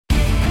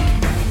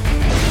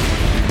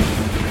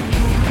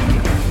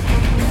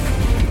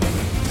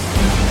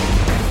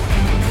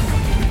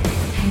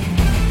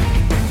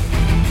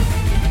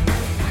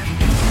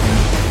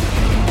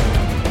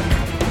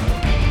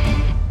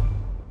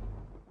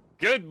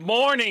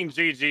morning,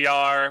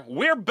 GGR.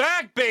 We're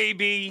back,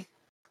 baby.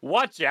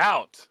 Watch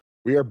out.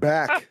 We are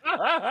back.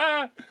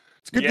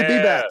 It's good to be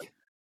back.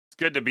 It's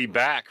good to be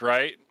back,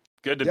 right?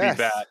 Good to Yes.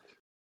 be back.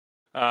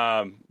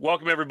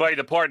 Welcome, everybody,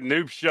 to Part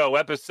Noob Show,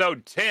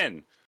 episode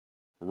 10,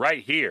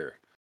 right here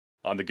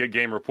on the Good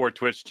Game Report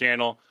Twitch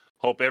channel.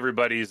 Hope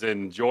everybody's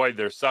enjoyed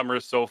their summer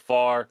so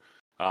far.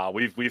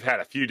 We've had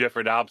a few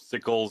different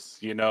obstacles,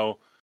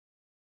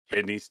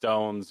 kidney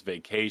stones,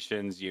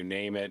 vacations, you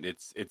name it.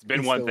 It's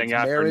been one thing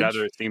after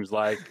another, it seems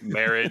like.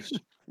 Marriage.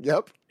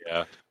 Yep.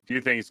 Yeah, a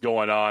few things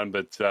going on,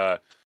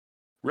 but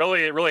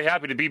really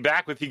happy to be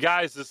back with you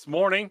guys this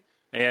morning,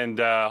 and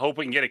hope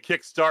we can get a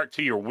kickstart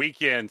to your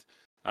weekend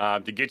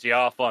to get you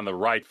off on the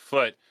right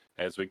foot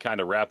as we kind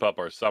of wrap up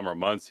our summer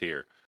months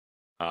here.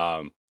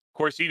 Of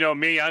course, you know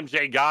me, I'm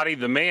Jay Gotti.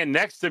 The man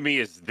next to me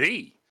is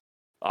the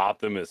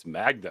Optimus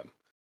Magnum.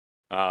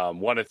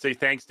 Want to say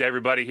thanks to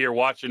everybody here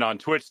watching on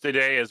Twitch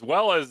today, as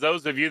well as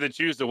those of you that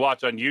choose to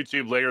watch on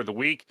YouTube later in the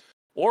week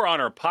or on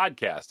our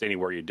podcast.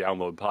 Anywhere you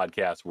download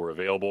podcasts, we're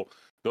available.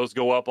 Those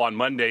go up on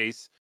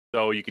Mondays,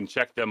 so you can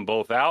check them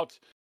both out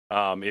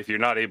if you're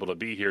not able to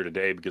be here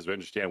today, because we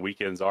understand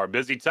weekends are a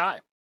busy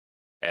time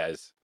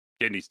as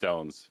kidney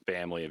stones,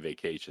 family, and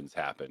vacations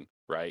happen.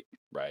 Right.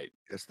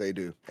 Yes, they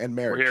do. And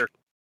marriage. We're here.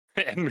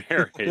 And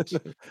marriage.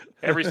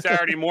 Every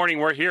Saturday morning,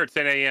 we're here at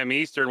 10 a.m.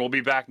 Eastern. We'll be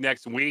back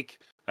next week.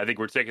 I think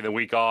we're taking the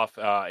week off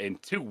in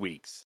 2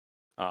 weeks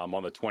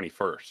on the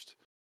 21st.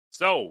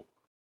 So,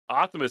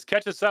 Optimus,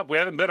 catch us up. We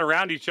haven't been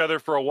around each other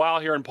for a while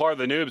here in Part of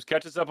the Noobs.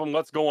 Catch us up on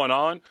what's going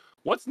on.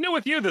 What's new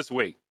with you this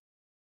week?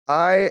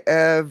 I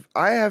have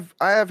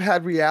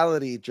had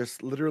reality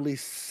just literally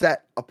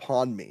set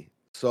upon me.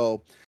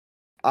 So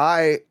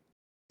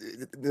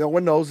no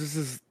one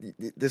knows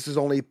this is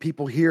only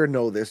people here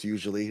know this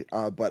usually,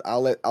 but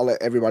I'll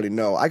let everybody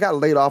know. I got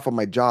laid off on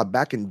my job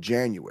back in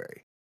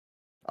January.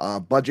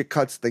 Budget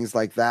cuts, things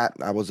like that.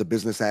 I was a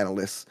business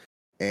analyst,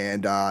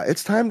 and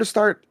it's time to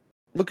start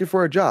looking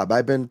for a job.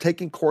 I've been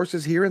taking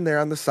courses here and there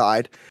on the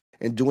side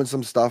and doing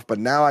some stuff, but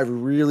now I've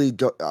really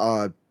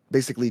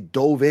basically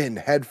dove in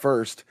head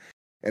first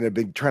and have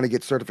been trying to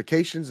get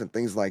certifications and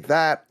things like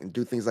that and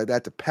do things like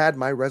that to pad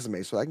my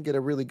resume so I can get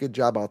a really good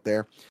job out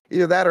there.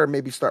 Either that or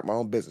maybe start my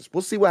own business.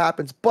 We'll see what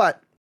happens,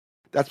 but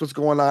that's what's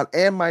going on.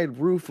 And my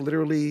roof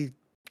literally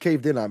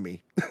caved in on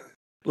me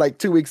like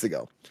 2 weeks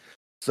ago.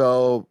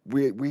 So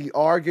we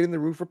are getting the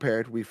roof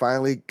repaired. We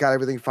finally got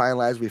everything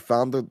finalized. We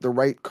found the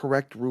right,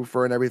 correct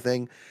roofer and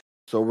everything.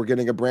 So we're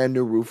getting a brand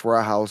new roof for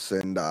our house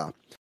and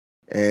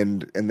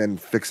then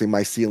fixing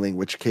my ceiling,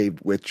 which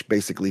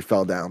basically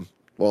fell down.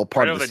 Well,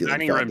 part of the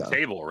ceiling dining room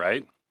table,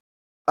 right?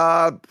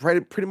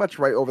 Pretty much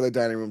right over the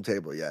dining room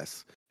table,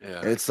 yes.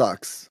 Yeah. And it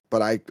sucks,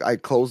 but I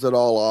closed it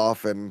all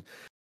off and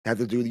had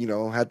to do,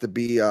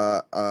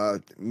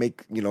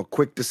 make,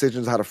 quick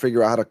decisions how to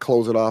figure out how to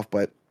close it off,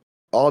 but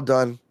all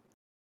done.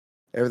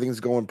 Everything's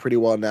going pretty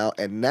well now.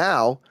 And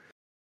now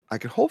I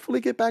can hopefully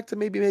get back to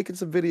maybe making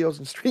some videos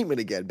and streaming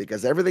again,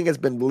 because everything has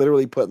been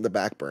literally put in the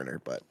back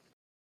burner, but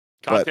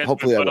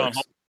hopefully that works.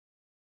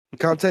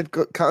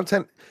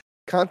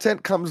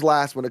 Content comes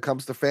last when it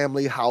comes to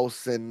family,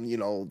 house, and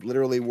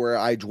literally where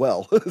I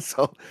dwell.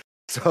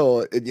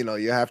 so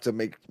you have to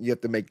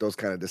make those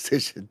kind of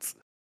decisions.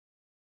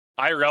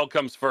 IRL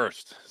comes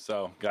first,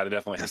 so got to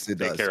definitely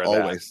take care of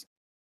always.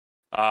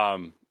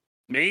 That.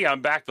 Me,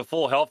 I'm back to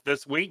full health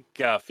this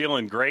week,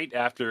 feeling great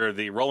after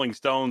the Rolling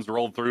Stones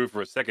rolled through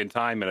for a second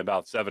time in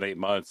about 7-8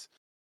 months.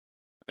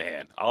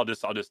 Man, I'll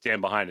just stand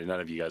behind it. None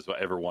of you guys will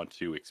ever want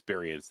to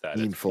experience that.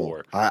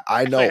 Painful.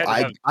 I know.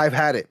 I've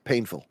had it.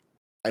 Painful.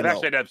 I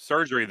actually had to have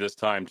surgery this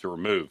time to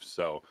remove.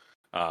 So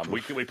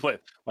we played.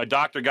 My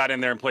doctor got in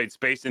there and played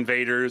Space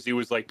Invaders. He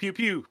was like pew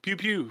pew pew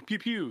pew pew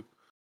pew,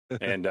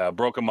 and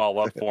broke them all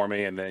up for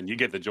me. And then you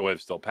get the joy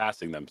of still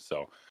passing them.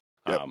 So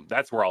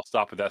that's where I'll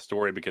stop with that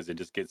story, because it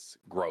just gets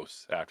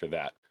gross after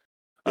that.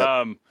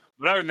 Yep.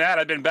 But other than that,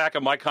 I've been back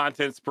on my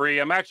content spree.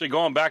 I'm actually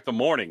going back to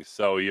mornings,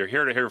 so you're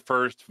here to hear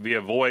first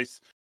via voice.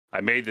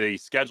 I made the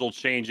schedule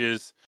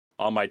changes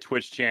on my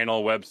Twitch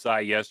channel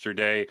website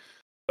yesterday.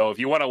 So if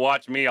you want to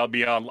watch me, I'll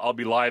be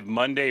live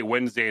Monday,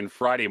 Wednesday, and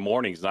Friday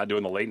mornings. Not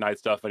doing the late night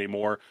stuff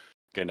anymore.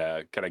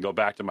 Gonna go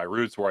back to my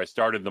roots where I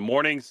started the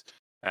mornings.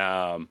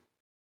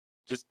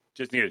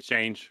 Just need a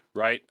change,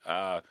 right?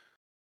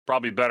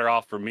 Probably better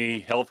off for me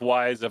health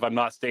wise if I'm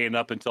not staying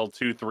up until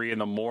 2-3 in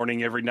the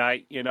morning every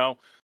night.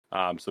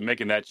 So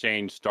making that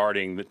change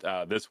starting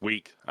this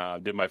week.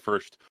 Did my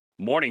first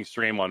morning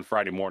stream on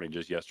Friday morning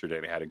just yesterday,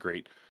 and I had a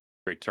great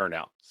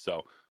turnout.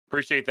 So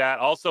appreciate that.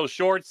 Also,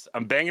 shorts,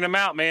 I'm banging them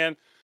out, man.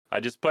 I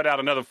just put out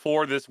another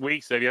 4 this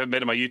week, so if you haven't been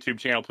to my YouTube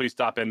channel, please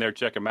stop in there,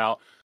 check them out.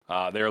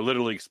 They're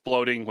literally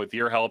exploding. With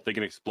your help, they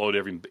can explode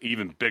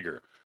even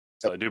bigger.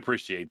 So I do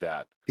appreciate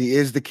that. He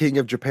is the king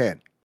of Japan.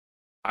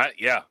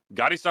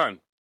 Gotti-san.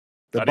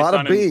 The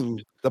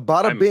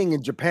bada bing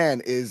in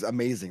Japan is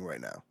amazing right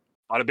now.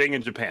 Bada bing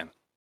in Japan.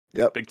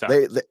 Yep. Big time.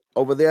 They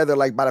over there, they're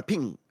like bada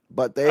ping,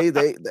 but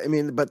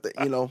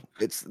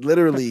it's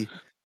literally,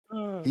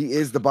 he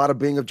is the bada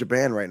bing of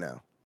Japan right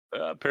now.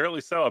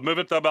 Apparently so. I'm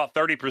moving to about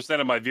 30%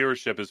 of my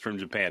viewership is from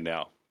Japan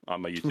now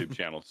on my YouTube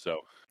channel.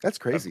 So That's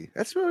uh, crazy.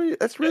 That's really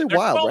there's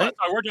wild, 12. right?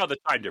 I worked out the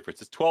time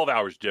difference. It's 12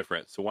 hours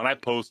different. So when I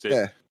post it,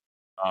 Yeah.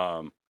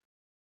 um,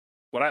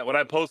 when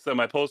I post them,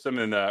 I post them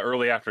in the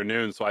early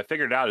afternoon. So I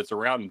figured out it's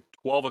around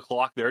 12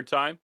 o'clock their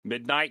time,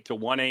 midnight to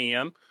 1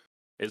 a.m.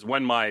 is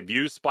when my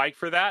views spike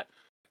for that.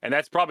 And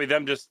that's probably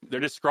they're just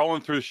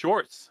scrolling through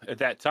shorts at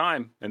that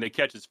time and they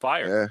catches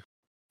fire. Yeah.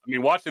 I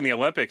mean, watching the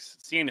Olympics,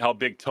 seeing how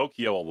big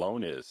Tokyo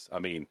alone is, I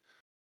mean,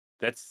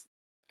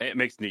 it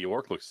makes New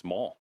York look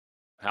small.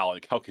 How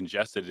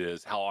congested it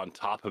is, how on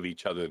top of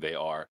each other they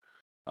are,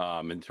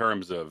 in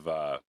terms of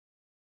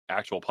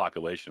actual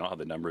population. I don't have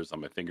the numbers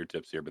on my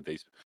fingertips here, but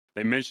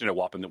they mentioned it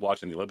watching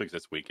the Olympics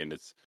this weekend.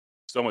 It's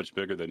so much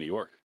bigger than New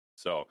York.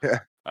 So Yeah.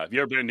 if you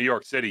ever been in New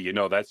York City, you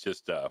know that's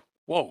just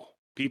whoa,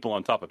 people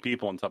on top of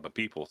people on top of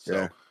people. So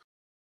Yeah.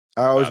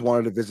 I always um,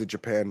 wanted to visit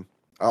Japan.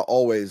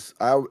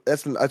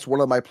 That's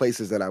one of my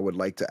places that I would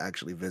like to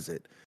actually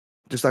visit.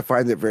 Just I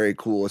find it very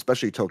cool,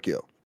 especially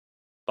Tokyo.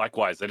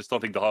 likewise, I just don't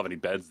think they'll have any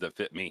beds that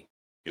fit me.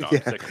 You know, I'm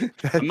Yeah,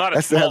 six. I'm not a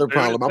that's the small other dude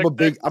at problem. I'm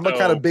 6'6", I'm a kind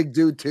so of big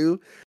dude too,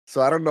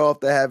 so I don't know if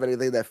they have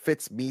anything that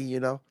fits me. You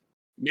know?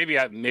 maybe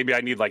I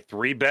need like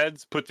 3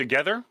 beds put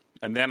together,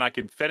 and then I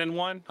could fit in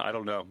one. I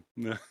don't know.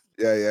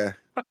 Yeah,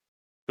 yeah.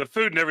 The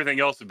food and everything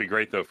else would be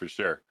great though, for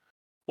sure.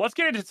 Let's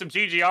get into some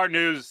GGR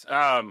news.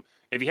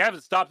 If you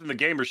haven't stopped in the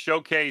Gamer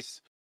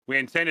Showcase, we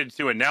intended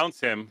to announce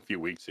him a few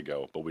weeks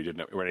ago, but we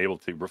weren't able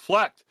to.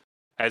 Reflect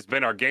has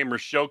been our Gamer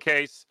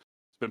Showcase.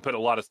 It's been putting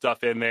a lot of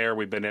stuff in there.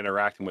 We've been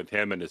interacting with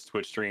him and his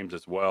Twitch streams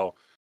as well.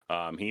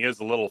 He is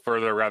a little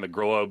further around the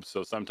globe,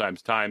 so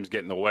sometimes times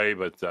get in the way.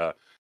 But if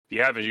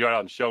you haven't, you go out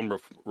and show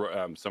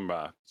him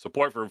some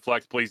support for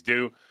Reflect, please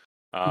do.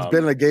 He's been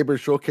Um, in a gamer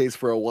showcase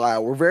for a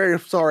while. We're very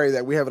sorry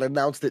that we haven't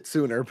announced it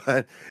sooner,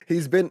 but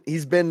he's been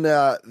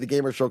the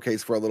gamer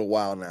showcase for a little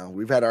while now.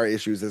 We've had our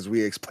issues as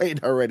we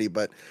explained already,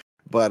 but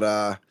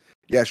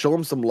yeah, show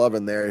him some love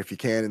in there if you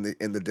can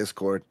in the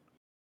Discord.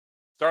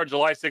 Start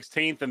July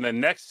 16th, and then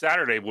next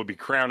Saturday we'll be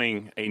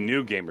crowning a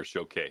new Gamer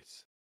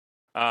Showcase.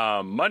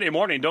 Monday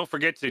morning, don't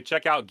forget to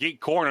check out Geek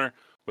Corner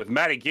with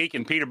Matty Geek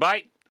and Peter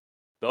Bite.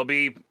 They'll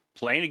be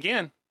playing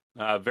again.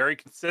 Very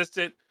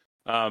consistent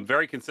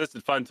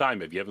fun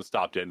time. If you haven't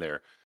stopped in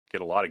there,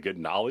 get a lot of good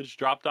knowledge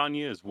dropped on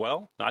you as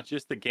well, not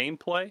just the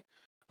gameplay.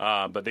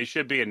 But they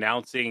should be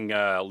announcing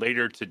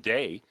later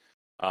today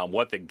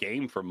what the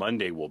game for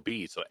Monday will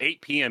be. So 8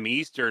 p.m.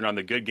 Eastern on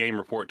the Good Game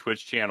Report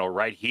Twitch channel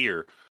right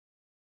here.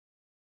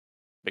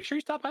 Make sure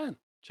you stop in.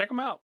 Check them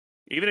out.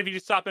 Even if you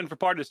just stop in for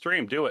part of the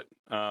stream, do it.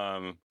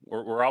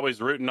 We're always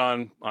rooting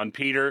on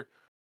Peter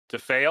to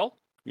fail.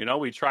 You know,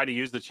 we try to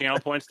use the channel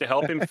points to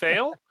help him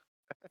fail.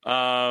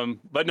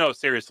 But no,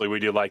 seriously, we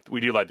do like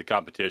the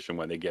competition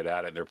when they get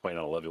at it. They're playing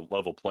on a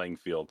level playing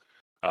field.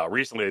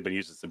 Recently, they've been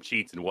using some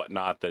cheats and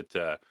whatnot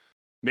that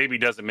maybe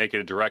doesn't make it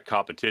a direct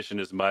competition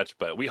as much.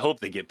 But we hope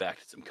they get back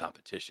to some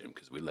competition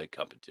because we like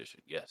competition.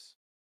 Yes,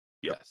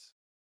 yes.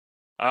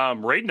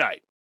 Raid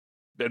night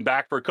been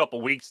back for a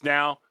couple weeks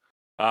now.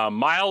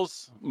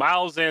 Miles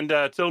and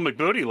Tootle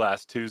McBooty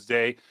last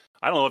Tuesday.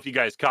 I don't know if you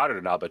guys caught it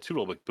or not, but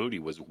Tootle McBooty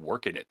was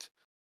working it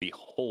the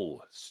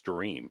whole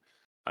stream.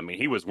 I mean,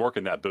 he was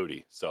working that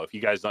booty. So if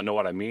you guys don't know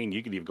what I mean,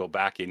 you can even go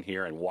back in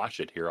here and watch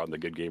it here on the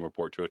Good Game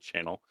Report Twitch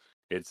channel.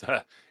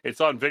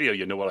 It's on video.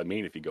 You know what I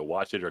mean if you go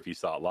watch it or if you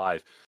saw it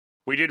live.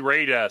 We did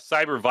raid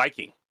Cyber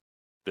Viking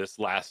this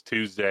last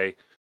Tuesday.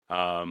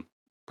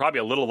 Probably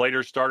a little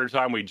later starter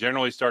time. We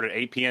generally start at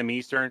 8 p.m.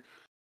 Eastern.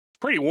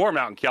 Pretty warm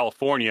out in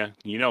California.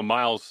 You know,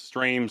 Miles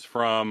streams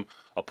from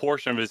a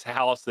portion of his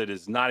house that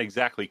is not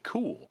exactly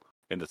cool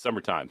in the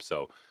summertime.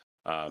 So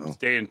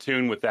stay in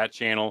tune with that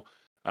channel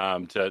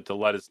to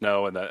let us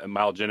know. And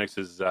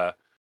Milegenics'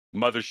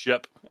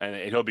 mothership, and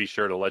he'll be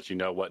sure to let you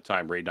know what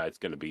time raid night's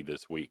going to be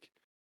this week.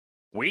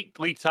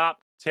 Weekly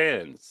top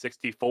 10.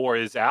 64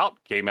 is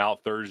out. Came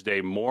out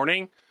Thursday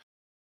morning.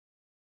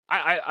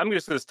 I'm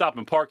just going to stop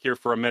and park here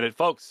for a minute,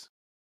 folks.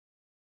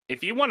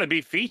 If you want to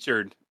be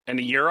featured in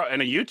a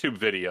YouTube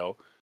video,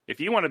 if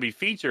you want to be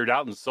featured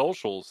out in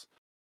socials,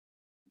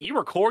 you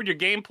record your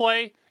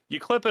gameplay, you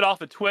clip it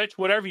off of Twitch,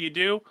 whatever you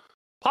do,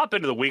 pop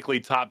into the weekly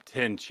top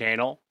 10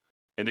 channel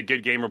in the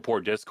Good Game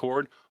Report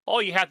Discord.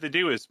 All you have to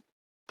do is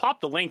pop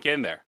the link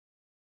in there,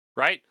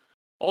 right?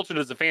 Ultra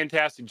does a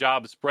fantastic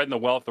job of spreading the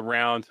wealth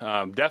around.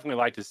 Definitely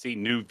like to see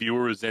new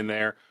viewers in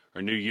there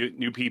or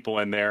new people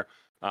in there.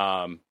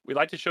 We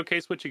like to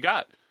showcase what you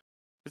got.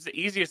 It's the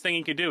easiest thing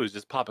you can do is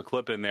just pop a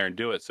clip in there and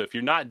do it. So if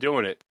you're not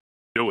doing it,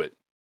 do it.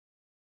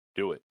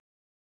 Do it.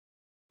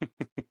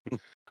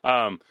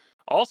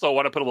 Also, I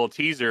want to put a little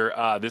teaser.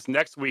 This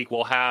next week,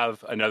 we'll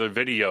have another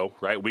video,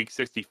 right? Week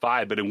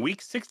 65. But in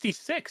week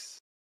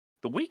 66,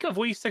 the week of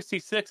week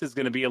 66 is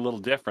going to be a little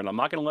different. I'm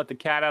not going to let the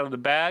cat out of the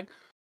bag,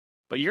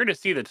 but you're going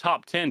to see the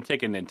top 10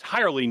 take an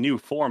entirely new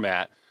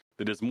format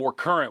that is more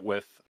current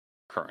with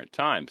current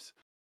times.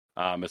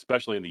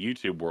 Especially in the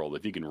YouTube world.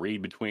 If you can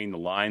read between the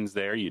lines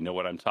there, you know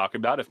what I'm talking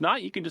about. If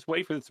not, you can just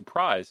wait for the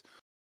surprise.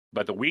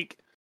 But the week,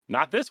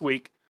 not this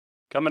week,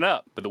 coming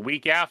up. But the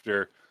week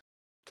after,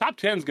 top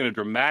 10 is going to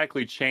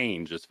dramatically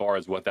change as far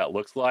as what that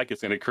looks like.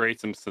 It's going to create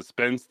some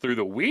suspense through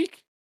the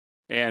week,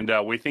 and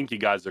we think you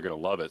guys are going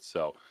to love it.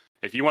 So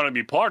if you want to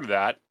be part of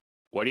that,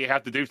 what do you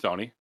have to do,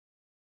 Tony?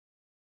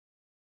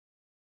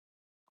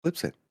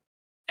 Clips it.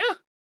 Yeah,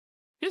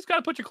 you just got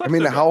to put your clips I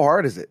mean, in how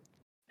hard is it?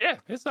 Yeah,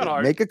 it's not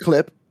hard. Make a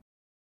clip.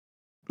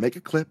 Make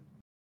a clip.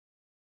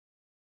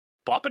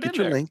 Pop it Get in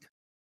your there. link.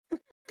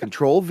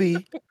 Control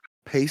V.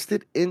 Paste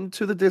it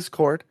into the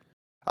Discord.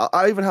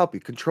 I'll even help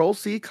you. Control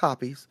C,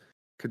 copies.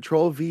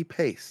 Control V,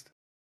 paste.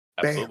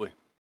 Absolutely.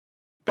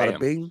 Bam. Bada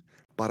bing,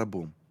 bada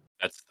boom.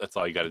 That's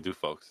all you got to do,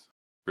 folks.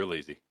 Real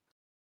easy.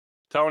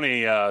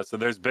 Tony, so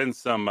there's been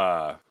some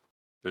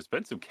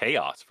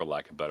chaos, for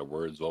lack of better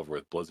words, over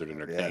with Blizzard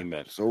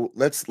Entertainment. Yeah. So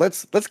let's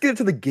get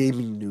into the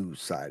gaming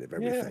news side of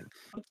everything.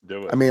 Yeah, let's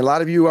do it. I mean, a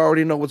lot of you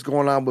already know what's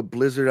going on with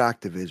Blizzard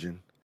Activision.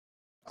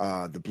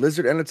 The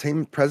Blizzard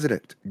Entertainment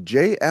president,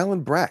 J.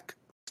 Allen Brack,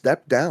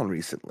 stepped down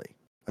recently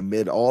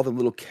amid all the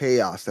little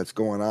chaos that's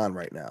going on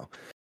right now.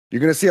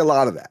 You're going to see a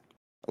lot of that.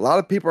 A lot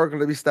of people are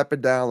going to be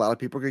stepping down. A lot of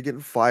people are going to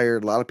get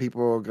fired. A lot of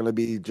people are going to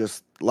be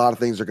a lot of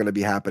things are going to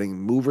be happening.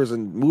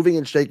 Moving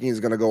and shaking is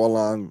going to go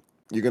along.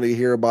 You're going to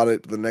hear about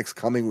it the next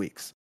coming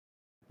weeks.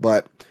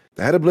 But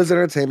the head of Blizzard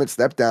Entertainment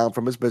stepped down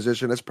from his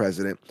position as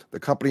president. The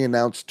company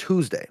announced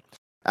Tuesday.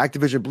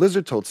 Activision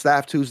Blizzard told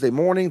staff Tuesday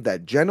morning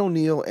that Jen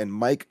O'Neill and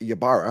Mike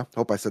Ybarra,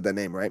 hope I said that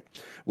name right,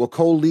 will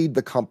co-lead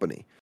the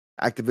company.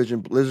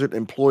 Activision Blizzard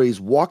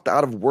employees walked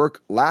out of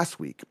work last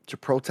week to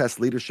protest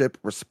leadership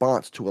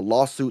response to a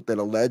lawsuit that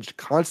alleged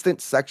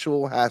constant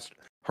sexual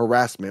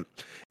harassment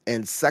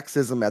and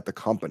sexism at the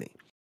company.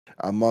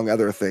 Among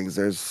other things,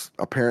 there's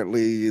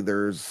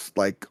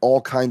like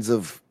all kinds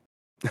of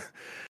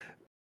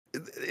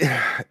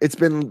it's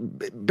been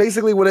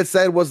basically what it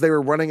said was they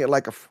were running it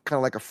like kind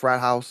of like a frat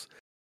house.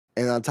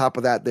 And on top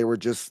of that, they were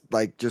just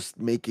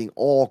making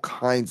all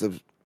kinds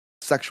of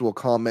sexual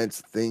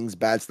comments, things,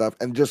 bad stuff,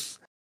 and just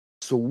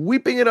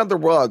sweeping it under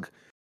the rug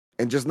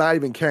and just not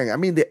even caring. I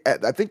mean,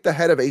 I think the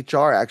head of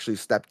HR actually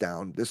stepped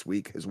down this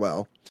week as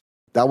well.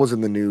 That was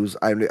in the news.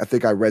 I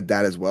think I read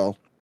that as well.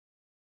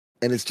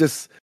 And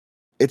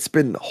it's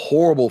been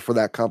horrible for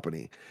that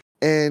company.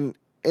 And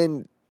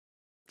to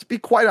be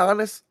quite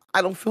honest,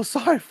 I don't feel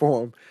sorry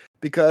for them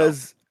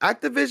because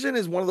Activision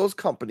is one of those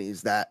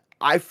companies that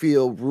I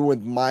feel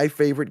ruined my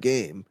favorite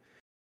game.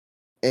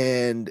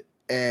 And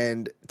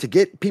to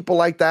get people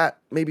like that,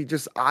 maybe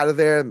just out of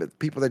there,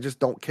 people that just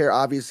don't care,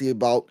 obviously,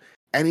 about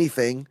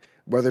anything,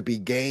 whether it be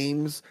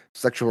games,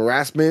 sexual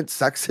harassment,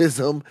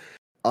 sexism,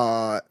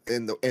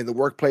 in the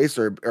workplace,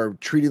 or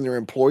treating their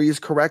employees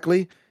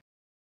correctly.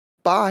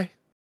 Bye,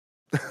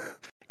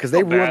 because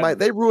they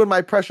ruined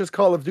my precious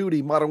Call of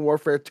Duty Modern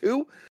Warfare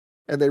 2,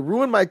 and they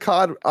ruined my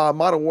COD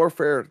Modern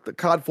Warfare, the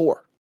COD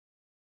 4,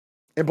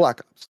 and Black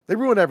Ops. They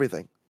ruin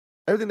everything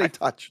they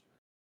touch.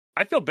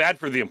 I feel bad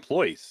for the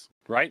employees,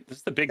 right? This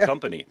is a big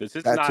company. This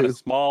is not a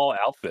small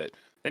outfit.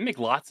 They make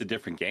lots of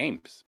different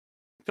games.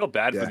 I feel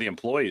bad for the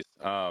employees.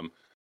 And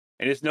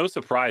it's no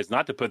surprise,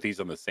 not to put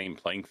these on the same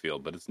playing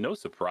field, but it's no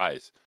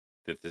surprise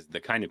that the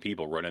kind of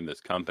people running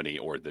this company,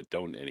 or that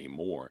don't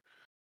anymore,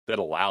 that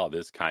allow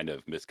this kind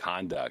of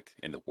misconduct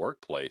in the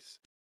workplace,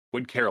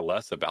 would care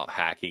less about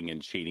hacking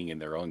and cheating in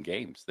their own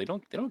games. They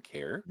don't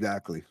care.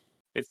 Exactly.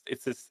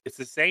 It's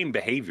the same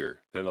behavior.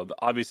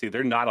 Obviously,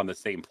 they're not on the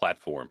same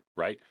platform,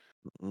 right?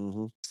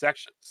 Mm-hmm.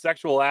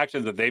 Sexual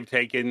actions that they've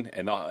taken,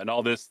 and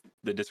all this,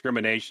 the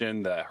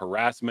discrimination, the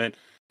harassment,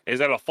 is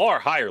at a far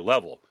higher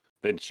level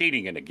than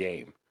cheating in a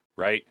game,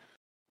 right?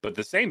 But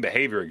the same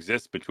behavior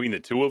exists between the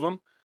two of them,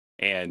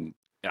 and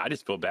I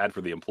just feel bad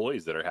for the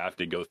employees that are having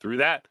to go through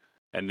that.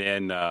 And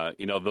then,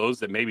 those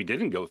that maybe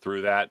didn't go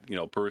through that,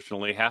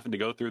 personally having to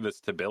go through the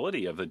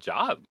stability of the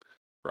job,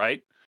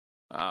 right?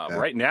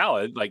 Right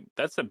now,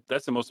 that's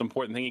the most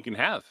important thing you can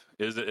have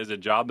is a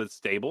job that's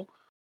stable,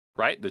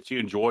 right? That you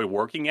enjoy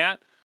working at.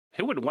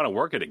 Who would want to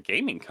work at a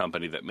gaming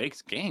company that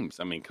makes games?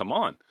 I mean, come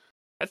on,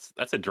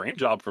 that's a dream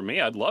job for me.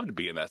 I'd love to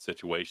be in that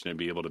situation and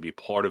be able to be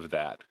part of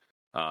that.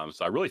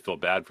 So I really feel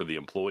bad for the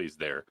employees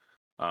there.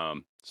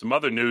 Some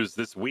other news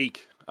this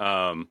week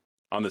on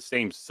the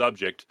same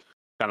subject,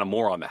 kind of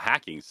more on the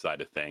hacking side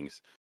of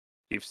things.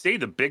 You see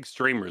the big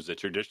streamers that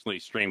traditionally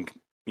stream,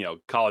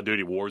 Call of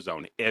Duty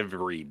Warzone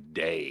every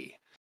day,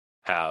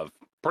 have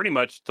pretty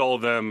much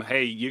told them,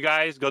 hey, you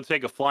guys go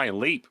take a flying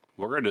leap.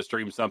 We're going to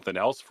stream something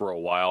else for a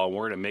while, and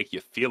we're going to make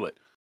you feel it.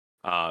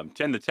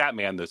 Ten the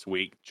Tatman this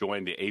week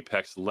joined the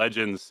Apex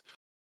Legends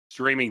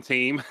streaming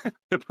team,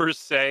 per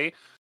se.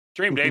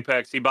 Streamed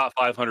Apex. He bought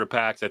 500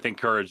 packs. I think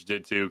Courage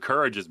did too.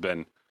 Courage has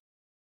been...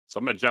 So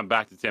I'm going to jump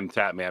back to Tim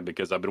Tatman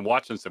because I've been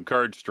watching some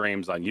Courage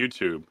streams on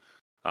YouTube.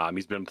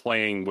 He's been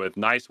playing with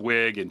Nice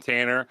Wig and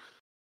Tanner.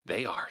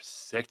 They are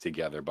sick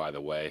together, by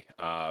the way.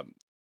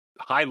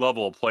 High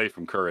level of play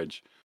from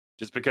Courage.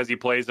 Just because he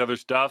plays other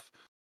stuff,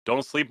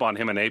 don't sleep on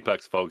him in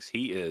Apex, folks.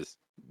 He is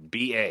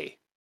BA,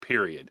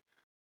 period.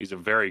 He's a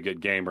very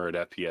good gamer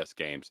at FPS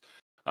games.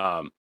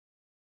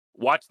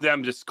 watch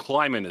them just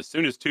climbing. As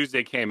soon as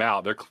Tuesday came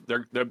out,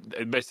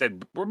 they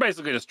said we're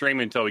basically going to stream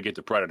until we get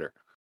to Predator,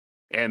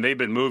 and they've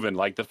been moving.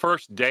 Like the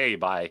first day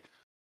by,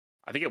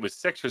 I think it was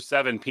 6 or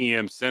 7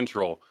 p.m.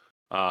 Central.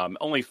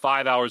 Only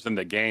 5 hours in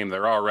the game,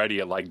 they're already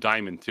at like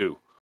Diamond 2.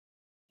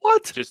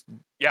 What? Just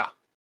yeah,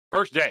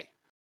 first day,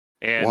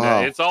 and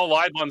Wow. it's all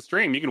live on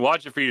stream. You can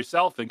watch it for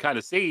yourself and kind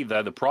of see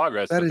the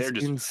progress. That But is they're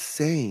just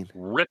insane.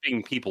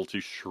 ripping people to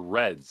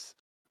shreds.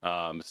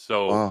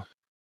 So Wow.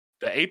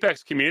 the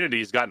Apex community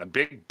has gotten a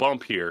big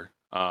bump here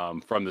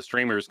from the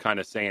streamers kind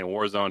of saying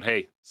Warzone,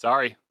 hey,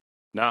 sorry,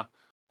 nah,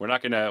 we're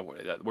not gonna,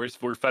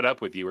 we're fed up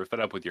with you. We're fed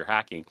up with your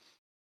hacking.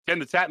 Ken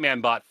the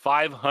Tatman bought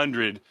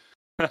 500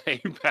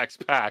 Apex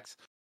packs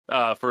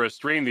for a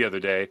stream the other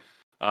day,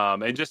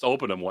 and just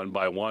opened them one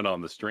by one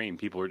on the stream.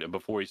 People were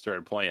before he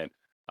started playing.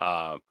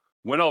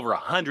 Went over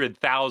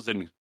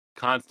 100,000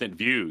 constant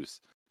views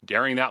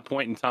during that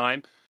point in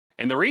time.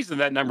 And the reason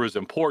that number is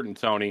important,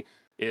 Tony,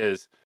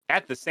 is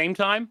at the same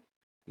time,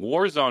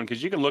 Warzone,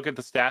 because you can look at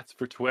the stats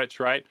for Twitch,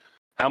 right?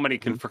 How many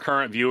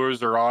concurrent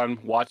viewers are on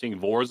watching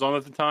Warzone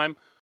at the time?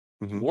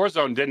 Mm-hmm.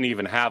 Warzone didn't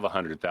even have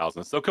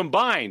 100,000. So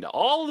combined,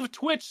 all of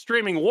Twitch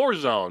streaming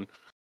Warzone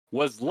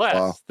was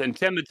less than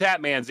Tim the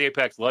Tatman's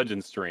Apex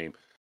Legends stream.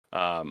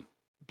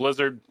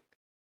 Blizzard,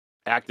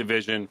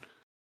 Activision,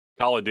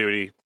 Call of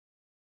Duty.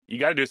 You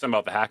got to do something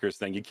about the hackers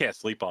thing. You can't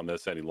sleep on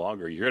this any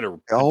longer. You're going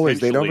to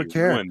they never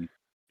care. ruin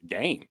the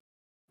game.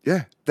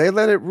 Yeah, they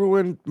let it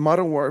ruin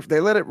Modern Warfare. They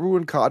let it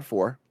ruin COD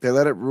 4. They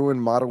let it ruin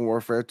Modern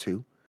Warfare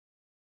 2.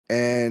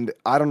 And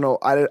I don't know.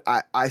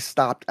 I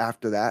stopped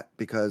after that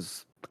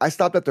because I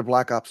stopped after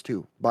Black Ops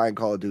 2 buying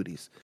Call of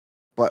Duties.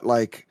 But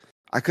like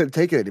I couldn't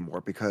take it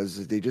anymore because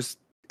it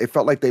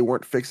felt like they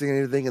weren't fixing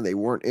anything and they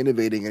weren't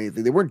innovating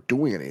anything. They weren't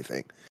doing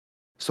anything.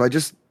 So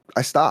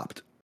I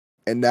stopped.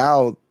 And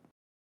now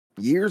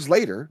years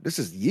later,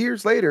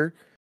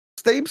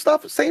 same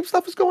stuff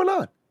is going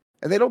on.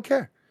 And they don't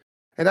care.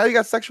 And now you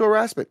got sexual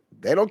harassment.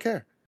 They don't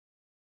care.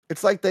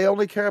 It's like they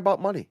only care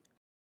about money.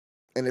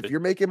 And if you're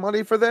making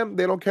money for them,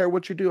 they don't care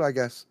what you do, I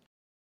guess.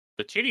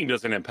 The cheating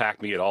doesn't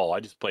impact me at all. I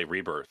just play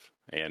Rebirth.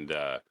 And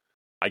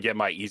I get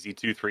my easy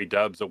 2-3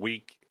 dubs a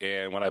week.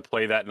 And when I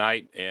play that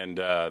night, and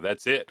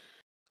that's it.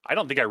 I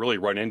don't think I really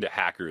run into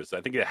hackers. I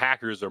think the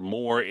hackers are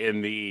more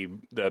in the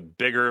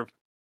bigger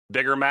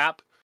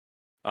map.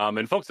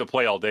 And folks that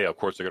play all day, of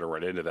course, are going to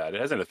run into that.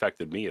 It hasn't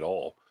affected me at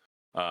all.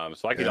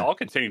 So I'll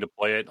continue to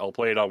play it. I'll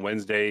play it on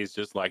Wednesdays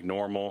just like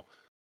normal.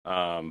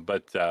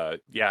 But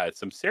it's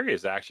some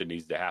serious action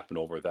needs to happen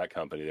over at that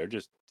company. They're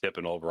just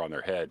tipping over on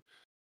their head.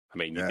 I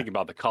mean, you think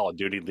about the Call of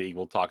Duty League.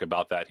 We'll talk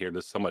about that here.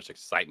 There's so much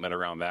excitement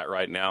around that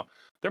right now.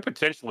 They're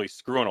potentially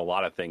screwing a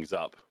lot of things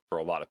up for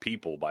a lot of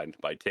people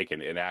by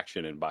taking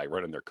inaction and by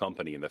running their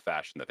company in the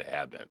fashion that they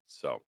have been.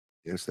 So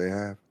yes, they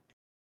have.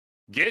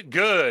 Get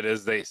good,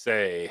 as they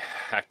say,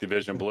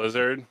 Activision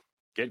Blizzard.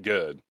 Get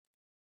good.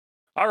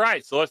 All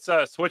right, so let's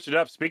switch it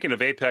up. Speaking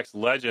of Apex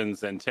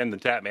Legends and Tim the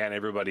Tatman,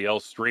 everybody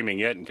else streaming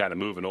it and kind of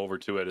moving over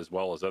to it as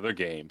well as other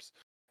games.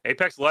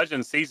 Apex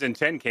Legends Season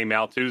 10 came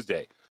out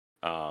Tuesday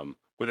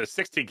with a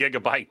 60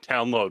 gigabyte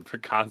download for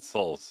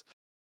consoles.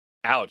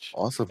 Ouch.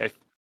 Awesome.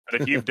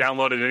 If you've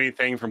downloaded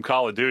anything from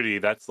Call of Duty,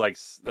 that's like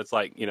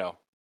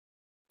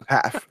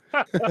half.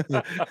 That's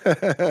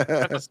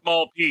a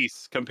small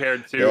piece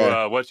compared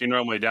to what you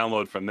normally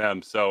download from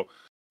them. So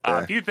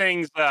a few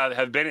things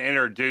have been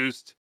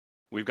introduced.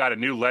 We've got a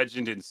new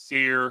legend in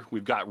Seer.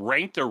 We've got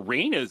ranked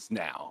arenas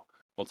now.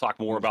 We'll talk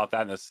more about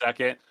that in a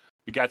second.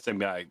 We got some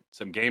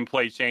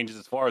gameplay changes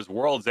as far as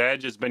World's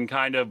Edge has been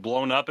kind of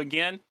blown up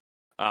again.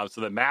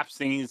 So the map's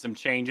seeing some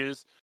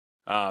changes.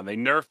 They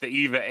nerfed the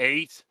EVA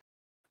 8.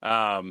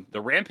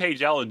 The Rampage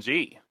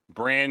LMG,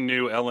 brand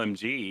new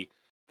LMG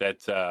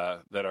that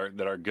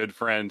our good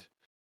friend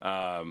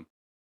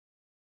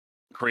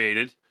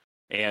created,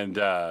 and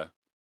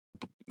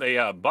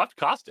they buffed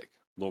caustic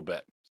a little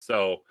bit.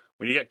 So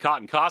when you get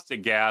caught in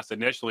caustic gas,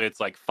 initially it's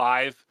like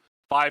five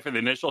for the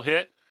initial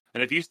hit,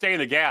 and if you stay in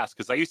the gas,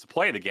 because I used to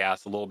play the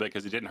gas a little bit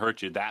because it didn't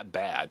hurt you that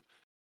bad,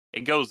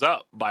 it goes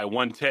up by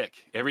 1 tick.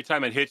 Every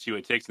time it hits you,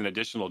 it takes an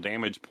additional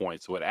damage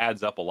point, so it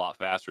adds up a lot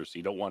faster. So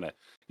you don't want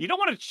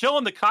to chill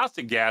in the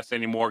caustic gas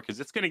anymore because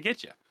it's going to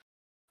get you.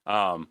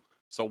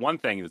 So one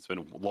thing that's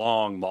been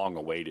long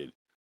awaited,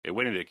 it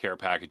went into care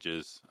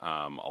packages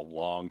a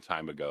long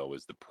time ago,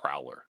 was the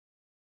Prowler.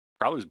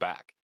 Prowler's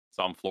back. It's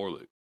on floor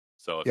loot.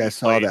 So I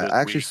saw that.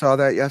 I actually saw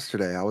that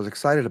yesterday. I was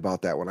excited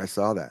about that when I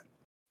saw that.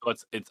 So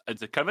it's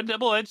a kind of a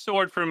double-edged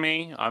sword for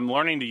me. I'm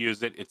learning to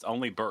use it. It's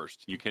only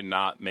burst. You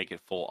cannot make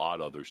it full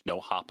auto. There's no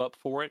hop up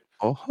for it.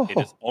 Oh. It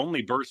is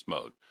only burst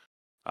mode.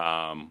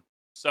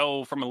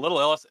 So from a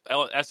little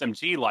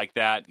SMG like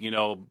that,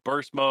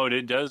 burst mode,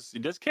 it does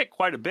kick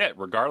quite a bit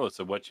regardless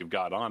of what you've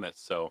got on it.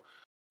 So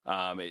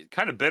it's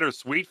kind of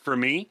bittersweet for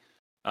me,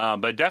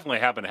 but definitely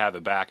happen to have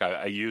it back.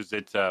 I used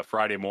it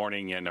Friday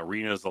morning in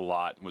arenas a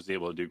lot and was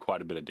able to do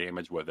quite a bit of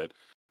damage with it.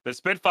 The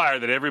Spitfire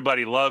that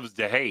everybody loves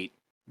to hate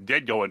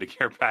did go into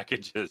care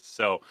packages.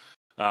 So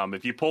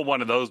if you pull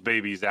one of those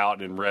babies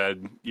out in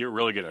red, you're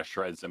really going to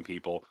shred some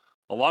people.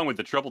 along with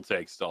the triple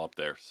take still up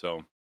there.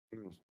 So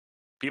Mm.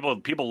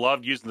 people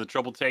love using the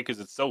triple take because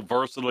it's so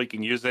versatile. You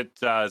can use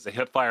it as a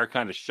hip fire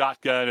kind of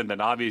shotgun, and then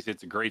obviously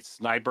it's a great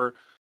sniper.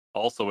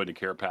 Also into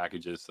care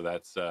packages, so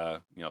that's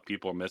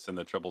people are missing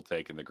the triple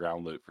take and the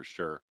ground loot for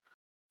sure.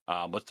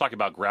 Let's talk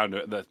about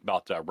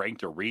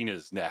ranked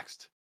arenas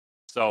next.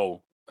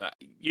 So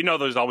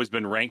there's always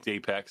been ranked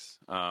Apex.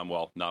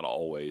 Well, not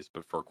always,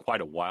 but for quite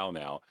a while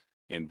now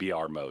in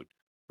BR mode,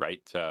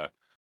 right?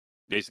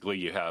 Basically,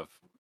 you have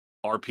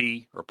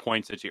RP or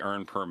points that you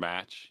earn per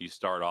match. You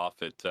start off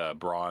at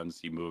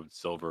bronze, you move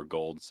silver,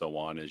 gold, so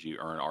on as you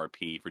earn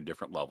RP for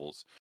different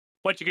levels.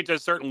 Once you get to a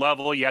certain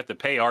level, you have to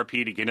pay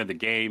RP to get into the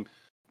game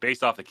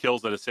based off the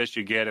kills and assists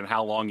you get and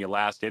how long you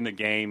last in the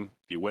game.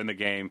 If you win the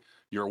game,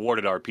 you're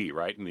awarded RP,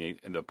 right?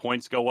 And the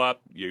points go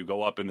up, you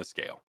go up in the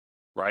scale,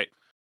 right?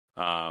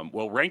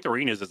 Well, ranked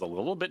arenas is a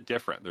little bit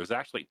different. There's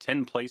actually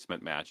 10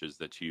 placement matches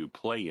that you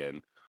play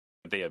in.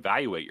 They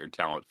evaluate your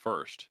talent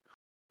first.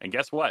 And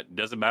guess what? It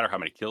doesn't matter how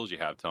many kills you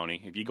have,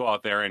 Tony. If you go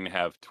out there and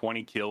have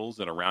 20 kills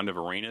in a round of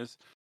arenas,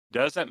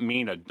 doesn't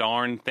mean a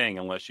darn thing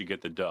unless you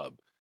get the dub.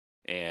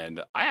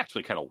 And I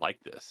actually kind of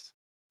like this.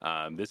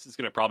 This is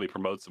going to probably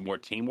promote some more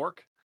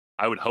teamwork,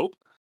 I would hope.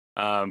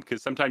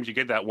 Because sometimes you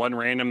get that one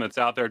random that's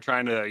out there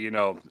trying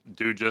to,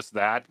 do just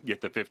that, get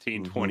the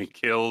 15, 20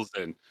 kills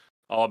and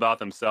all about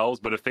themselves.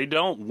 But if they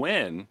don't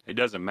win, it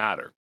doesn't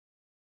matter.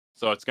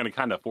 So it's going to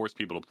kind of force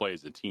people to play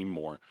as a team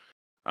more.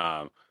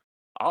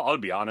 I'll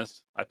be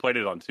honest. I played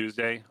it on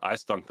Tuesday. I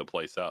stunk the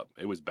place up.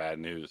 It was bad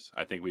news.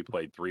 I think we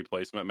played 3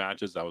 placement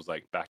matches. I was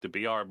like, back to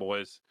BR,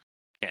 boys.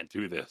 Can't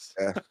do this.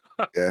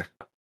 Yeah.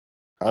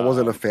 I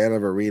wasn't a fan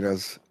of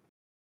arenas.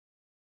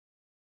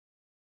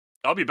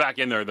 I'll be back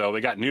in there though. They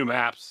got new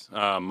maps.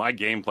 My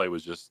gameplay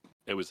was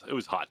it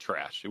was hot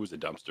trash. It was a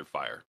dumpster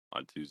fire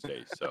on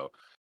Tuesday. So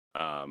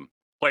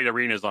played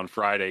arenas on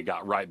Friday,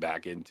 got right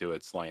back into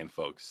it, slaying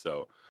folks.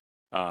 So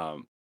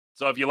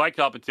if you like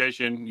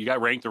competition, you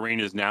got ranked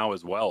arenas now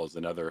as well as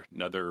another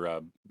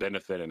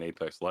benefit in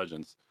Apex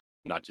Legends,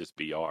 not just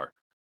BR.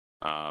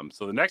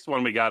 So the next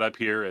one we got up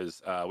here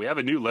is we have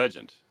a new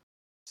legend,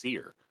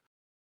 Seer.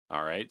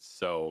 All right,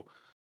 so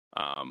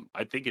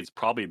I think it's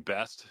probably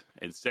best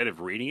instead of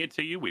reading it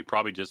to you, we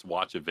probably just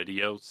watch a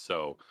video.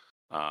 So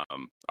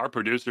our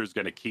producer is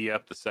going to key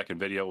up the second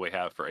video we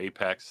have for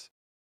Apex,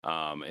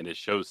 and it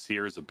shows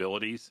Seer's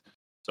abilities.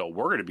 So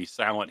we're going to be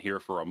silent here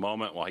for a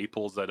moment while he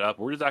pulls that up.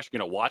 We're just actually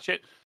going to watch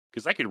it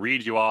because I could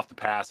read you off the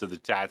passive, the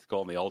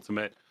tactical, and the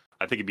ultimate.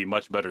 I think it'd be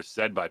much better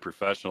said by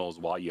professionals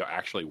while you're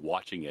actually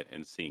watching it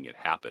and seeing it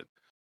happen.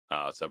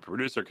 So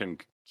producer can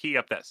key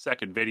up that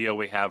second video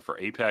we have for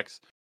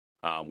Apex.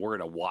 We're going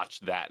to watch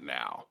that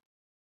now.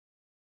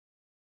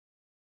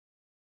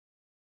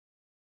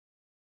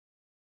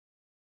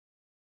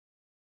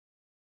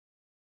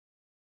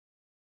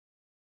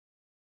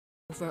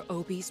 For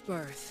Obi's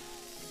birth.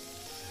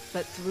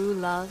 But through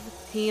love,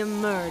 he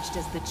emerged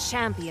as the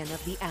champion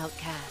of the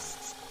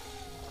outcasts.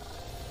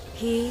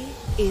 He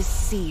is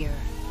Seer.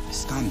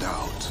 Stand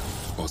out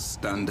or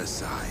stand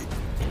aside.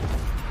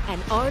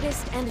 An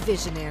artist and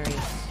visionary,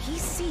 he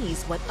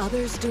sees what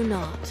others do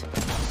not.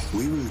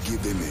 We will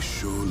give them a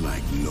show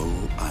like no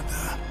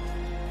other.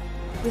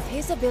 With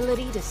his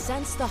ability to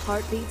sense the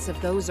heartbeats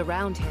of those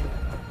around him,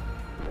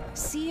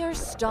 Seer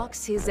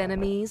stalks his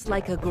enemies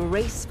like a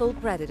graceful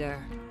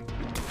predator.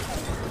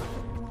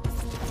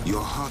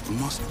 Your heart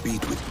must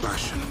beat with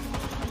passion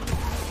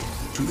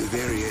to the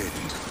very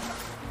end.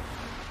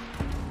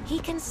 He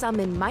can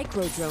summon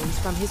microdrones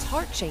from his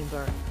heart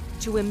chamber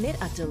to emit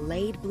a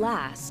delayed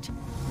blast,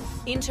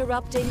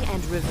 interrupting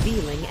and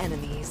revealing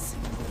enemies.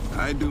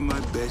 I do my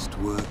best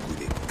work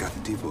with a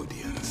captive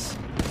audience.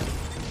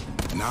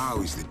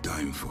 Now is the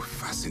time for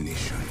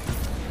fascination.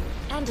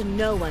 And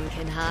no one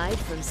can hide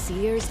from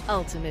Seer's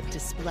ultimate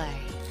display.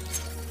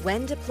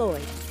 When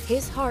deployed,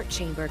 his heart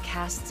chamber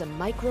casts a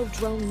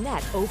micro-drone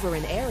net over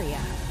an area.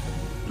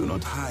 Do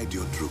not hide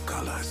your true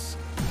colors.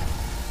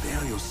 They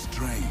are your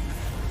strength.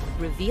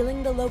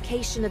 Revealing the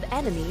location of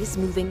enemies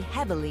moving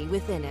heavily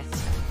within it.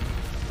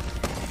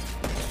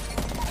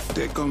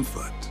 Take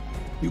comfort.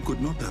 You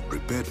could not have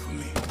prepared for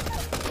me.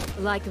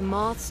 Like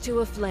moths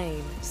to a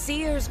flame,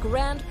 Seer's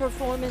grand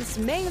performance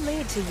may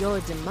lead to your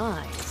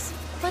demise.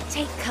 But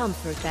take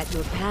comfort that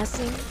your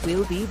passing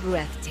will be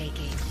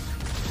breathtaking.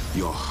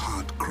 Your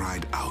heart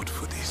cried out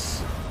for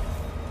this.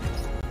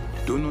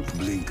 Do not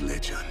blink,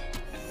 legend.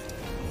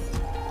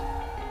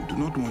 You do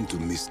not want to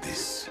miss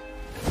this.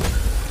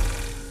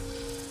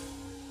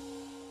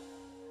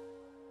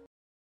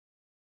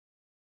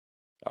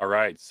 All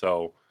right,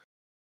 so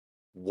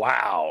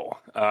wow.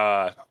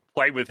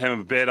 Played with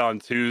him a bit on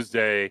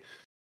Tuesday.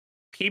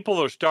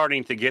 People are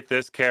starting to get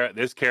this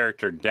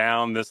character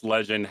down. This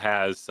legend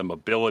has some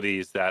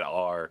abilities that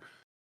are,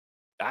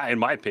 in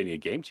my opinion,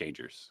 game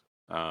changers.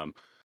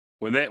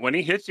 When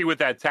he hits you with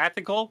that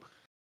tactical,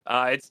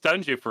 it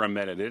stuns you for a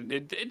minute.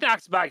 It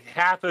knocks back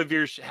half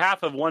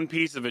of one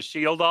piece of a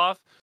shield off,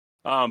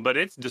 but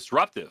it's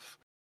disruptive,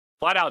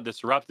 flat out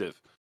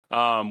disruptive.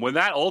 When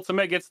that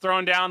ultimate gets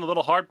thrown down, the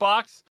little heart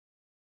box,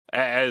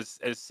 as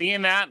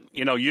seeing that,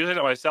 using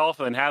it myself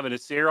and having a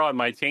Seer on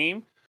my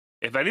team,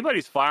 if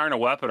anybody's firing a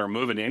weapon or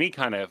moving any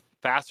kind of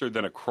faster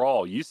than a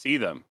crawl, you see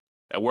them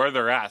at where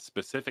they're at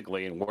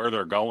specifically and where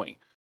they're going.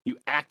 You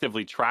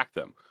actively track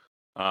them.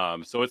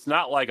 So it's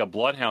not like a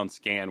Bloodhound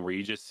scan where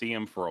you just see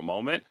them for a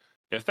moment.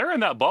 If they're in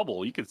that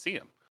bubble, you can see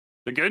them.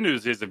 The good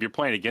news is if you're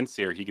playing against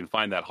Seer, he can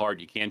find that hard.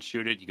 You can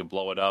shoot it. You can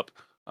blow it up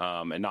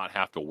and not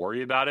have to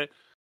worry about it.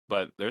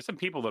 But there's some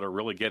people that are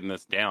really getting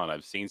this down.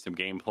 I've seen some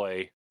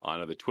gameplay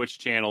on the Twitch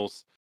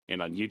channels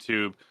and on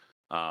YouTube.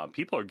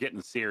 People are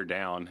getting Seer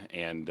down,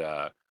 and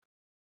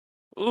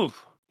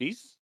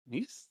this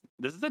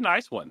is a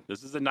nice one.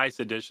 This is a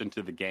nice addition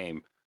to the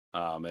game.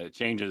 And it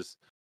changes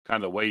kind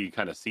of the way you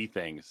kind of see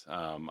things.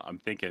 I'm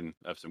thinking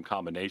of some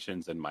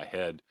combinations in my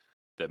head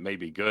that may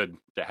be good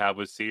to have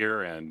with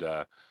Seer, and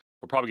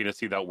we're probably going to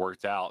see that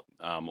worked out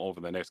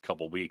over the next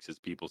couple of weeks as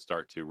people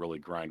start to really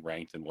grind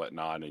ranked and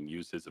whatnot and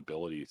use his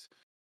abilities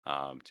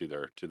to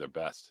their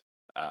best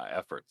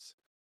efforts.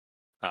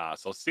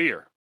 So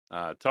Seer,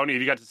 Tony,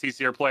 have you got to see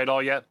Seer play at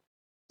all yet?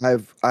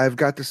 I've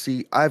gotten to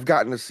see.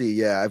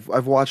 Yeah,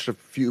 I've watched a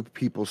few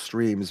people's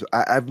streams.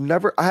 I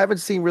haven't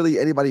seen really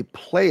anybody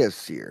play as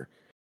Seer,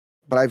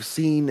 but I've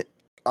seen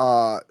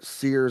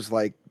Seer's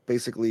like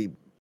basically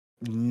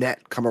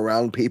net come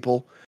around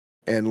people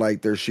and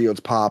like their shields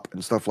pop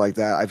and stuff like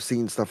that. I've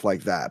seen stuff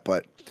like that,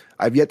 but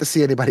I've yet to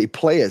see anybody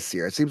play as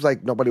Seer. It seems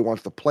like nobody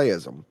wants to play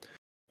as him,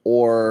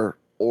 or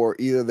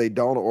either they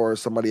don't, or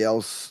somebody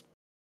else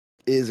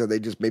is, or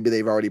maybe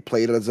they've already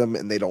played as them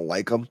and they don't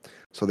like them,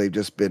 so they've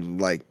just been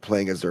like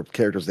playing as their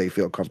characters they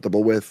feel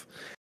comfortable with.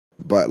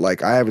 But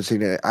like I haven't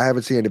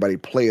seen anybody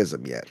play as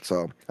him yet,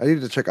 so I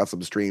need to check out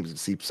some streams and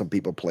see some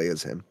people play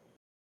as him.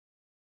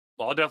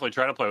 Well, I'll definitely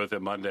try to play with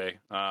it Monday.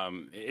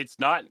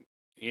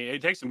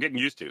 It takes some getting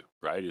used to,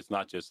 right? It's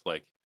not just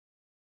like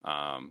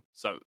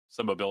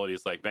some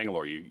abilities like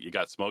Bangalore. You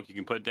got smoke you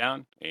can put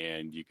down,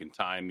 and you can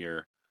time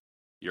your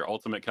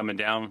ultimate coming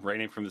down,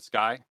 raining from the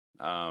sky.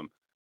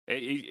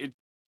 It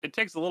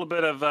takes a little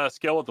bit of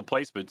skill with the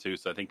placement too.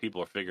 So I think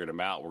people are figuring them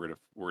out. We're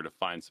gonna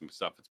find some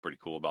stuff that's pretty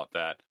cool about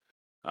that.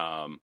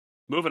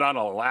 Moving on to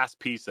the last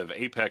piece of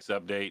Apex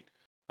update.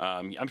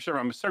 I'm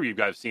sure you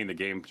guys have seen the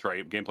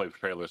gameplay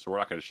trailer, so we're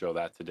not going to show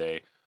that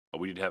today.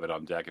 But we did have it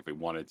on deck if we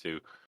wanted to.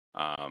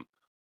 But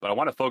I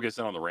want to focus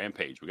in on the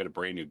Rampage. We got a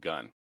brand new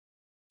gun,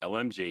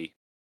 LMG,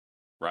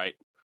 right?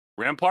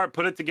 Rampart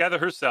put it together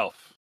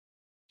herself.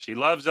 She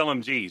loves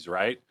LMGs,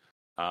 right?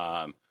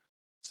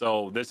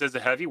 So this is a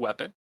heavy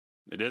weapon.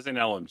 It is an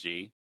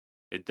LMG.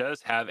 It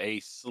does have a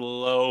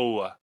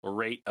slow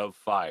rate of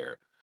fire.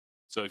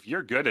 So if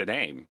you're good at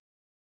aim,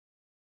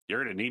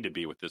 you're going to need to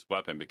be with this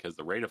weapon because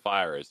the rate of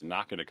fire is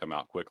not going to come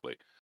out quickly.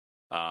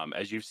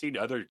 As you've seen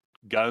other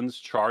guns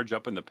charge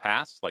up in the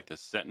past, like the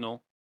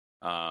Sentinel,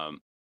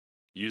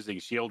 using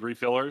shield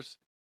refillers,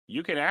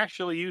 you can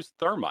actually use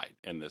thermite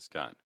in this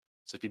gun.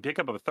 So if you pick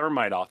up a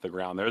thermite off the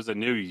ground, there's a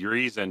new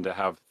reason to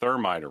have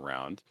thermite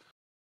around.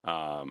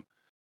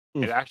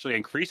 It actually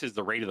increases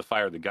the rate of the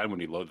fire of the gun when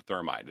you load the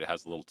thermite. It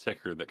has a little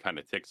ticker that kind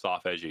of ticks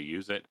off as you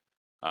use it.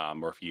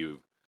 Or if you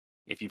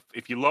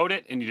load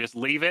it and you just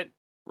leave it,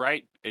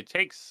 right?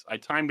 I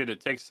timed it. It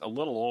takes a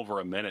little over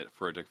a minute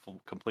for it to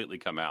completely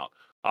come out.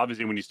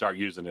 Obviously, when you start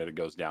using it, it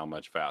goes down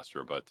much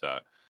faster. But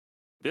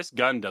this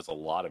gun does a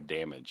lot of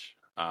damage.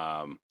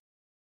 Ouch!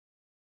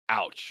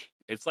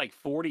 It's like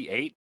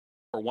 48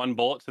 for one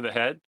bullet to the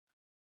head,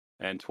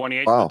 and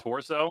 28 to the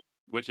torso,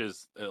 which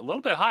is a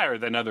little bit higher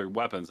than other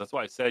weapons. That's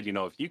why I said,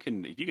 if you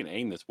can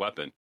aim this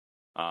weapon,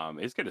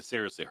 it's going to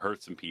seriously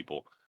hurt some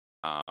people.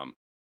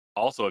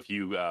 Also, if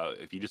you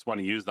just want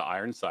to use the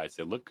iron sights,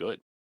 they look good.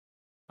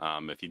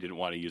 If you didn't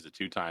want to use it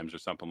 2 times or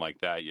something like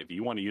that, if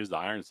you want to use the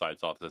iron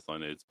sights off this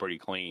one, it's pretty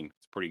clean.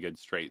 It's pretty good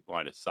straight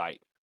line of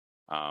sight.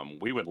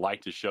 We would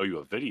like to show you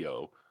a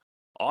video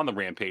on the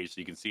Rampage so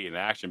you can see it in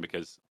action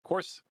because, of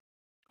course,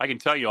 I can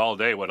tell you all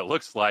day what it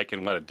looks like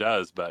and what it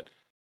does, but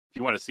if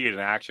you want to see it in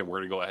action, we're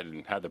going to go ahead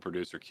and have the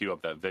producer queue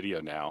up that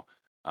video now.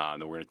 Then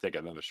we're going to take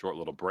another short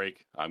little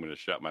break. I'm going to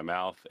shut my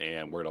mouth,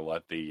 and we're going to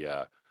let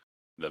the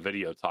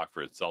video talk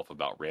for itself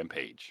about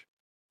Rampage,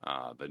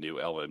 the new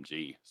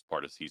LMG as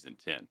part of Season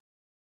 10.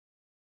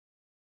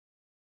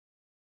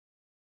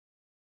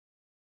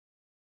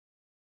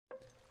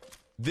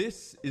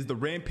 This is the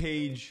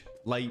Rampage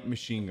light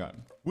machine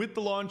gun. With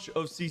the launch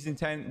of Season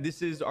 10,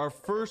 this is our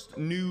first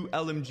new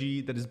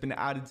LMG that has been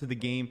added to the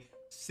game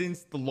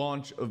since the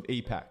launch of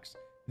Apex.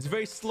 It's a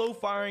very slow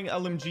firing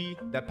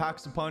LMG that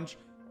packs a punch,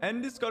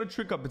 and it's got a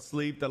trick up its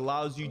sleeve that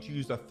allows you to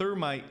use a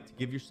thermite to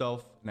give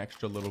yourself an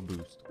extra little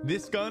boost.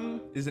 This gun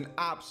is an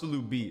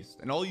absolute beast,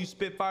 and all you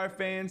Spitfire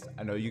fans,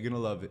 I know you're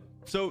gonna love it.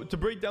 So to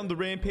break down the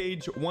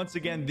Rampage, once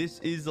again, this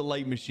is a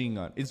light machine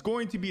gun. It's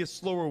going to be a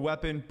slower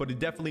weapon, but it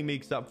definitely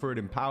makes up for it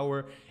in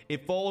power.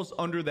 It falls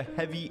under the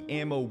heavy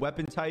ammo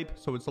weapon type,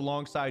 so it's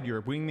alongside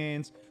your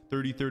wingmans,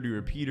 30-30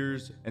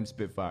 repeaters, and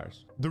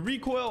Spitfires. The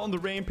recoil on the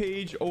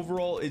Rampage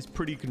overall is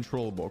pretty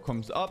controllable. It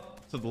comes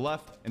up, to the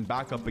left, and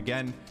back up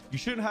again. You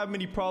shouldn't have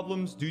many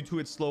problems due to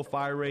its slow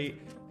fire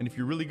rate, And if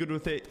you're really good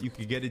with it, you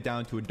could get it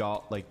down to a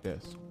dot like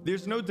this.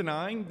 There's no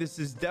denying this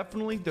is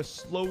definitely the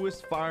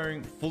slowest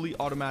firing fully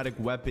automatic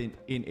weapon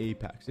in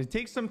Apex. It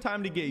takes some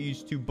time to get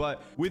used to,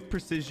 but with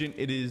precision,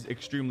 it is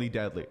extremely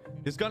deadly.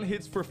 This gun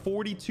hits for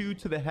 42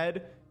 to the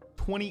head,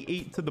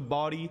 28 to the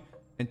body,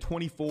 and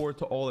 24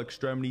 to all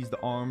extremities, the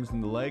arms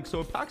and the legs. So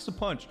it packs a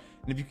punch.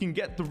 And if you can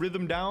get the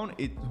rhythm down,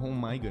 oh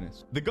my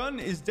goodness. The gun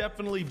is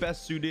definitely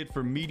best suited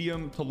for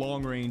medium to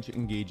long range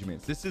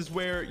engagements. This is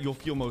where you'll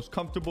feel most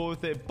comfortable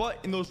with it. But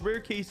in those rare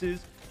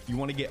cases, you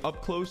want to get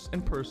up close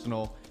and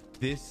personal.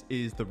 This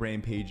is the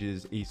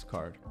Rampage's ace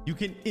card. You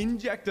can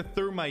inject a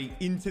thermite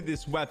into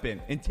this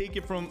weapon and take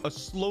it from a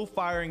slow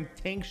firing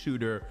tank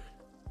shooter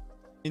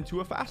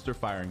into a faster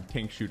firing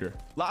tank shooter.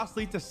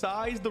 Lastly, to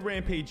size the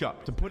Rampage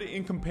up, to put it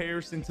in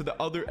comparison to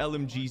the other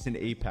LMGs in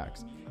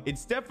Apex,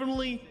 it's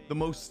definitely the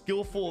most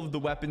skillful of the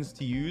weapons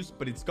to use,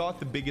 but it's got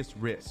the biggest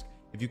risk.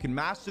 If you can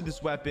master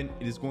this weapon,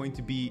 it is going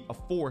to be a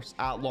force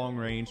at long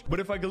range. But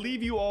if I could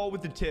leave you all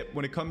with a tip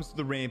when it comes to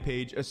the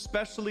Rampage,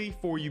 especially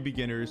for you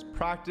beginners,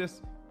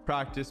 practice,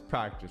 practice,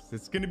 practice.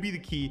 It's going to be the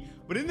key.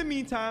 But in the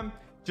meantime,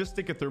 just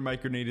stick a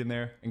thermite grenade in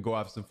there and go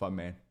have some fun,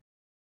 man.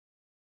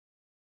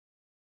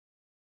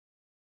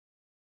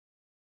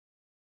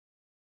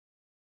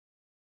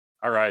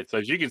 All right, so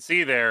as you can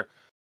see there,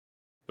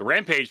 the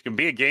Rampage can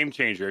be a game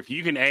changer. If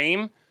you can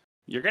aim,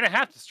 you're going to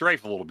have to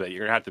strafe a little bit. You're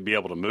going to have to be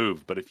able to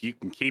move. But if you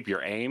can keep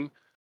your aim,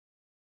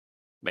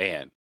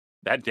 man,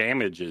 that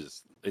damage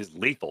is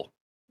lethal.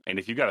 And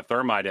if you've got a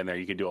thermite in there,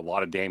 you can do a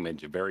lot of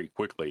damage very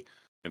quickly.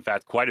 In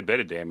fact, quite a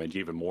bit of damage,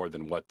 even more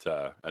than what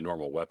a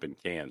normal weapon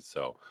can.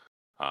 So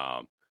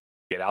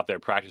get out there,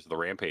 practice the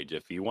Rampage.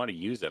 If you want to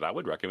use it, I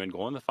would recommend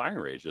going the firing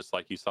range, just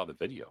like you saw the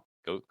video.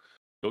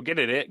 Go get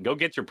it in. Go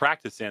get your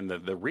practice in.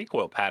 The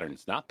recoil pattern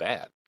is not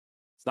bad.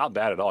 It's not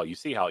bad at all. You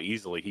see how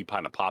easily he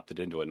kind of popped it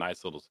into a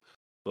nice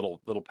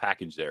little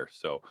package there.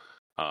 So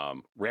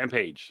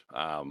Rampage,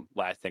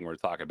 last thing we're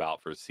talking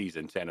about for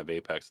season 10 of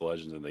Apex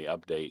Legends and the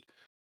update.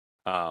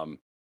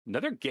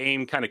 Another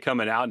game kind of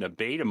coming out in a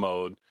beta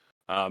mode.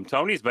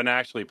 Tony's been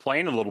actually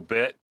playing a little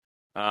bit.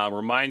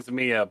 Reminds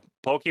me of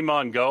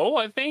Pokemon Go,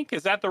 I think.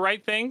 Is that the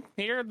right thing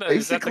here?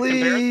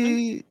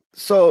 Basically,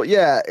 so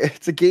yeah,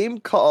 it's a game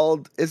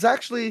called, it's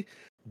actually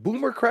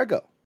Boomer Krego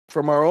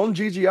from our own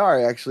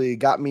GGR actually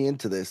got me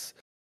into this.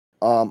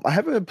 I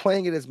haven't been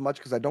playing it as much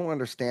because I don't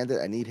understand it.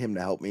 I need him to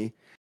help me.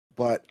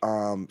 But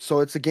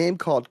so it's a game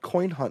called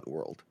Coin Hunt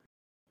World.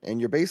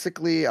 And you're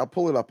basically, I'll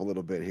pull it up a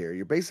little bit here.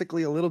 You're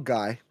basically a little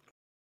guy.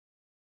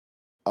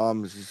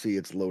 As you see,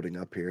 it's loading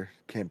up here.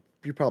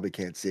 You probably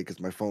can't see it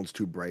because my phone's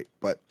too bright.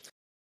 But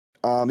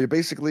you're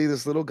basically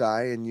this little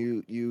guy, and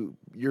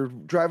you're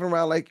driving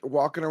around, like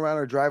walking around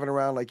or driving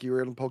around like you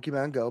were in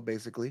Pokemon Go,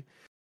 basically.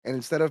 And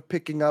instead of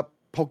picking up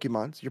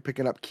Pokemons, you're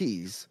picking up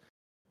keys.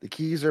 The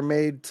keys are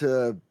made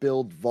to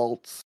build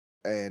vaults,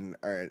 and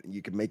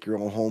you can make your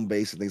own home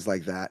base and things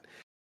like that.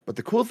 But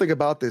the cool thing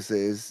about this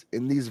is,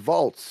 in these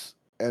vaults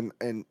and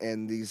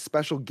these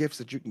special gifts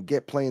that you can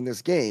get playing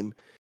this game,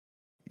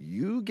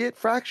 you get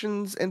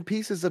fractions and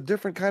pieces of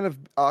different kind of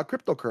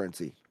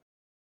cryptocurrency,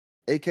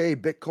 aka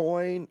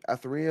Bitcoin,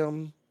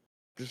 Ethereum,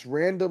 just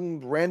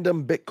random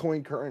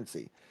Bitcoin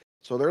currency.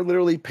 So they're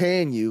literally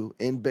paying you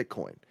in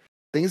Bitcoin.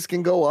 Things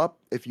can go up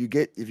if you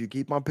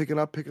keep on picking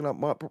up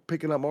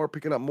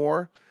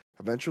more.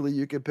 Eventually,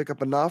 you can pick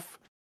up enough.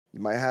 You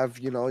might have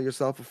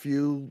yourself a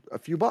few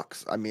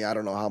bucks. I mean, I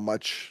don't know how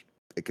much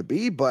it could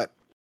be, but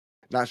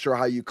not sure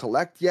how you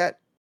collect yet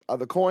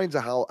the coins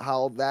or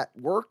how that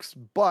works.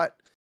 But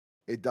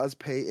it does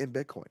pay in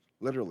Bitcoin,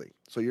 literally.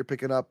 So you're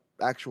picking up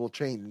actual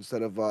change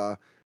instead of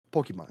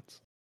Pokemons.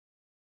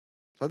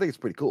 So I think it's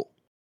pretty cool.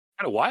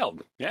 Kind of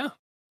wild, yeah.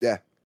 Yeah.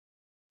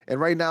 And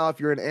right now, if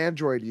you're an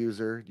Android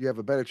user, you have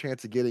a better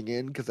chance of getting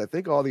in because I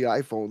think all the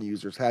iPhone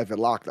users have it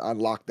on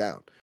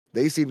lockdown.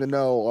 They seem to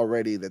know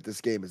already that this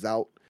game is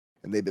out,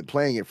 and they've been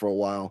playing it for a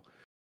while.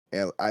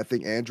 And I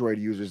think Android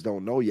users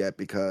don't know yet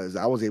because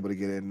I was able to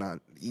get in not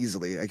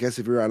easily. I guess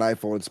if you're on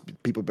iPhones,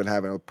 people have been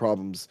having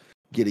problems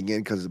getting in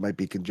because it might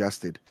be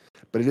congested.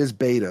 But it is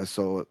beta,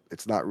 so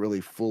it's not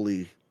really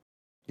fully.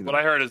 What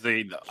I heard is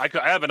I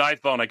have an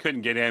iPhone. I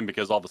couldn't get in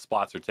because all the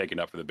spots are taken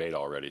up for the beta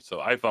already. So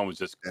iPhone was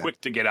just quick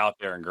to get out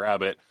there and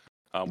grab it.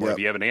 Where if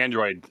you have an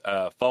Android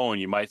phone,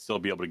 you might still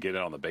be able to get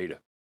in on the beta.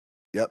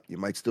 Yep, you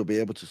might still be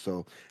able to.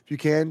 So if you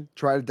can,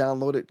 try to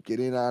download it,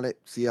 get in on it,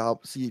 see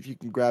if you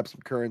can grab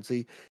some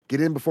currency, get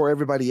in before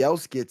everybody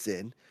else gets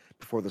in,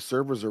 before the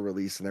servers are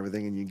released and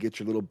everything, and you can get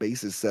your little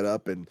bases set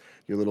up and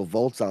your little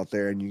vaults out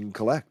there, and you can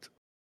collect.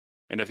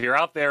 And if you're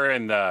out there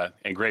in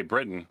Great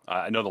Britain,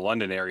 I know the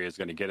London area is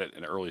going to get it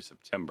in early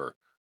September.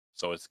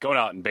 So it's going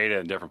out in beta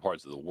in different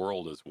parts of the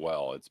world as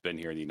well. It's been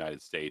here in the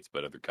United States,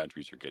 but other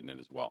countries are getting it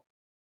as well.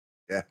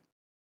 Yeah.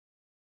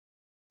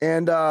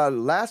 And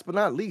last but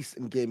not least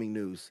in gaming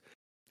news,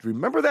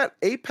 remember that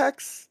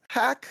Apex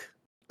hack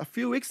a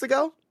few weeks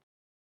ago?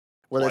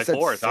 Where they said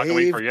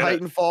save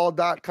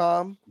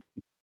Titanfall.com?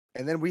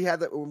 And then we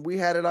had it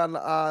on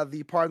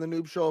the Part of the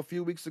Noob show a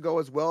few weeks ago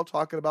as well,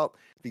 talking about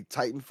the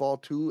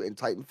Titanfall 2 and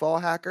Titanfall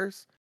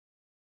hackers.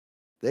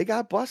 they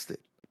got busted.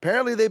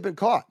 Apparently, they've been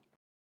caught.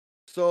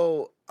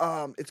 So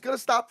it's gonna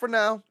stop for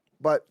now,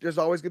 but there's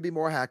always gonna be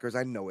more hackers.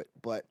 I know it,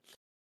 but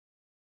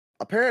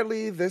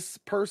apparently, this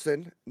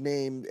person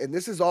named, and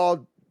this is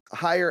all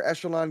higher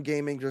echelon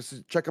gaming.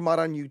 Just check them out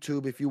on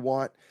YouTube if you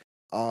want.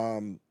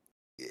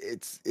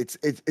 It's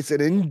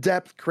an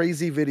in-depth,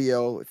 crazy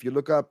video. If you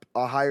look up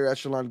a higher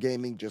echelon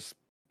gaming, just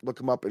look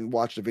them up and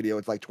watch the video.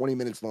 It's like 20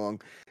 minutes long.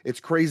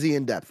 It's crazy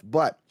in depth.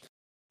 But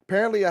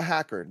apparently, a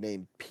hacker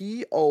named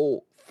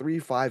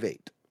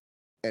PO358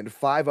 and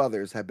 5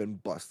 others have been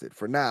busted.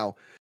 For now,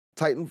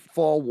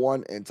 Titanfall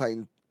 1 and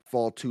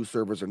Titanfall 2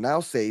 servers are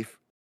now safe.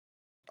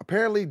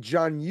 Apparently,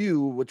 John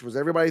Yu, which was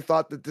everybody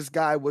thought that this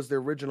guy was the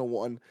original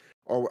one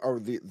or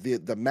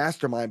the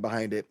mastermind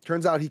behind it.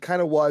 Turns out he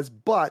kind of was,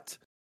 but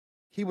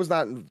he was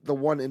not the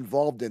one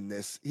involved in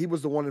this. He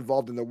was the one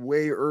involved in the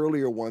way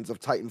earlier ones of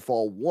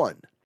Titanfall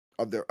 1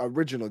 of the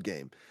original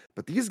game.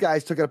 But these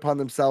guys took it upon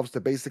themselves to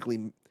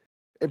basically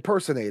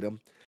impersonate him,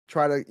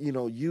 try to,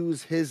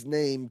 use his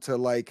name to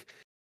like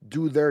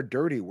do their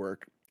dirty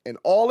work. And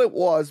all it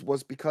was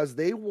because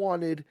they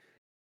wanted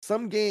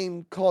some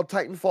game called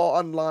Titanfall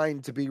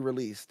Online to be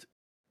released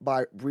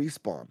by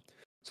Respawn.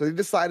 So they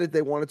decided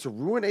they wanted to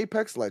ruin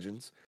Apex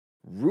Legends,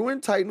 ruin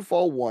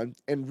Titanfall 1,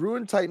 and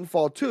ruin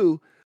Titanfall 2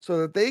 so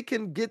that they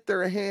can get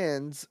their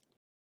hands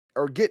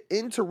or get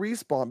into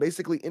Respawn,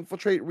 basically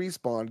infiltrate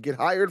Respawn, get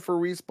hired for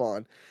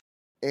Respawn,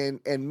 and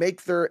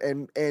make their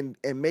and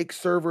make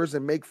servers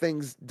and make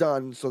things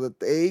done so that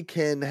they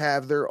can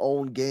have their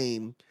own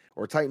game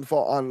or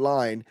Titanfall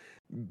Online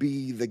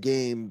be the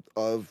game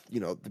of,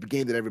 the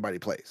game that everybody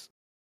plays.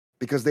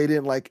 Because they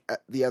didn't like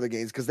the other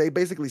games, because they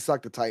basically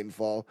sucked at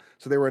Titanfall,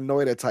 so they were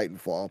annoyed at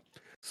Titanfall.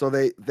 So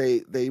they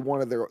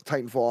wanted their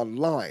Titanfall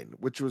Online,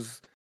 which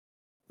was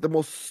the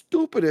most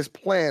stupidest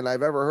plan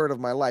I've ever heard of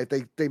my life.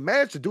 They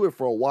managed to do it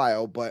for a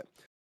while, but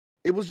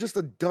it was just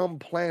a dumb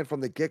plan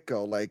from the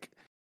get-go. Like,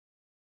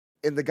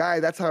 and the guy,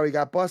 that's how he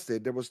got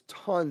busted. There was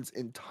tons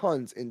and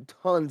tons and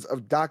tons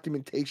of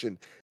documentation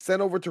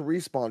sent over to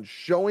Respawn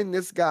showing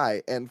this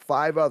guy and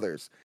 5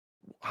 others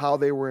how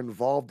they were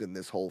involved in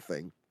this whole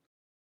thing.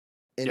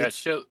 And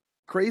it's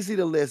crazy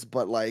to list,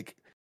 but like,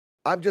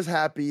 I'm just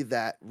happy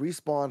that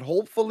Respawn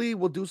hopefully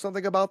will do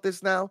something about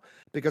this now,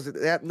 because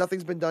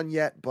nothing's been done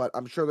yet, but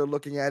I'm sure they're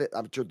looking at it.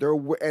 I'm sure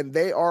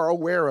they are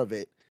aware of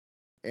it.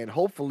 And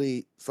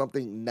hopefully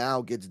something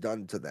now gets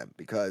done to them,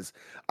 because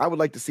I would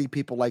like to see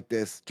people like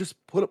this just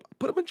put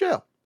them in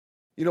jail.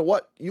 You know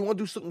what? You want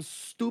to do something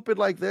stupid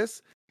like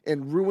this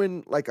and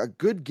ruin like a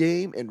good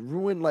game and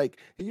ruin and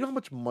you know how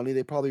much money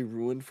they probably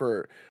ruined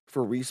for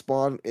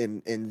Respawn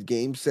in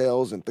game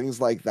sales and things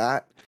like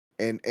that,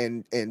 and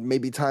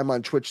maybe time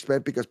on Twitch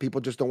spent because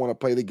people just don't want to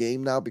play the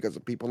game now because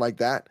of people like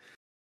that.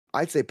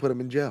 I'd say put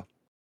them in jail.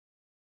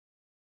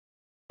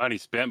 Money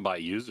spent by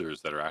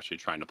users that are actually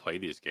trying to play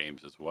these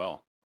games as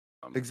well.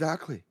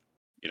 Exactly.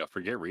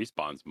 Forget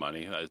Respawn's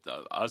money.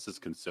 Us as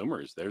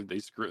consumers, they're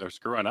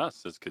screwing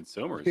us as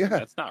consumers. Yeah.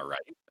 That's not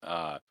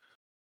right.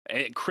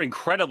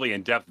 Incredibly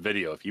in-depth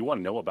video. If you want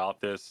to know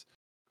about this,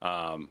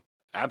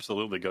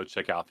 absolutely go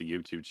check out the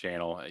YouTube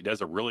channel. He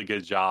does a really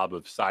good job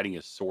of citing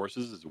his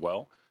sources as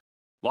well.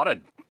 A lot of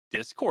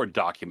Discord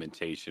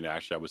documentation,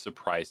 actually, I was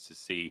surprised to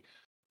see.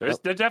 There's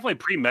definitely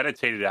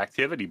premeditated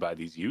activity by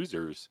these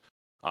users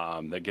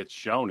that gets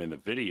shown in the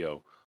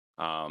video.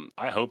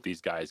 I hope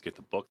these guys get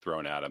the book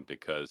thrown at them,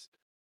 because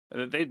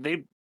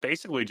they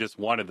basically just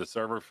wanted the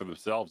server for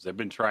themselves. They've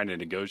been trying to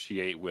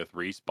negotiate with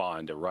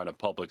Respawn to run a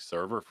public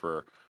server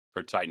for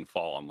Titanfall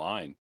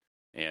Online.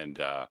 And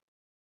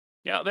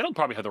they don't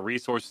probably have the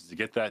resources to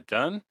get that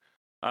done.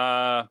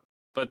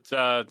 But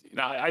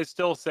I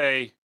still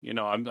say,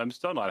 I'm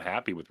still not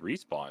happy with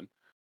Respawn.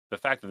 The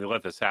fact that they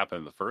let this happen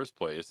in the first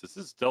place, this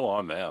is still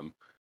on them.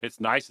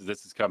 It's nice that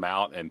this has come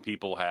out and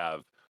people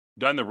have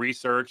done the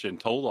research and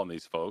told on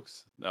these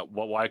folks.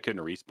 Why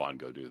couldn't Respawn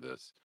go do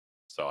this?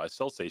 So I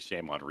still say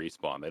shame on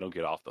Respawn. They don't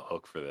get off the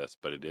hook for this,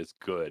 but it is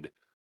good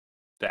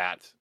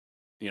that,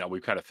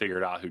 we've kind of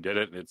figured out who did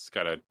it, and it's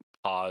kind of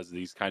paused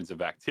these kinds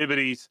of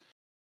activities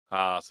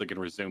so they can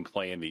resume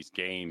playing these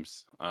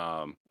games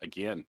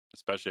again,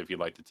 especially if you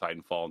like the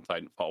Titanfall and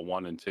Titanfall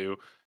 1 and 2.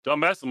 Don't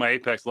mess with my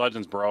Apex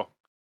Legends, bro.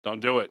 Don't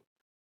do it.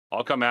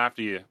 I'll come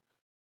after you.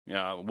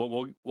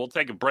 We'll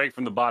take a break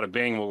from the bada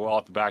bing. We'll go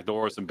out the back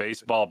door with some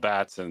baseball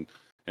bats and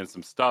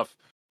some stuff,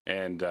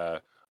 and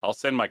I'll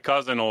send my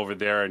cousin over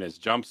there in his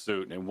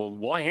jumpsuit, and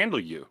we'll handle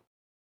you.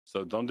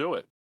 So don't do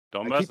it.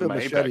 Don't mess with my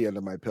Apex. Keep a machete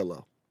under my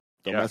pillow.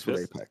 Don't mess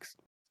with Apex.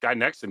 Guy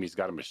next to me's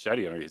got a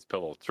machete under his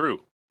pillow.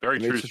 True, very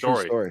true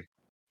story.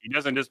 He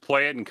doesn't just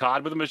play it in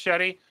COD with a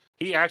machete.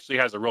 He actually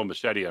has a real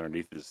machete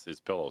underneath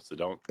his pillow. So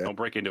don't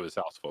break into his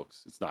house,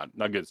 folks. It's not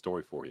a good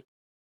story for you.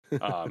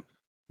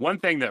 One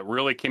thing that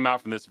really came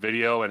out from this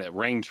video, and it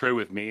rang true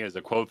with me, is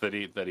a quote that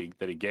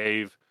he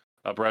gave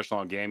Upper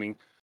Echelon Gaming.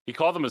 He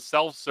called them a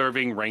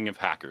self-serving ring of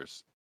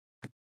hackers.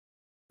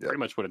 Pretty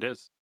much what it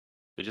is.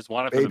 They just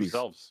want it for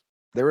themselves.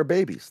 They were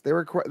babies. They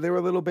were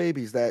little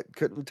babies that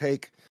couldn't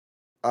take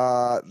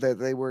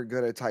They were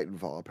good at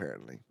Titanfall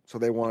apparently, so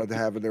they wanted to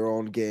have their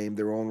own game,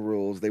 their own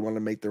rules. They wanted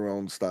to make their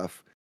own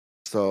stuff.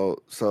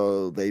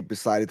 So they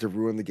decided to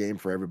ruin the game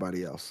for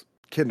everybody else.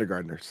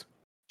 Kindergartners.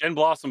 Jen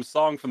Blossom's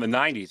song from the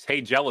 90s,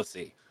 Hey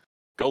Jealousy.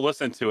 Go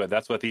listen to it.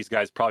 That's what these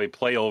guys probably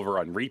play over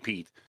on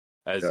repeat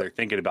as they're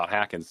thinking about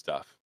hacking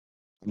stuff.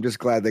 I'm just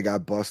glad they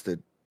got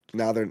busted.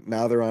 Now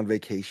they're on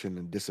vacation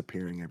and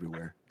disappearing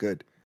everywhere.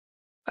 Good.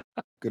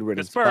 Good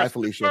riddance. Bye,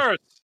 Felicia.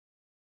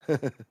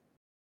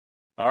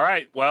 All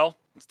right. Well,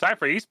 it's time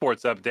for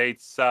esports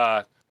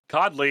updates.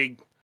 COD League,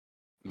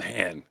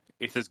 man,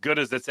 it's as good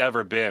as it's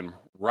ever been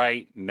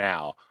right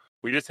now.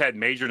 We just had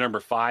major number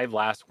 5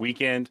 last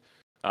weekend.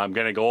 I'm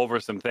going to go over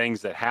some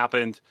things that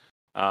happened.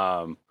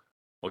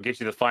 We'll get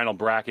you the final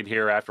bracket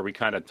here after we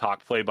kind of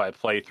talk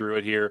play-by-play through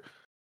it here.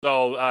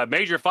 So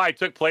Major 5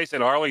 took place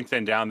in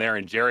Arlington down there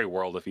in Jerry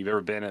World. If you've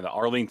ever been in the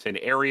Arlington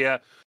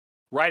area,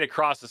 right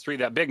across the street,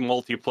 that big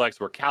multiplex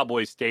where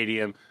Cowboys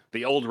Stadium,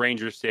 the old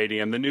Ranger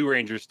Stadium, the new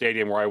Ranger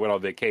Stadium where I went on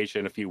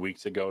vacation a few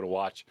weeks ago to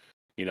watch,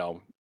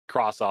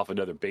 cross off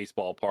another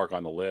baseball park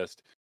on the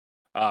list.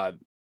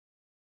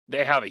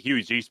 They have a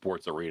huge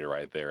esports arena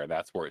right there, and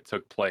that's where it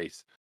took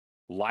place.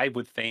 Live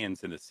with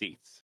fans in the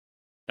seats.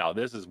 Now,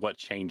 this is what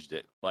changed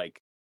it.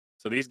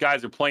 So these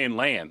guys are playing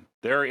LAN.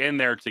 They're in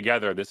there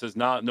together. This is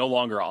no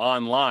longer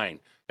online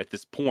at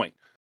this point.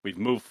 We've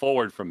moved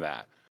forward from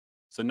that.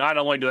 So not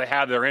only do they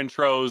have their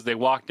intros, they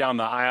walk down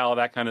the aisle,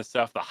 that kind of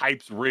stuff. The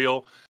hype's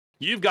real.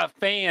 You've got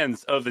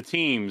fans of the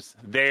teams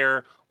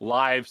there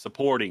live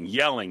supporting,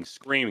 yelling,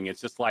 screaming.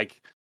 It's just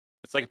like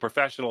a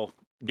professional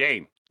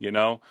game,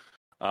 nothing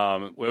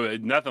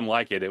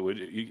like it. It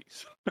would.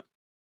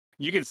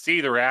 You can see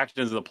the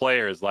reactions of the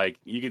players.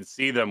 You can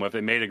see them if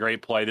they made a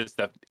great play. This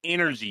the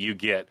energy you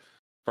get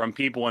from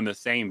people in the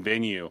same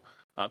venue,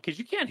 because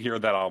you can't hear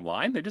that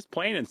online. They're just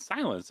playing in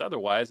silence.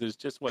 Otherwise, it's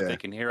just what they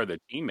can hear of their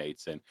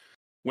teammates. And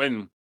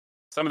when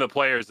some of the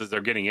players, as they're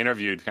getting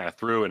interviewed, kind of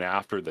through and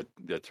after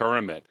the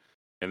tournament,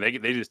 and they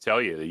just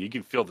tell you that you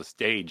can feel the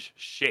stage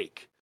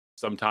shake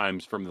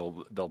sometimes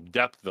from the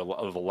depth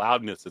of the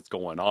loudness that's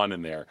going on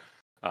in there.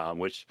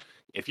 Which,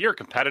 if you're a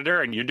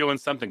competitor and you're doing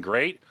something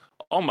great,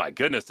 oh my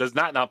goodness, does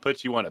that not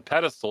put you on a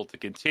pedestal to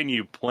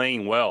continue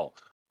playing well?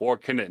 Or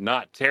can it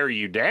not tear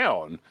you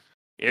down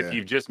if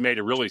you've just made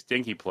a really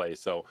stinky play?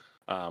 So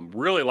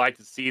really like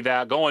to see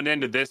that. Going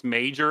into this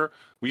major,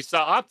 we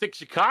saw Optic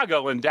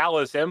Chicago and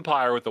Dallas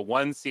Empire with the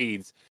 1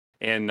 seeds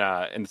in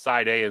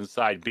side A and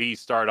side B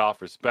start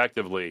off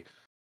respectively.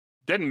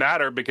 Didn't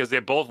matter because they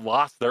both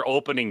lost their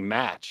opening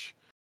match,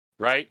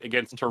 right,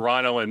 against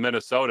Toronto and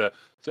Minnesota.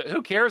 So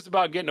who cares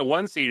about getting a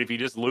 1 seed if you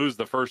just lose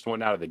the first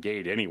one out of the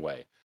gate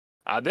anyway?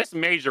 This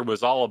major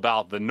was all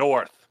about the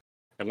North.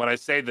 And when I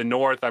say the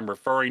North, I'm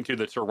referring to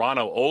the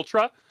Toronto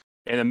Ultra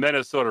and the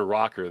Minnesota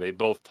Rocker. They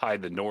both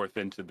tied the North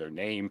into their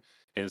name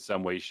in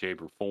some way,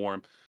 shape, or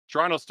form.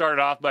 Toronto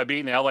started off by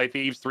beating the LA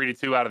Thieves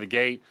 3-2 out of the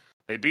gate.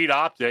 They beat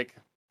Optic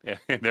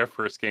in their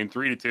first game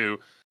 3-2.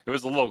 It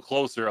was a little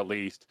closer at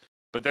least.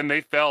 But then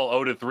they fell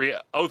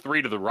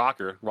 0-3 to the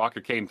Rocker.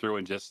 Rocker came through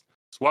and just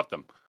swept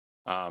them.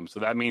 So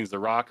that means the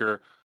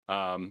Rocker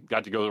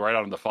got to go right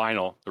on to the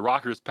final. The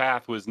Rockers'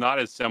 path was not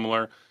as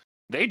similar.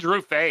 They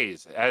drew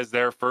FaZe as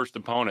their first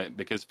opponent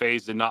because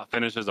FaZe did not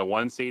finish as a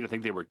 1 seed. I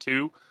think they were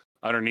 2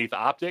 underneath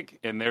Optic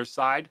in their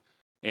side.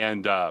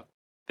 And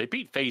they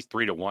beat FaZe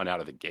 3-1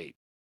 out of the gate.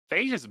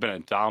 FaZe has been a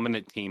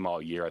dominant team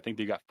all year. I think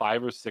they got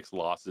 5 or 6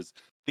 losses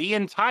the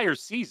entire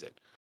season.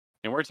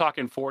 And we're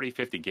talking 40,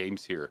 50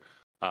 games here,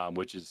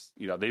 which is,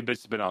 they've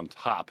just been on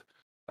top.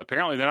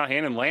 Apparently, they're not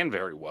handling LAN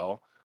very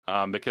well.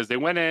 Because they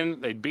went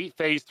in, they beat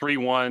FaZe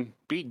 3-1,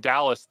 beat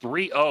Dallas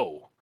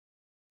 3-0,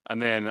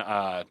 and then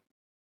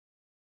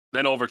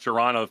over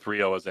Toronto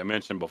 3-0, as I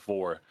mentioned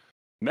before.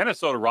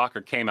 Minnesota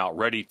Rocker came out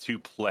ready to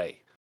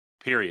play,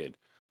 period.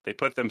 They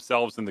put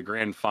themselves in the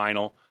grand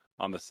final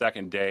on the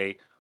second day,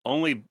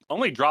 only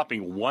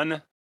dropping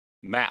 1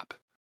 map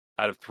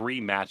out of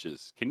 3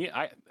 matches.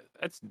 I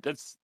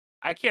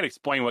can't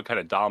explain what kind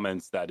of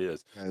dominance that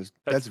is.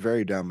 That's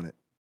very dominant.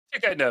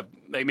 Take that into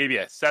maybe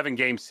a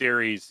 7-game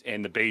series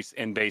in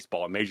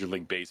baseball, in Major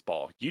League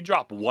Baseball. You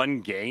drop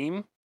 1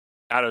 game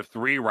out of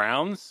 3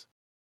 rounds,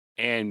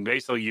 and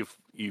basically you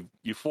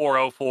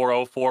 4-0,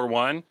 4-0,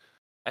 4-1.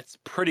 That's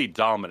pretty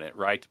dominant,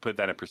 right? To put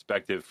that in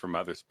perspective from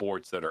other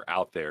sports that are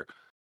out there.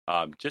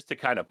 Just to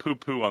kind of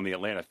poo-poo on the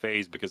Atlanta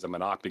FaZe because I'm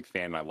an Optic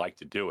fan and I like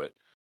to do it.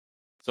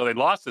 So they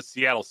lost to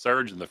Seattle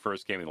Surge in the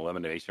first game in the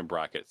elimination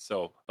bracket.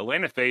 So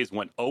Atlanta FaZe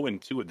went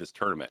 0-2 at this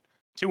tournament,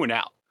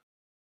 2-0.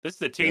 This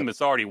is a team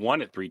that's already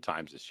won it 3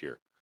 times this year.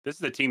 This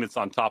is the team that's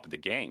on top of the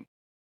game.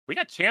 We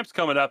got champs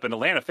coming up, and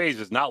Atlanta FaZe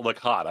does not look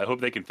hot. I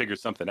hope they can figure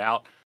something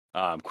out.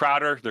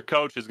 Crowder, their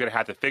coach, is going to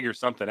have to figure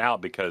something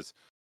out because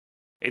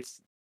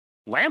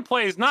LAN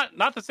play is not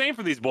the same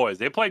for these boys.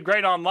 They played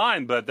great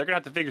online, but they're going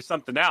to have to figure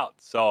something out.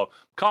 So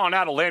calling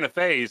out Atlanta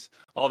FaZe,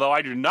 although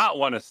I do not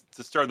want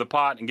to stir the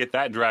pot and get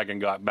that dragon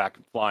got back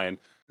flying.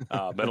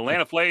 But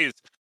Atlanta FaZe,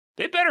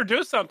 they better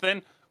do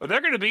something, or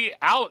they're going to be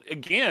out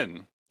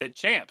again at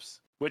champs,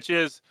 which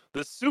is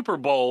the Super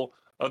Bowl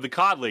of the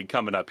COD League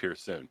coming up here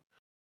soon.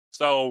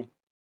 So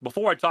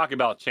before I talk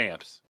about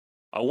champs,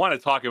 I want to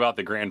talk about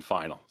the grand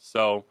final.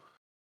 So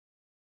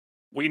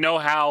we know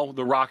how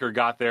the Rocker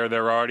got there.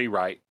 They're already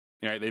right.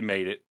 They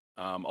made it.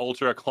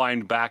 Ultra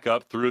climbed back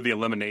up through the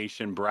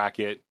elimination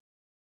bracket,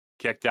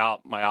 kicked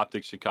out my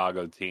Optic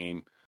Chicago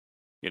team,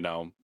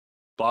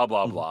 blah,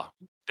 blah, blah.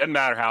 Doesn't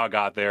matter how I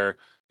got there.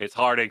 It's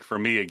heartache for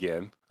me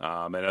again,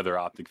 and other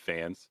Optic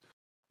fans,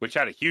 which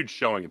had a huge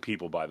showing of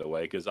people, by the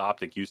way, because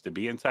Optic used to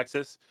be in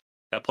Texas.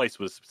 That place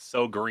was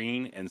so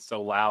green and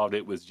so loud.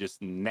 It was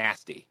just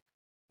nasty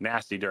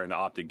during the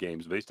Optic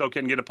games, but they still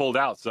couldn't get it pulled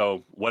out.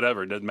 So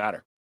whatever, it doesn't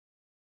matter.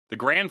 The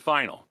grand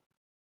final.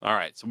 All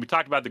right. So we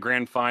talked about the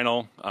grand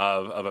final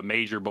of a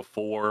major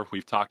before.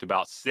 We've talked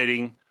about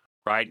sitting,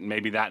 right? And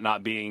maybe that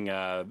not being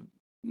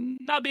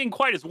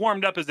quite as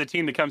warmed up as the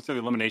team that comes through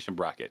the elimination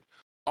bracket.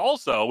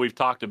 Also, we've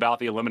talked about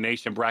the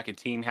elimination bracket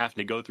team having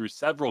to go through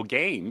several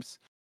games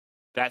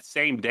that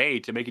same day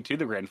to make it to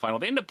the grand final.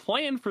 They end up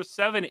playing for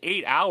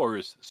 7-8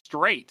 hours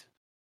straight,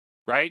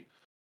 right?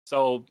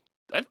 So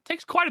that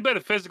takes quite a bit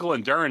of physical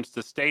endurance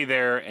to stay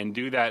there and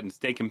do that and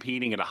stay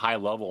competing at a high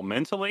level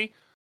mentally.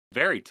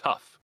 Very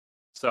tough.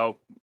 So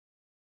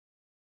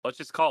let's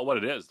just call it what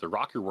it is. The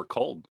Rocker were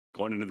cold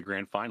going into the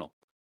grand final.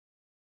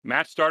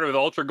 Match started with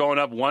Ultra going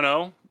up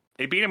 1-0.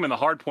 They beat him in the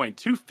hard point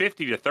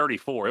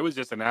 250-34. It was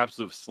just an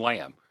absolute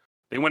slam.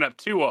 They went up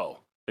 2-0.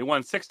 They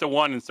won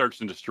 6-1 in Search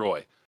and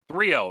Destroy.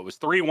 3-0. It was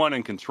 3-1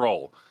 in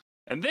Control.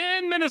 And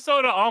then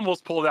Minnesota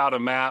almost pulled out a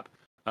map.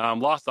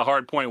 Lost the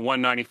hard point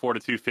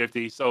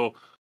 194-250. So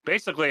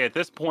basically at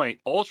this point,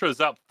 Ultra's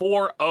up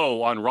 4-0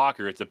 on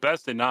Rocker. It's a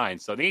best of 9.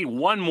 So they need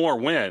one more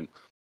win.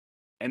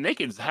 And they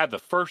could have the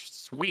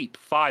first sweep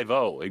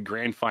 5-0 in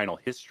grand final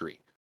history.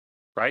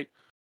 Right?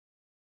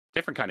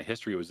 Different kind of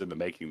history was in the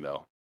making,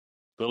 though.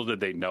 Little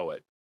did they know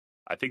it.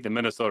 I think the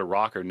Minnesota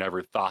Rocker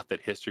never thought that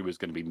history was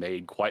going to be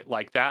made quite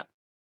like that.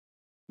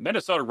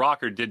 Minnesota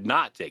Rocker did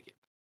not take it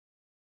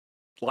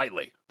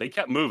lightly. They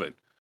kept moving.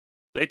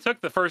 They took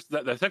the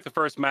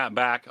first map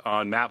back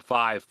on map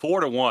 5,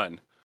 4-1.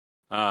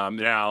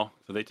 Now,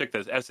 so they took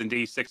this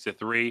S&D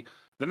 6-3.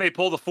 Then they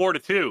pulled a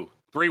 4-2,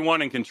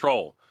 3-1 in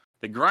Control.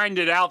 They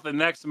grinded out the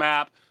next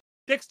map,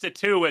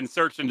 6-2 in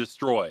Search and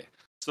Destroy.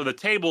 So the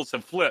tables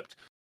have flipped.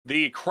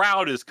 The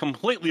crowd is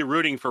completely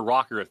rooting for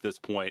Rocker at this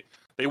point.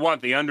 They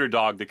want the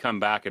underdog to come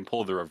back and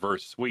pull the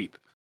reverse sweep.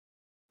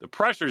 The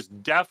pressure's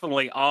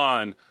definitely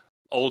on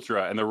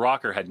Ultra, and the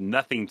Rocker had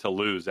nothing to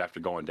lose after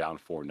going down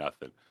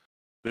 4-0.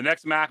 The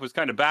next map was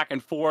kind of back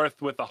and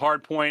forth with the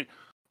hard point.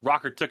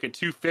 Rocker took it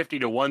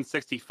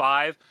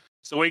 250-165.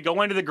 So we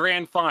go into the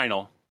grand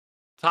final,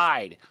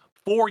 tied,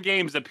 4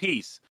 games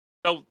apiece.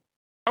 So,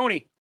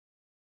 Tony,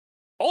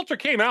 Ultra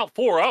came out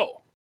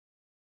 4-0.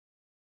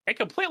 It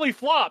completely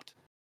flopped.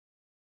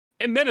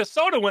 And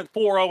Minnesota went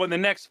 4-0 in the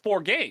next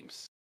 4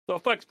 games. So it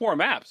affects 4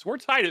 maps. We're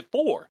tied at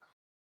 4.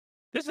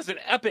 This is an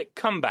epic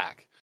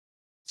comeback.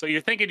 So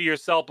you're thinking to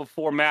yourself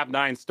before map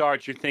 9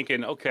 starts, you're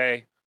thinking,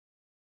 okay,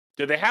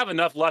 do they have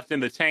enough left in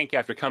the tank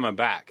after coming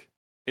back?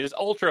 Is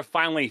Ultra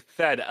finally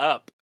fed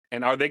up?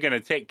 And are they going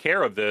to take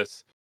care of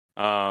this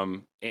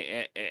and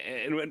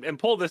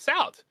pull this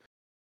out?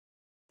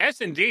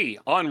 S&D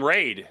on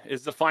Raid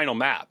is the final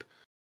map.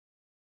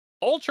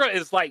 Ultra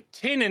is like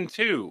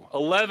 10-2,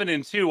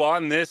 11-2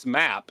 on this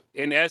map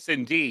in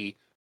S&D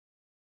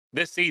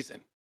this season.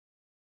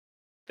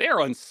 They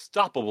are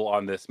unstoppable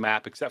on this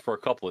map, except for a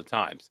couple of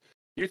times.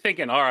 You're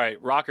thinking, all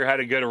right, Rocker had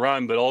a good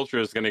run, but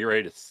Ultra is going to get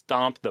ready to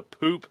stomp the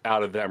poop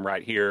out of them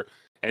right here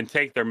and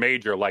take their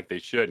major like they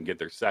should and get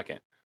their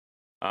second.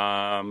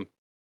 Not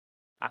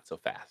so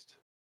fast.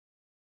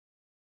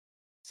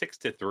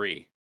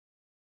 6-3.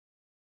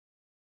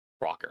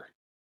 Rocker.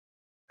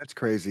 That's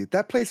crazy.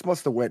 That place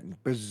must have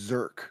went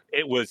berserk.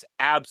 It was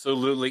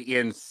absolutely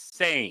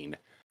insane.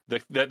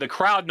 The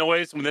crowd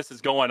noise when this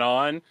is going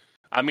on.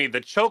 I mean,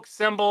 the choke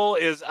symbol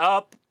is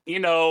up,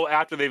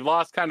 after they've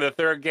lost kind of the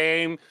third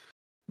game.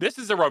 This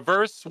is a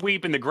reverse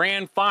sweep in the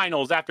grand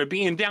finals after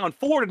being down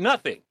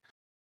 4-0.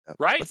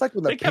 Right? It's like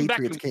when the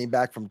Patriots came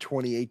back from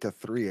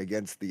 28-3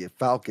 against the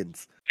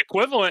Falcons.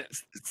 Equivalent.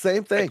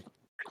 Same thing.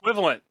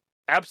 Equivalent.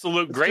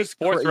 Absolute It's great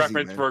sports crazy,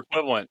 reference man. for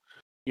equivalent.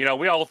 We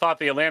all thought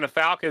the Atlanta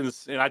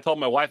Falcons, and I told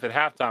my wife at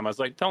halftime, I was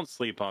like, don't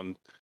sleep on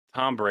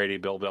Tom Brady,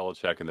 Bill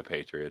Belichick, and the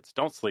Patriots.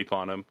 Don't sleep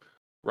on them,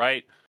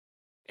 right?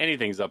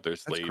 Anything's up their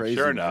sleeve. crazy,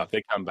 Sure man. enough,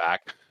 they come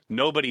back.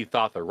 Nobody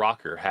thought the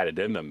Rocker had it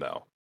in them,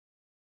 though.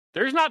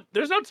 There's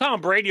no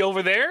Tom Brady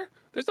over there.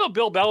 There's no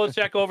Bill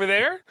Belichick over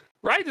there,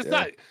 right? It's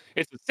not.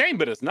 It's the same,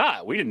 but it's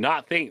not. We did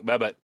not think,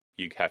 but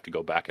you have to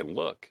go back and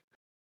look.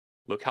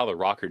 Look how the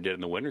Rocker did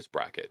in the winners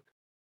bracket.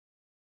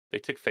 They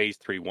took phase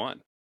 3-1.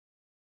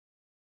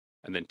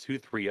 And then 2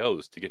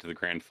 3-0s to get to the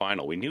grand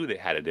final. We knew they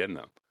had it in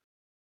them.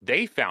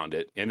 They found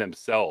it in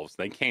themselves.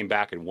 They came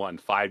back and won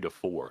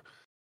 5-4.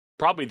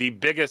 Probably the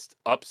biggest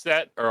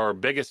upset or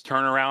biggest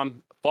turnaround,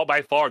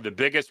 by far the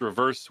biggest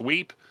reverse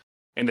sweep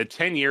in the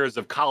 10 years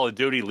of Call of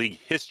Duty League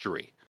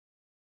history.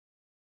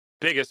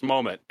 Biggest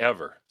moment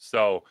ever.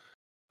 So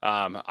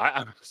I'm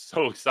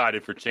so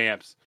excited for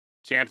champs.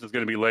 Champs is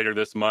going to be later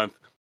this month.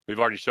 We've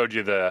already showed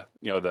you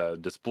the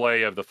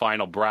display of the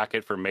final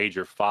bracket for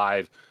Major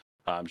 5,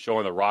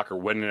 showing the Rocker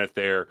winning it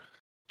there.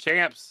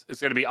 Champs is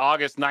going to be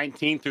August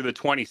 19th through the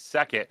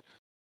 22nd.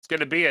 It's going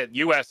to be at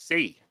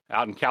USC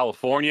out in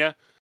California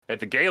at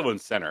the Galen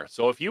Center.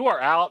 So if you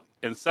are out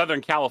in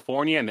Southern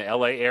California in the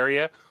LA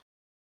area,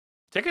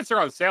 tickets are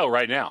on sale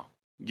right now.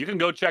 You can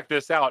go check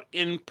this out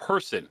in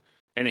person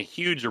in a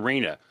huge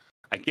arena.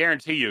 I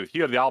guarantee you, if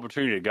you have the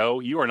opportunity to go,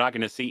 you are not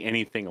going to see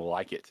anything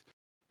like it.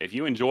 If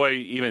you enjoy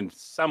even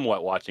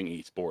somewhat watching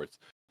esports,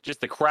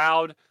 just the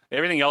crowd,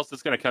 everything else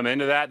that's going to come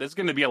into that, this is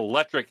going to be an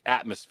electric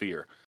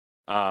atmosphere.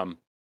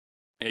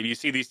 If you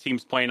see these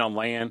teams playing on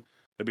LAN,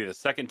 it'll be the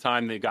second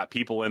time they've got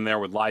people in there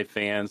with live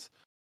fans.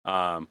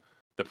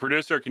 The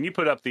producer, can you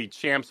put up the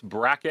Champs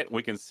bracket?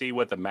 We can see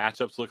what the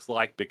matchups looks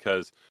like,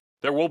 because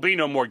there will be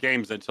no more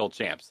games until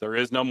Champs. There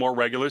is no more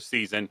regular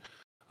season.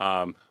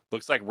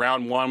 Looks like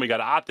round 1, we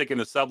got Optic and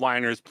the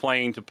Subliners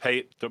playing to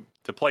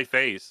play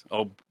FaZe.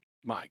 Oh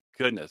my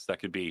goodness, that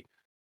could be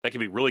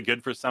really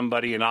good for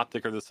somebody in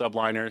Optic or the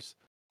Subliners.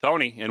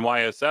 Tony in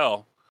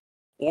YSL,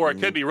 or it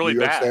could be really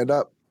New York bad. Stand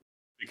up.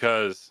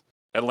 Because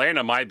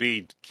Atlanta might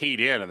be keyed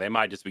in and they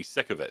might just be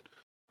sick of it.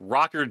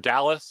 Rocker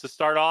Dallas to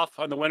start off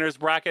on the winners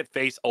bracket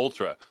face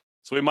Ultra.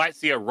 So we might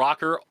see a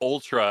Rocker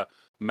Ultra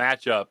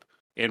matchup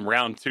in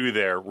round 2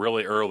 there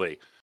really early.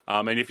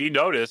 And if you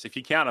notice, if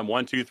you count them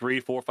 1, 2, 3,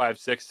 4, 5,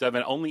 6,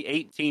 7, only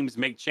 8 teams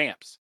make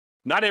Champs.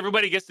 Not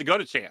everybody gets to go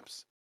to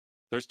Champs.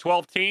 There's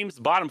 12 teams,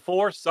 bottom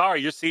 4.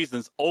 Sorry, your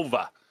season's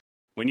over.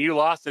 When you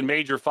lost in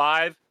Major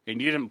 5 and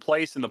you didn't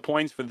place in the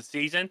points for the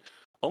season,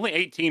 only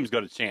 8 teams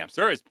go to Champs.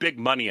 There is big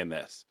money in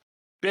this.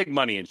 Big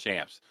money in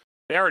Champs.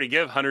 They already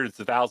give hundreds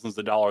of thousands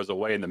of dollars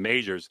away in the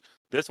majors.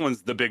 This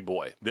one's the big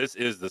boy. This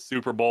is the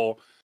Super Bowl.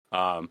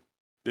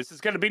 This is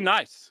going to be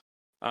nice.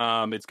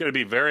 It's going to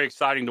be very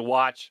exciting to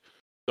watch.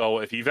 So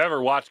if you've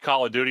ever watched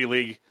Call of Duty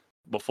League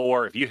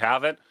before, if you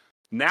haven't,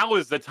 now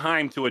is the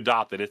time to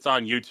adopt it. It's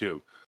on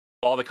YouTube.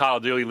 All the Call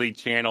of Duty League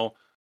channel,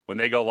 when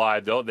they go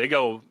live,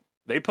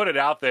 they put it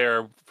out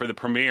there for the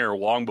premiere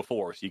long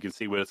before, so you can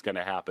see what's going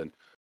to happen.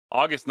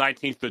 August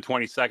 19th to the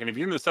 22nd. If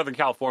you're in the Southern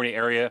California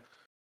area,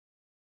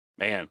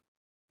 man,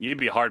 you'd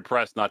be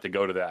hard-pressed not to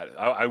go to that.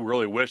 I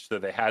really wish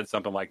that they had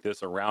something like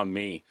this around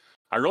me.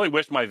 I really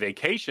wish my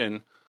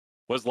vacation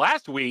was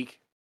last week.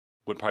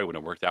 Probably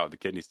wouldn't have worked out with the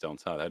kidney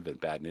stones, huh? That'd been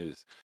bad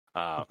news.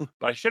 But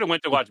I should have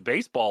went to watch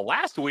baseball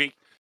last week,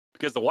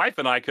 because the wife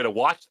and I could have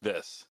watched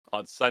this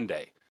on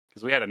Sunday,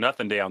 because we had a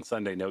nothing day on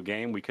Sunday, no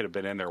game. We could have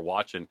been in there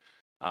watching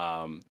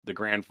the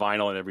grand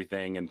final and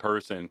everything in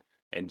person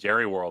in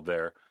Jerry World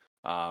there.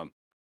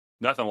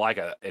 Nothing like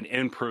an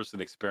in-person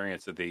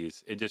experience of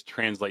these. It just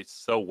translates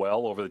so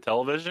well over the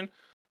television.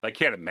 I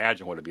can't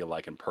imagine what it'd be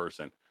like in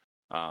person.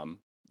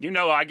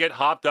 I get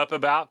hopped up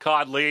about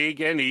COD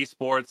League and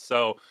esports,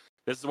 so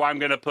this is why I'm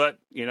going to put,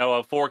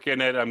 a fork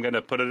in it. I'm going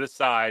to put it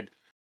aside.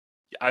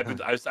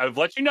 I've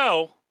let you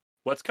know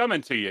what's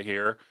coming to you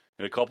here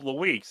in a couple of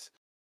weeks.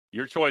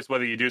 Your choice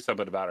whether you do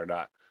something about it or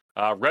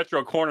not.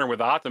 Retro Corner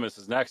with Optimus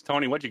is next.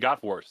 Tony, what you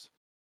got for us?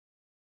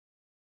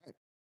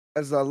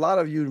 As a lot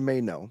of you may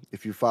know,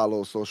 if you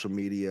follow social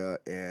media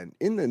and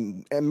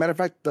matter of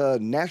fact, the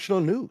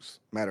national news,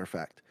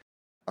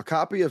 a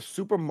copy of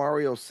Super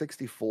Mario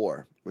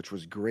 64, which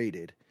was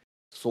graded,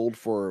 sold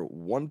for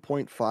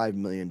 $1.5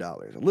 million, a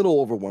little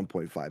over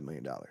 $1.5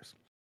 million.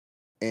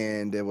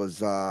 And it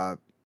was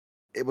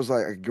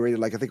like graded,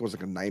 like, I think it was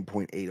like a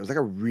 9.8. It was like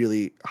a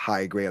really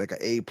high grade, like an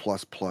A++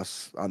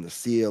 on the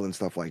seal and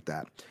stuff like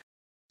that.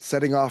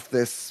 Setting off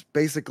this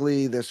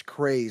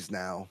craze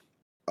now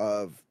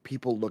of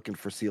people looking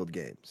for sealed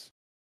games.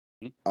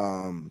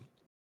 And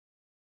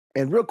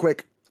real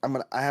quick,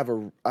 I have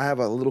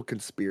a little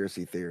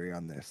conspiracy theory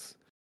on this.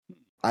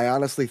 I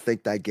honestly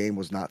think that game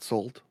was not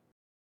sold.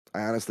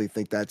 I honestly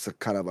think that's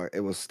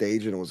it was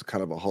staged and it was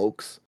kind of a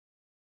hoax.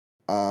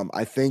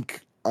 I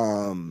think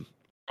Strong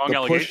the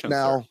allegations,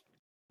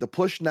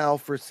 push now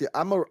for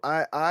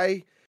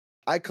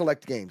I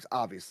collect games.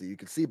 Obviously, you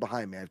can see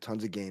behind me. I have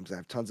tons of games. I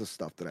have tons of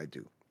stuff that I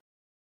do.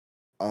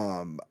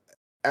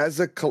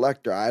 As a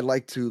collector, I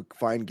like to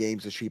find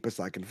games as cheap as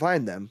I can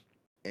find them,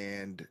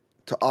 and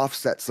to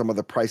offset some of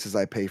the prices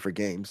I pay for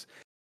games,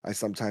 I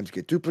sometimes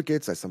get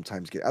duplicates. I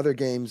sometimes get other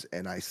games,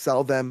 and I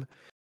sell them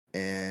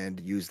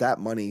and use that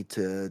money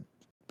to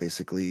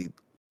basically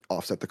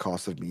offset the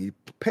cost of me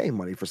paying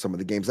money for some of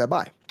the games I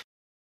buy.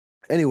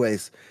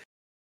 Anyways,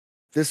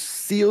 this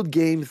sealed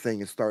game thing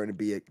is starting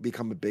to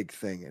become a big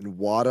thing. And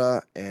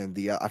WATA and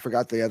I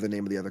forgot the other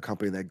name of the other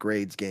company that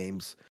grades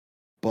games,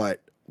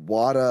 but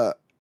WATA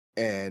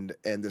and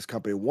this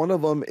company, one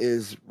of them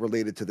is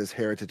related to this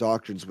Heritage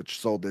Auctions, which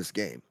sold this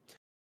game.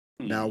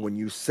 Now, when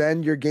you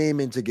send your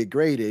game in to get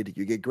graded,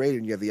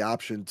 and you have the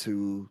option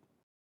to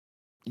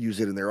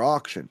use it in their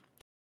auction.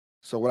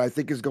 So what I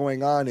think is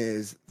going on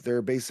is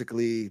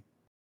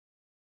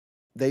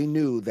they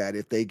knew that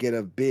if they get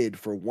a bid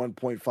for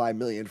 $1.5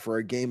 million for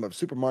a game of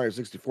Super Mario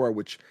 64,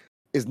 which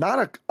is not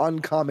an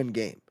uncommon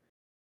game.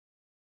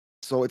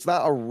 So it's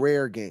not a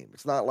rare game.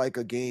 It's not like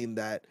a game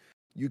that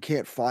you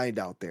can't find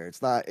out there.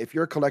 It's not, if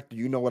you're a collector,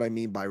 you know what I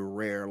mean by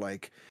rare.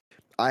 Like,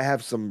 I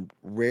have some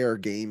rare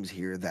games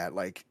here that,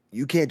 like,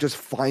 you can't just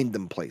find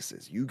them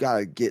places. You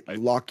gotta get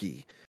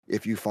lucky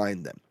if you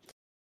find them.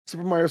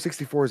 Super Mario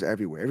 64 is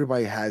everywhere.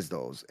 Everybody has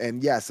those.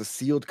 And yes, a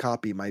sealed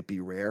copy might be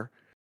rare,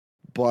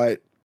 but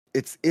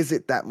is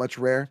it that much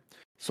rare?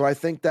 So I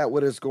think that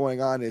what is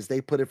going on is they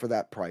put it for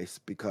that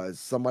price because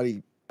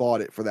somebody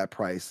bought it for that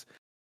price,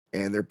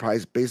 and their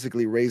price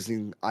basically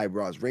raising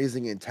eyebrows,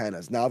 raising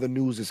antennas. Now the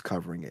news is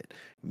covering it.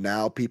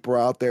 Now people are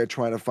out there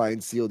trying to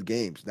find sealed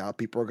games. Now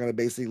people are going to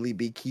basically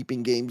be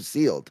keeping games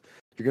sealed.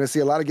 You're going to see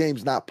a lot of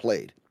games not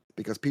played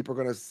because people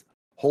are going to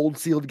hold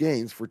sealed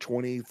games for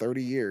 20,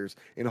 30 years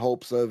in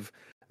hopes of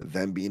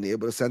them being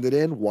able to send it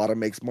in. WATA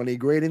makes money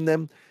grading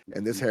them,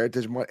 and this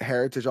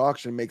heritage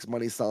auction makes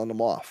money selling them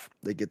off.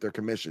 They get their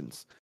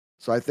commissions.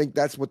 So I think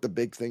that's what the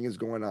big thing is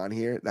going on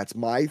here. That's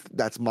my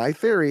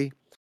theory,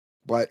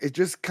 but it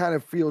just kind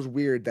of feels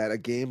weird that a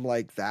game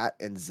like that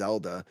and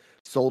Zelda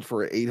sold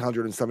for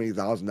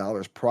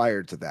 $870,000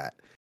 prior to that.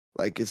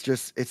 Like, it's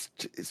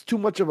too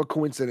much of a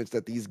coincidence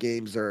that these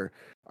games are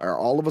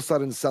all of a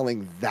sudden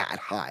selling that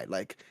high.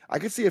 Like, I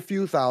could see a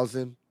few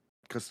thousand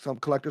because some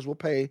collectors will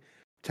pay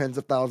tens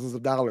of thousands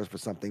of dollars for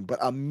something, but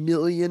 $1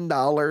 million,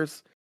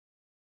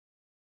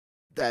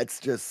 that's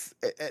just,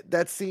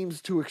 that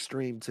seems too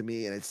extreme to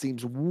me, and it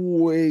seems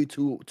way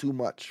too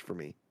much for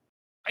me.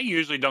 I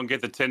usually don't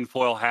get the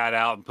tinfoil hat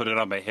out and put it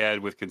on my head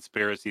with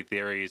conspiracy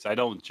theories. I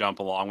don't jump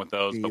along with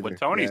those. But what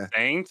Tony's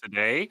saying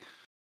today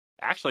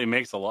actually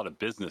makes a lot of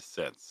business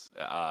sense.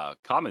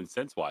 Common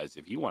sense wise,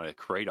 if you want to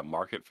create a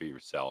market for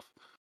yourself,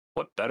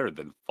 what better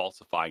than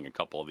falsifying a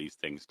couple of these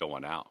things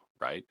going out,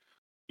 right?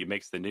 He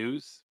makes the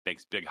news,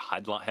 makes big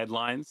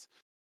headlines,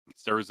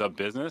 stirs up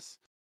business.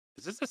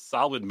 This is a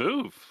solid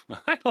move.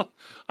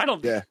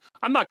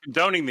 I'm not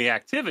condoning the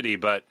activity,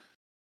 but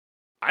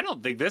I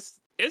don't think this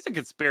is a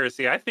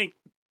conspiracy. I think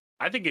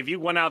if you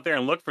went out there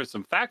and looked for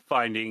some fact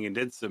finding and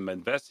did some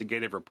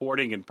investigative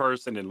reporting in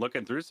person and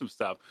looking through some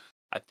stuff,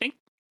 I think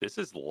this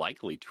is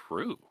likely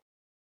true.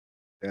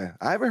 Yeah,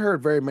 I haven't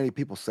heard very many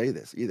people say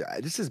this either.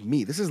 This is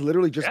me. This is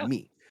literally just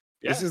me.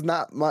 Yeah. This is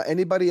not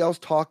anybody else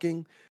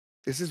talking.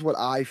 This is what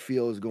I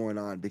feel is going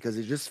on because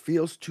it just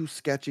feels too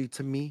sketchy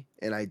to me,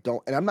 and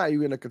I'm not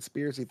even a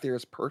conspiracy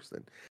theorist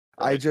person.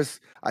 Right.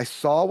 I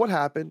saw what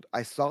happened.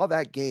 I saw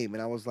that game,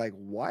 and I was like,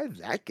 why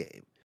that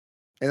game?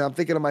 And I'm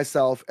thinking to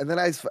myself, and then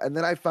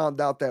I found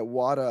out that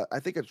WATA,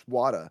 I think it's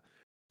WATA,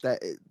 that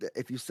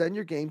if you send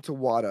your game to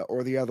WATA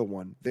or the other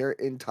one, they're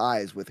in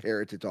ties with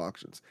Heritage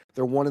Auctions.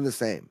 They're one and the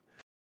same.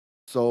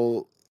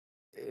 So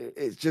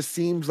it just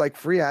seems like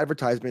free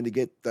advertisement to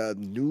get the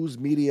news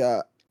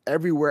media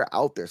everywhere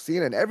out there.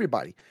 CNN,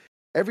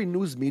 every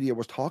news media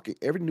was talking,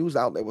 every news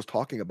outlet was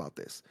talking about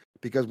this.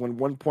 Because when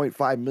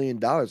 $1.5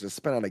 million is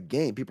spent on a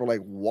game, people are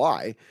like,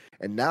 why?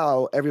 And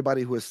now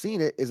everybody who has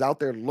seen it is out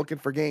there looking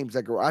for games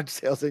at garage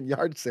sales and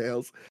yard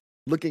sales,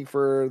 looking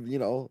for,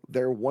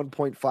 their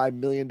 $1.5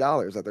 million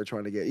that they're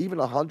trying to get. Even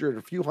a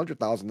few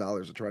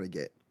 $100,000 they're trying to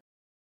get.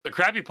 The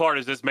crappy part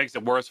is this makes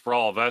it worse for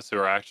all of us who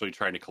are actually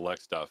trying to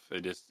collect stuff.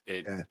 It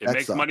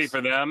makes sucks. Money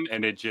for them,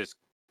 and it just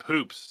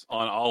poops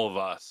on all of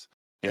us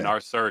in our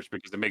search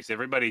because it makes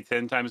everybody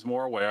 10 times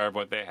more aware of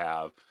what they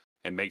have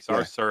and makes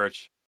our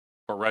search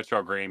for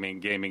retro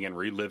gaming and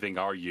reliving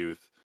our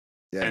youth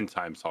 10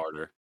 times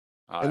harder.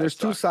 And there's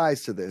two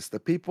sides to this. The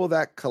people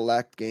that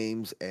collect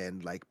games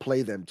and like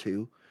play them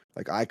too.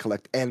 Like I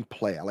collect and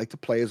play. I like to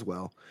play as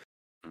well.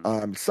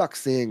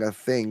 Sucks seeing a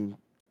thing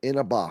in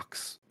a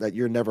box that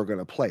you're never going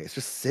to play. It's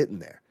just sitting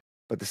there.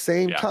 But at the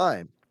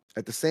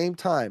same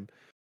time,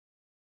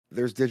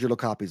 there's digital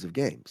copies of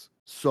games.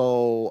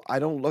 So I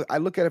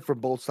look at it from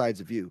both sides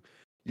of view.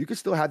 You could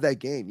still have that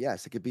game.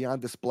 Yes, it could be on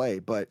display,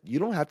 but you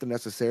don't have to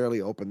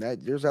necessarily open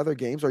that. There's other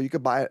games, or you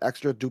could buy an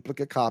extra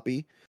duplicate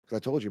copy. Because I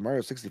told you,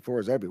 Mario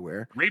 64 is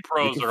everywhere.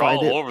 Repros are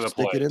all over the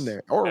place. Stick it in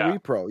there. Or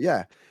repro,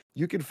 yeah.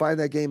 You can find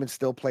that game and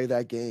still play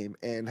that game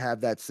and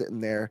have that sitting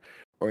there,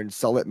 or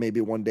sell it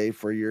maybe one day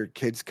for your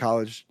kids'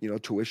 college,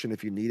 tuition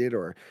if you need it,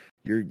 or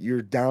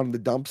you're down in the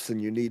dumps and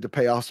you need to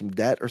pay off some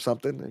debt or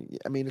something.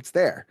 I mean, it's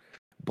there.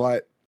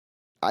 But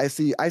I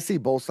see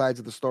both sides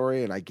of the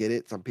story, and I get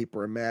it. Some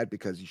people are mad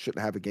because you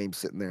shouldn't have a game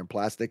sitting there in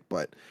plastic,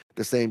 but at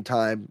the same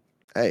time,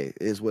 hey, it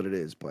is what it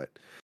is. But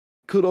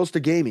kudos to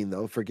gaming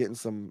though for getting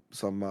some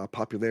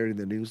popularity in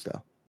the news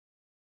though.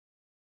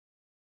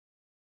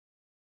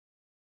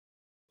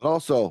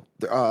 Also,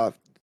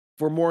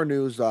 for more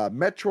news,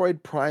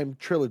 Metroid Prime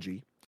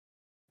Trilogy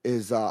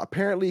is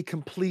apparently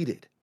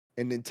completed,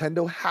 and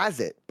Nintendo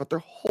has it, but they're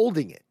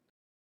holding it.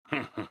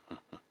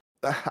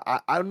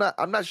 I'm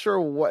not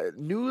sure what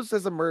news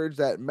has emerged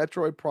that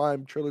Metroid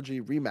Prime Trilogy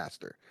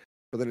Remaster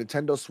for the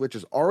Nintendo Switch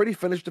has already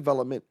finished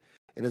development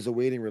and is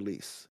awaiting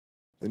release.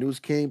 The news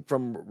came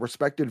from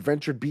respected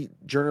VentureBeat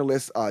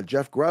journalist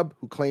Jeff Grubb,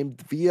 who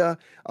claimed via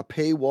a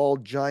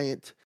paywall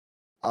giant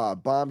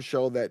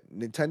bombshell that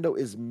Nintendo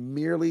is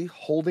merely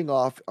holding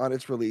off on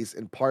its release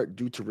in part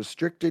due to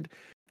restricted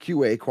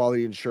QA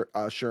quality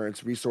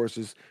assurance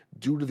resources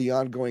due to the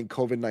ongoing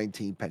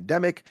COVID-19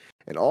 pandemic,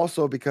 and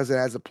also because it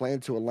has a plan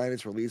to align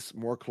its release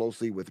more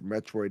closely with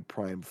Metroid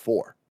Prime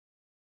 4.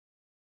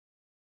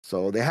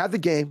 So they have the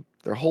game,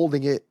 they're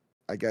holding it,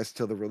 I guess,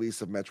 till the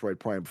release of Metroid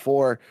Prime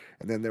 4,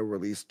 and then they'll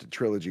release the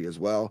trilogy as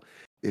well.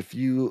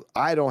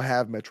 I don't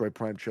have Metroid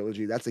Prime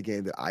Trilogy, that's a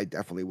game that I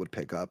definitely would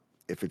pick up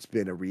if it's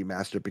been a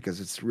remaster, because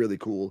it's really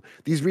cool.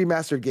 These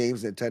remastered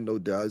games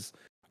Nintendo does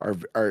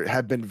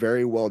have been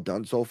very well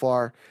done so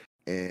far.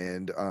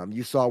 And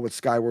you saw with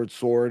Skyward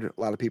Sword,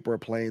 a lot of people are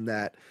playing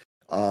that.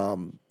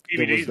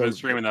 PvD's been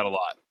streaming that a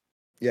lot.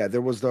 Yeah,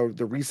 there was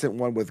the recent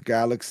one with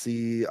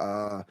Galaxy.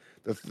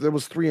 There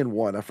was 3 in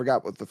 1. I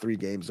forgot what the 3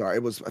 games are. I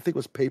think it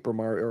was Paper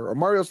Mario or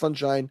Mario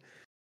Sunshine,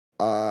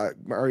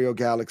 Mario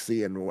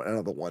Galaxy, and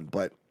another one.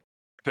 But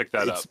pick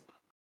that up.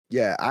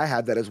 Yeah, I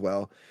had that as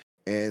well.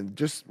 And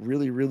just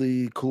really,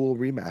 really cool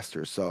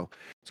remaster. So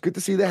it's good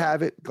to see they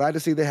have it. Glad to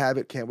see they have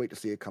it. Can't wait to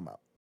see it come out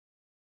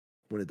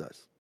when it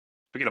does.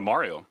 Speaking of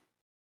Mario.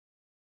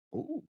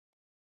 Ooh.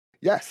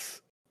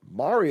 Yes,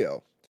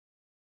 Mario.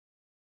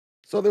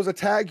 So there's a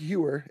Tag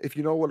Heuer. If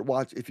you know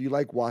if you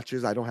like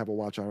watches, I don't have a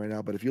watch on right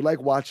now, but if you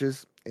like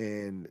watches,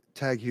 and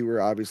Tag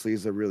Heuer obviously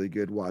is a really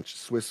good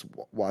Swiss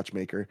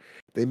watchmaker.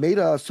 They made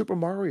a Super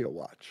Mario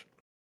watch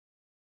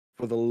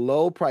for the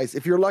low price.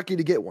 If you're lucky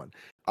to get one,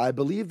 I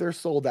believe they're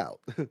sold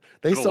out.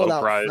 They sold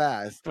out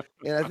fast.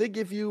 And I think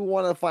if you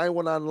want to find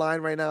one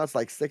online right now, it's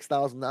like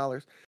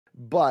 $6,000.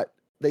 But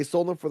they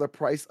sold them for the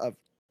price of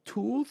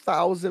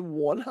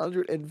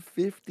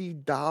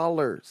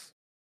 $2,150.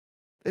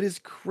 It is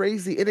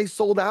crazy. And they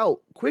sold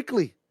out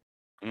quickly.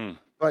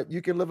 But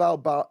you can live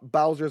out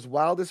Bowser's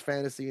wildest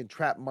fantasy and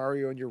trap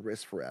Mario in your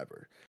wrist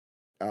forever.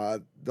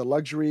 The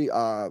luxury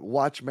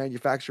watch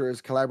manufacturer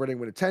is collaborating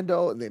with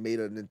Nintendo, and they made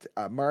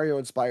a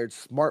Mario-inspired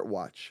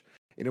smartwatch,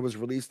 and it was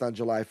released on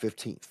July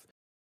 15th.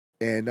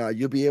 And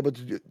you'll be able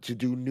to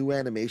do new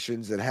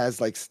animations that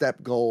has like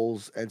step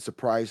goals and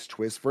surprise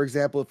twists. For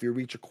example, if you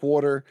reach a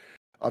quarter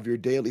of your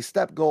daily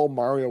step goal,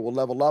 Mario will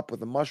level up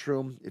with a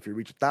mushroom. If you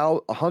reach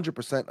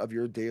 100% of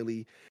your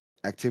daily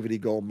activity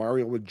goal,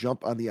 Mario would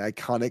jump on the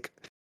iconic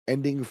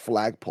ending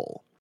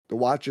flagpole. The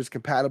watch is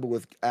compatible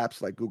with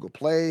apps like Google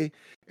Play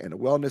and a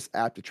wellness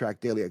app to track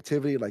daily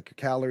activity like your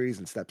calories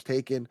and steps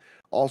taken.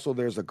 Also,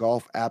 there's a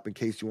golf app in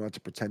case you want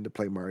to pretend to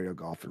play Mario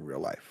Golf in real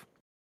life.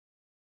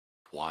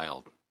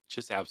 Wild.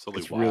 Just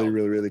absolutely it's wild. Really,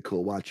 really, really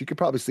cool watch. You could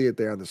probably see it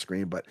there on the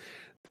screen, but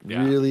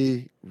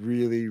really,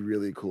 really,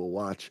 really cool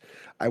watch.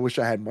 I wish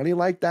I had money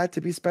like that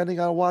to be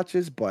spending on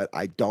watches, but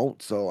I don't.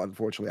 So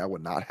unfortunately, I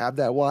would not have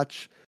that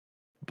watch.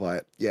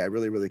 But yeah,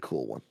 really, really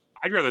cool one.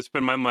 I'd rather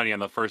spend my money on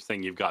the first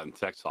thing you've got in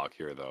Tech Talk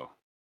here, though.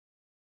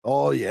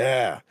 Oh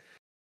yeah.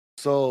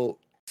 So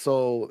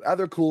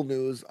other cool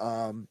news.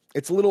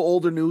 It's a little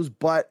older news,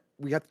 but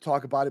we have to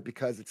talk about it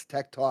because it's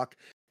Tech Talk,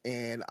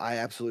 and I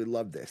absolutely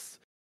love this.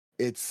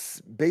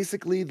 It's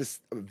basically this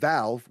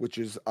Valve, which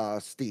is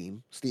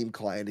Steam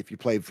client. If you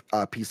play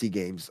PC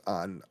games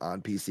on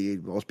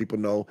PC, most people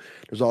know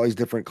there's all these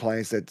different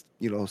clients that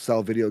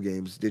sell video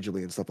games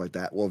digitally and stuff like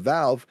that. Well,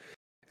 Valve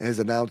has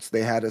announced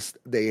they have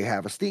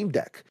a Steam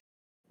Deck.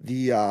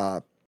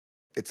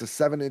 It's a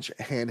 7-inch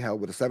handheld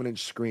with a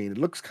 7-inch screen. It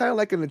looks kind of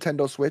like a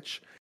Nintendo Switch,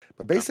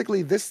 but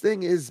basically this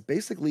thing is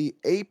basically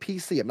a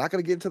PC. I'm not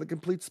going to get into the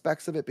complete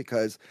specs of it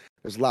because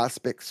there's a lot of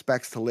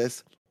specs to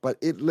list, but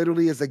it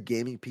literally is a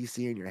gaming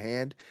PC in your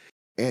hand.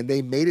 And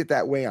they made it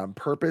that way on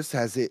purpose,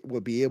 as it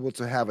will be able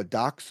to have a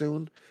dock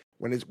soon.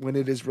 When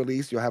it is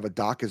released, you'll have a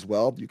dock as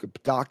well. You could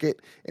dock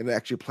it and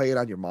actually play it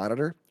on your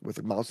monitor with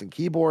a mouse and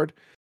keyboard.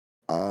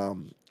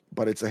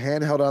 But it's a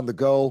handheld on the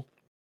go.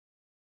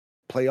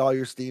 Play all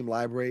your Steam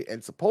library,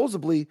 and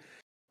supposedly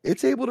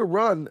it's able to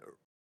run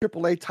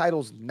AAA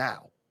titles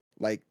now,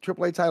 like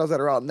AAA titles that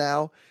are out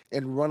now,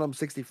 and run them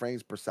 60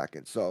 frames per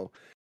second. So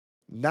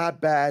not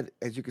bad,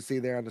 as you can see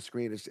there on the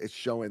screen. It's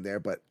showing there,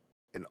 but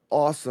an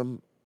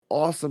awesome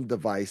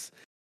device.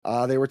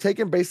 They were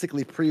taking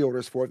basically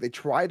pre-orders for it. They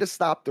tried to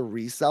stop the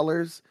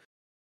resellers.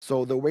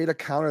 So the way to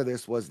counter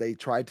this was they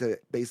tried to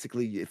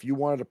basically, if you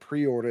wanted to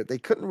pre-order it, they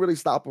couldn't really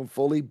stop them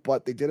fully,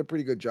 but they did a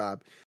pretty good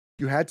job.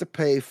 You had to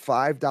pay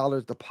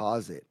 $5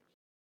 deposit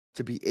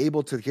to be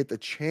able to get the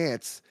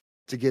chance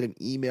to get an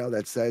email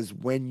that says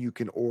when you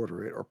can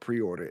order it or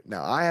pre-order it.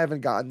 Now, I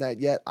haven't gotten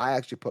that yet. I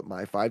actually put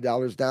my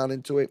 $5 down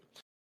into it,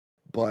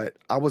 but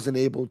I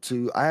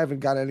haven't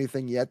got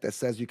anything yet that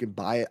says you can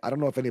buy it. I don't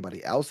know if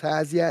anybody else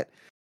has yet,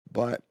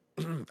 but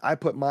I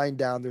put mine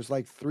down. There's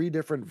like 3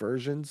 different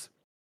versions.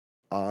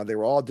 They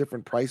were all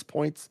different price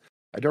points.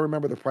 I don't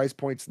remember the price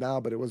points now,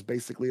 but it was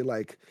basically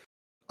like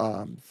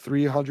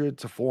 $300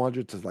 to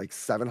 $400 to like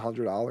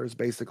 $700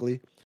 basically,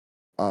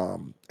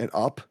 and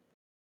up.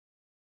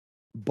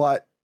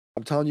 But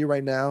I'm telling you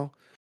right now,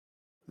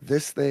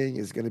 this thing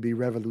is going to be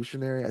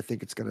revolutionary. I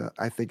think it's going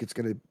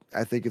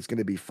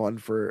to be fun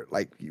for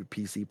like you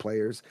PC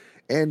players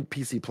and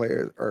PC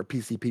players or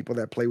PC people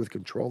that play with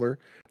controller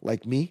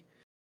like me.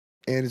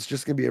 And it's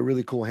just going to be a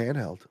really cool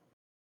handheld.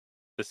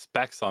 the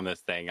specs on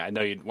this thing. I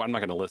know I'm not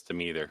going to list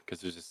them either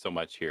because there's just so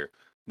much here.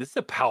 This is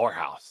a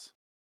powerhouse.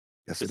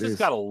 Yes, This it has is.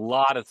 got a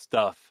lot of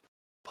stuff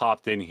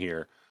popped in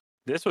here.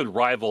 This would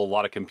rival a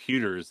lot of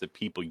computers that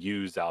people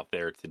use out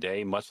there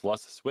today, much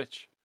less a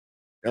Switch.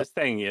 Yep. This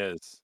thing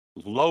is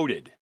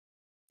loaded.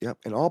 Yep,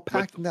 and all With-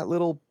 packed in that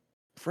little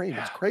frame.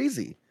 Yeah. It's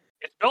crazy.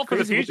 It's built for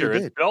the Crazy what they future.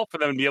 It's did. built for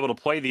them to be able to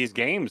play these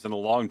games in the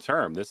long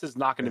term. This is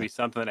not going to Yeah. be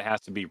something that has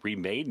to be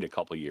remade in a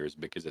couple of years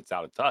because it's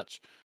out of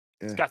touch.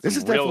 Yeah. got This some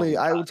is definitely. real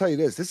I will touch. tell you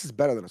this. This is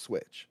better than a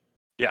Switch.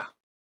 Yeah.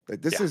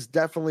 Like this Yeah. is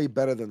definitely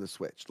better than the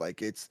Switch.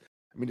 Like it's.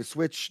 I mean, the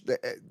Switch.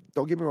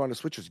 Don't get me wrong. The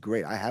Switch is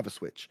great. I have a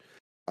Switch.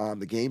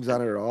 The games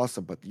on it are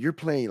awesome, but you're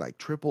playing like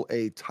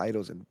AAA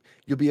titles, and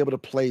you'll be able to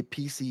play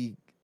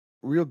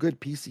real good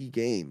PC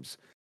games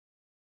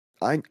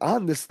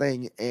on this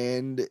thing,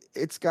 and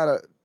it's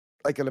got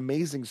an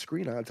amazing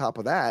screen on top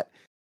of that,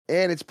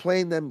 and it's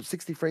playing them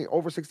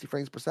over 60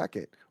 frames per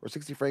second or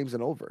 60 frames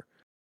and over.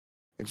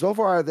 And so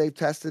far they've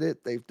tested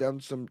it. They've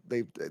done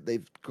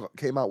they've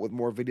came out with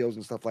more videos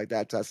and stuff like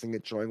that, testing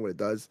it, showing what it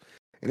does.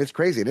 And it's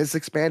crazy. And it's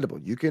expandable.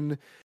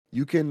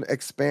 You can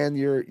expand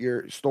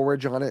your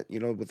storage on it,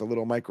 with a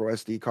little micro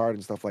SD card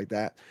and stuff like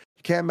that.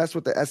 You can't mess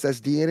with the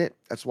SSD in it.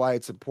 That's why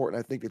it's important,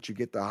 I think, that you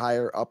get the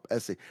higher up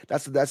SSD.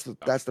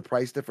 That's the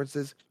price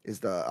differences, is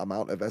the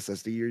amount of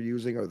SSD you're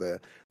using, or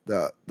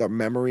the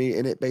memory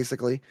in it,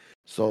 basically.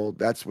 So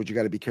that's what you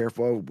got to be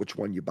careful of, which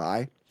one you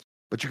buy.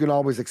 But you can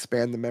always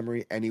expand the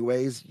memory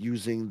anyways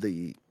using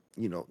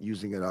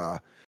using a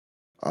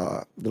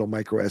little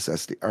micro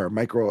SSD or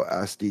micro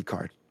SD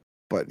card.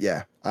 But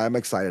yeah, I'm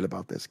excited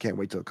about this. Can't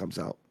wait till it comes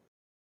out.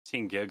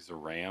 16 gigs of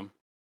RAM,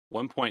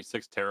 1.6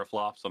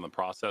 teraflops on the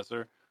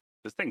processor.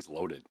 This thing's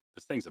loaded.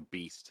 This thing's a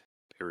beast,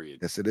 period.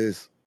 Yes, it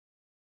is.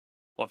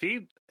 Well,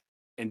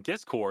 in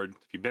Discord,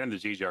 if you've been in the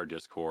GGR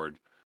Discord,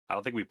 I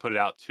don't think we put it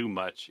out too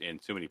much in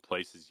too many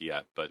places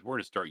yet, but we're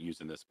going to start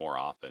using this more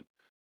often.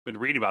 Been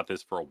reading about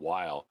this for a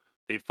while.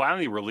 They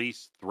finally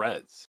released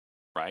threads,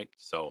 right?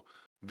 So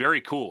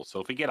very cool.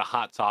 So if we get a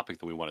hot topic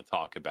that we want to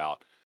talk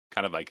about,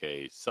 kind of like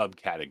a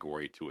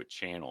subcategory to a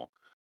channel,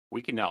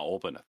 we can now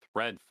open a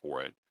thread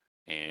for it,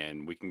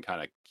 and we can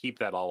kind of keep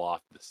that all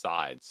off to the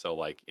side. So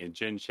like in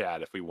Gen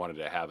Chat, if we wanted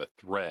to have a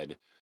thread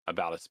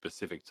about a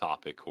specific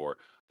topic, or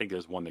I think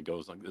there's one that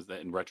goes like this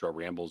in Retro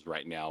Rambles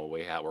right now,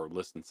 we're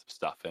listing some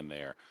stuff in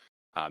there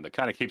that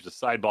kind of keeps the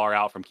sidebar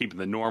out from keeping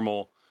the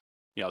normal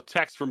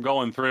text from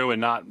going through and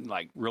not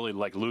really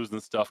losing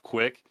stuff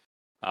quick.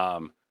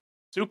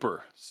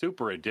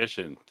 Super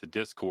addition to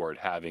Discord,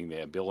 having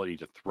the ability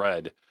to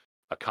thread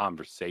a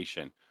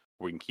conversation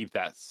where we can keep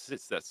that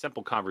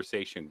simple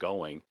conversation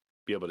going,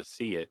 be able to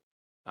see it.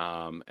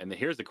 And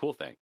here's the cool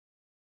thing.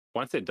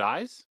 Once it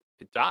dies,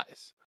 it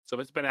dies. So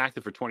if it's been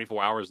active for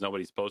 24 hours,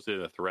 nobody's posted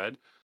in a thread,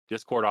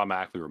 Discord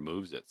automatically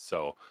removes it.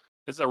 So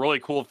this is a really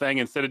cool thing.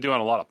 Instead of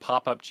doing a lot of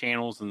pop-up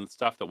channels and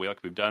stuff that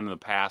we've done in the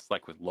past,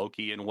 like with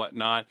Loki and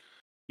whatnot,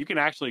 you can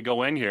actually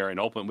go in here and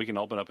we can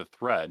open up a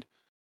thread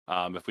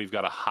if we've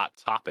got a hot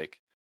topic,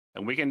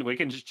 and we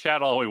can just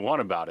chat all we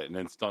want about it and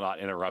then still not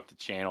interrupt the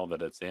channel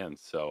that it's in.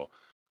 So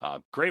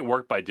great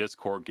work by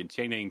Discord,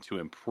 continuing to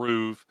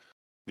improve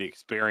the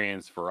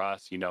experience for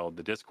us.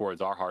 The Discord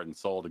is our heart and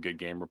soul, the Good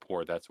Game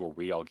Report. That's where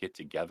we all get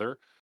together,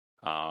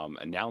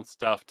 announce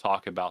stuff,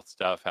 talk about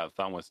stuff, have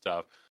fun with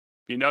stuff.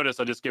 If you notice,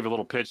 I'll just give a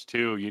little pitch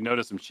too. You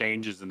notice some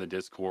changes in the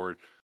Discord.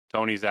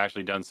 Tony's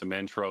actually done some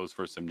intros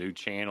for some new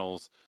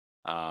channels.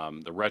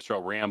 The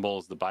Retro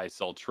Rambles, the Buy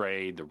Sell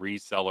Trade, the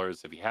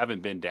Resellers. If you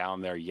haven't been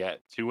down there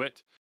yet to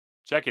it,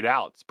 check it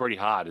out. It's pretty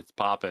hot. It's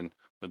popping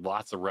with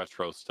lots of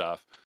retro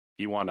stuff.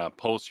 If you want to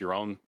post your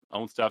own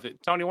stuff,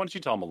 Tony, why don't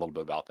you tell them a little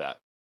bit about that?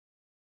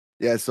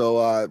 Yeah,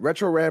 so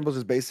Retro Rambles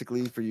is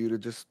basically for you to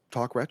just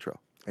talk retro.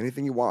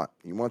 Anything you want.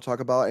 You want to talk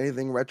about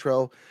anything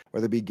retro,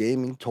 whether it be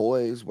gaming,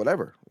 toys,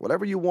 whatever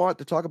you want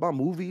to talk about,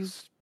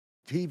 movies,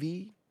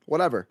 TV,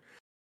 whatever.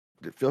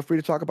 Feel free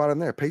to talk about it in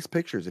there. Paste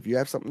pictures. If you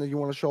have something that you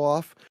want to show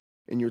off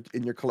in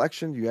your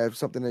collection, you have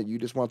something that you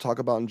just want to talk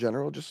about in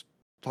general, just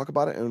talk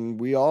about it, and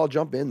we all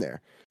jump in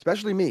there.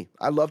 Especially me.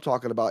 I love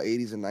talking about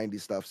 80s and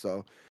 90s stuff,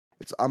 so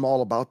I'm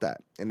all about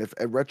that. And if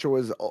retro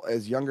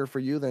is younger for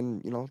you,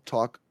 then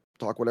talk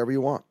whatever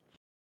you want.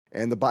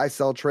 And the buy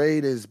sell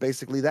trade is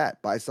basically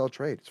that. Buy sell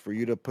trade. It's for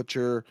you to put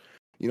your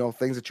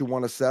things that you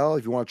want to sell.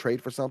 If you want to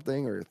trade for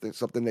something, or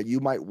something that you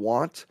might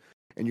want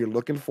and you're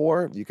looking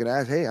for, you can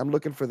ask, hey, I'm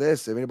looking for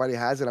this. If anybody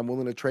has it, I'm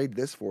willing to trade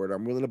this for it.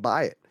 I'm willing to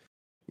buy it.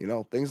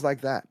 Things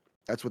like that.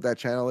 That's what that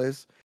channel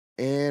is.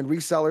 And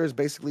reseller is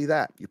basically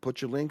that. You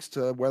put your links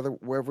to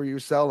wherever you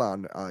sell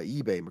on,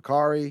 eBay,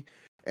 Mercari,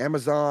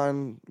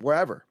 Amazon,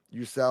 wherever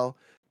you sell,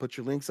 put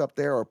your links up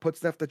there, or put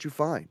stuff that you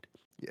find.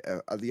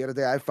 The other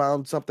day I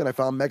found something. I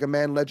found Mega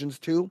Man Legends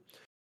 2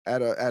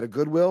 at a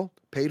Goodwill,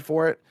 paid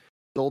for it,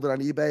 sold it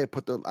on eBay.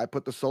 I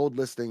put the sold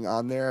listing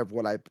on there of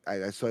what I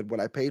said, what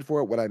I paid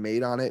for it, what I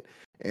made on it.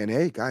 And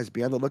hey, guys,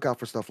 be on the lookout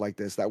for stuff like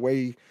this. That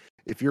way,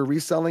 if you're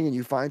reselling and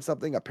you find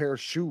something, a pair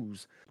of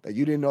shoes that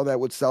you didn't know that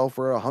would sell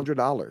for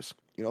 $100,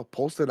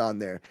 post it on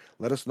there.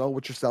 Let us know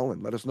what you're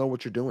selling. Let us know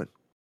what you're doing.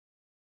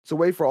 It's a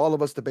way for all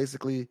of us to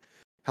basically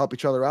help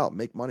each other out,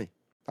 make money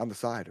on the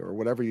side or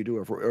whatever you do,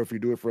 or if you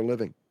do it for a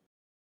living.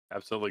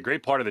 Absolutely.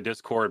 Great part of the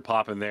Discord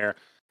popping there.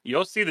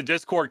 You'll see the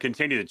Discord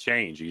continue to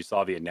change. You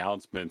saw the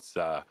announcements.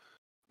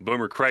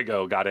 Boomer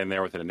Craigo got in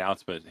there with an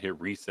announcement here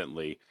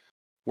recently.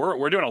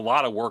 We're doing a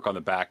lot of work on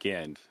the back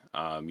end.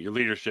 Your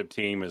leadership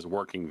team is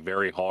working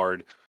very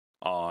hard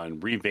on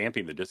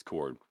revamping the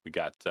Discord.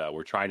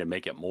 We're trying to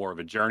make it more of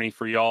a journey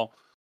for y'all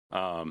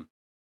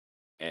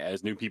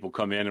as new people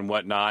come in and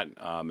whatnot,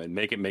 and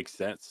make it make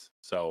sense.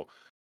 So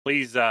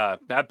please have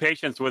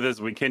patience with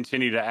us. We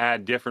continue to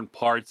add different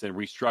parts and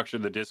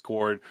restructure the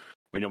Discord.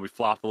 We know we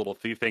flopped a little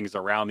few things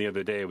around the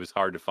other day. It was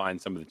hard to find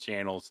some of the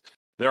channels.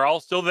 They're all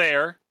still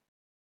there.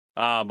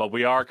 But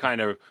we are kind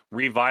of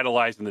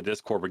revitalizing the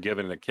Discord. We're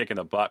giving it a kick in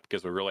the butt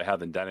because we really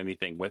haven't done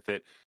anything with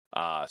it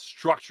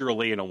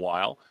structurally in a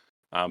while.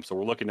 So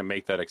we're looking to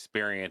make that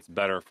experience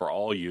better for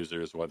all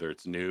users, whether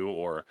it's new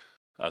or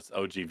us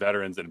OG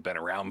veterans that have been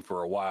around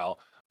for a while.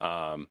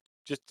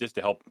 Just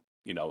to help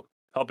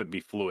it be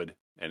fluid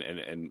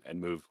and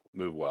move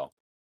well.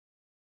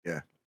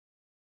 Yeah.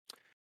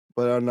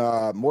 But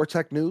on more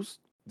tech news,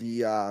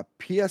 the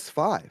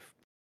PS5,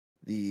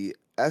 the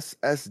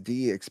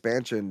SSD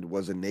expansion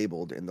was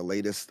enabled in the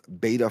latest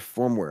beta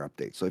firmware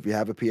update. So if you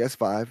have a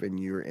PS5 and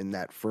you're in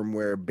that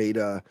firmware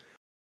beta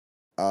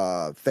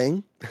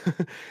thing,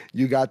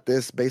 you got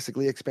this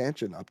basically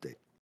expansion update.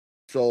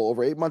 So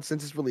over 8 months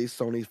since its release,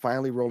 Sony's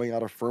finally rolling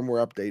out a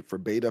firmware update for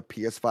beta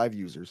PS5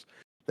 users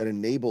that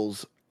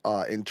enables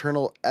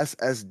internal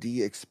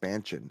SSD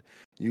expansion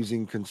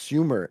using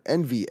consumer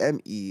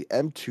NVMe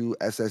M2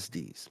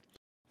 SSDs.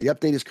 The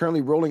update is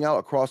currently rolling out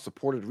across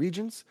supported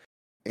regions,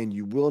 and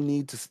you will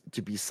need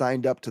to be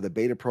signed up to the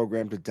beta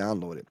program to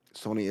download it.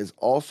 Sony has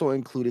also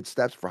included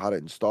steps for how to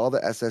install the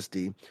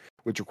SSD,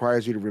 which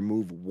requires you to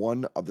remove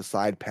one of the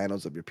side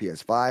panels of your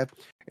PS5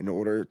 in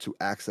order to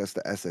access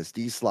the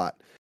SSD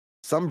slot.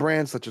 Some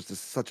brands, such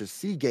as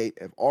Seagate,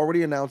 have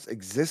already announced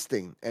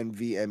existing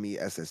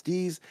NVMe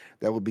SSDs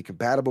that will be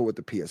compatible with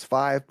the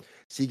PS5.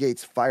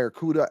 Seagate's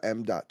FireCuda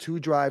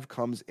M.2 drive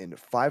comes in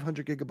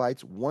 500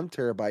 gigabytes, 1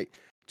 terabyte,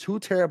 2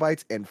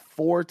 terabytes, and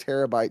 4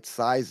 terabyte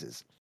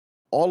sizes,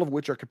 all of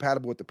which are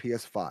compatible with the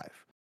PS5.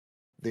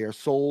 They are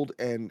sold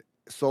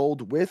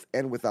with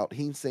and without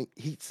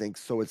heat sinks,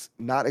 so it's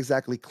not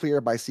exactly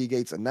clear by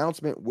Seagate's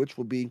announcement which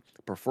will be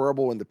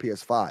preferable in the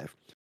PS5.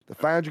 The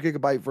 500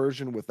 gigabyte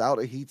version without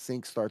a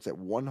heatsink starts at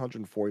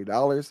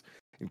 $140,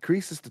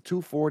 increases to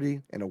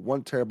 $240 and a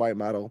 1 terabyte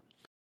model,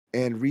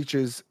 and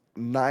reaches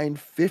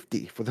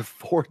 $950 for the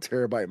 4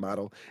 terabyte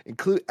model.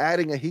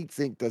 Adding a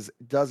heatsink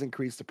does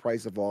increase the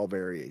price of all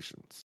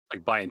variations.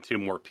 Like buying 2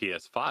 more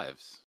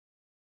PS5s.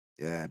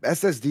 Yeah,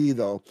 SSD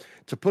though,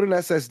 to put an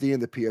SSD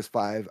in the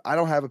PS5, I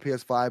don't have a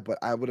PS5, but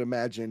I would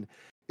imagine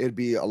it'd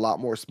be a lot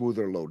more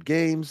smoother to load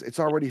games. It's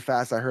already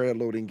fast, I heard, at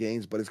loading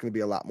games, but it's going to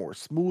be a lot more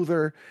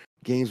smoother.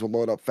 Games will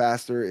load up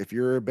faster. If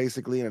you're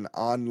basically in an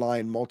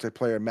online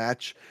multiplayer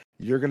match,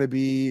 you're going to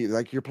be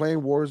like you're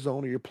playing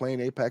Warzone or you're playing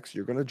Apex,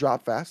 you're going to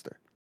drop faster.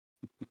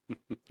 You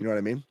know what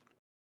I mean?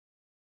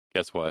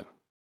 Guess what?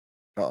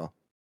 Uh-oh.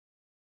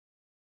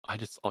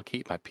 I'll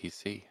keep my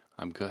PC.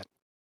 I'm good.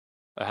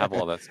 I have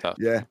all that stuff.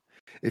 Yeah.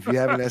 If you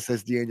have an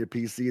SSD on your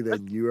PC,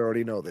 then you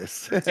already know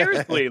this.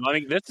 Seriously,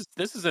 like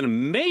this is an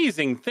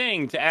amazing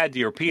thing to add to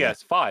your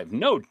PS5,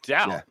 no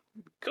doubt. Yeah,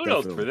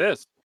 kudos definitely. for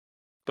this.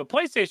 But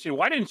PlayStation,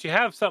 why didn't you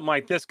have something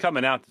like this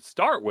coming out to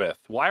start with?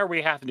 Why are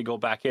we having to go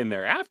back in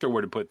there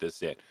afterward to put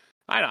this in?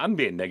 I'm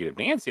being negative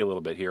Nancy a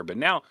little bit here, but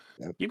now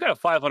you've got a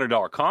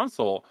 $500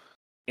 console,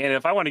 and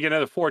if I want to get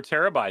another 4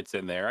 terabytes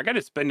in there, I got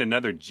to spend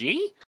another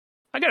G?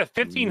 I got a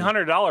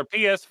 $1,500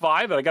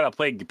 PS5 that I got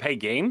to pay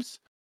games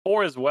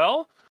for as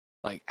well?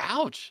 Like,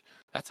 ouch.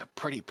 That's a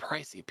pretty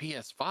pricey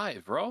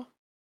PS5, bro.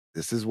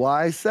 This is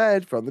why I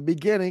said from the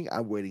beginning,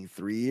 I'm waiting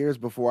 3 years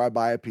before I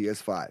buy a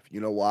PS5.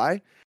 You know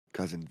why?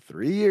 Because in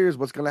 3 years,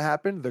 what's going to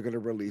happen? They're going to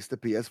release the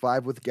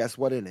PS5 with guess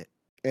what in it?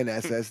 An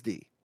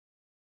SSD.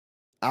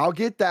 I'll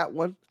get that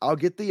one. I'll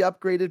get the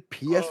upgraded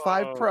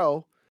PS5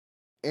 Pro,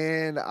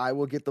 and I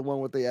will get the one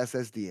with the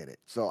SSD in it.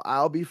 So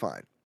I'll be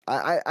fine.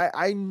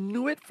 I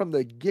knew it from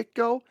the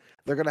get-go.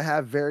 They're going to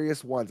have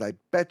various ones. I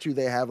bet you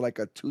they have like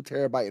a 2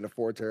 terabyte and a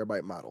 4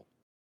 terabyte model.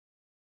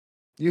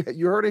 You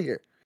heard it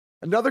here.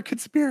 Another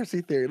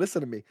conspiracy theory.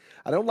 Listen to me.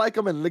 I don't like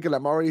them, and look at,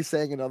 I'm already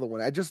saying another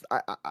one.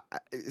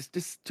 It's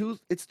just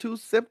too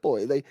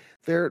simple.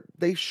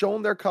 They've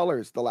shown their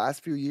colors the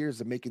last few years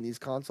of making these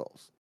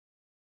consoles.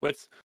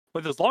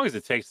 With as long as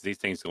it takes these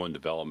things to go in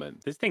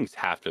development, these things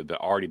have to have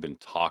already been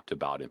talked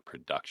about in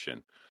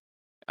production.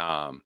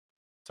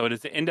 So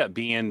does it end up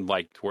being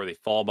like to where they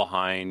fall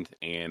behind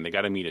and they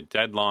got to meet a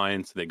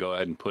deadline, so they go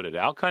ahead and put it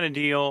out kind of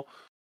deal,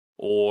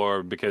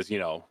 or because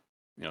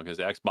because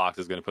Xbox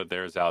is going to put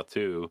theirs out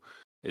too?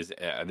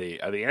 Are they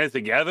in it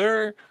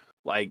together?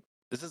 Like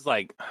this is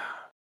like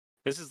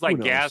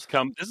gas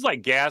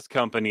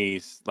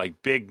companies,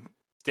 like big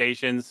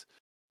stations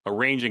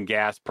arranging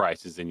gas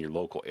prices in your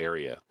local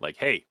area. Like,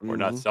 hey, we're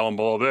not selling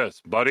below this,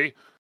 buddy.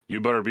 You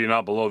better be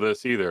not below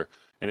this either.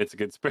 And it's a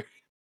conspiracy.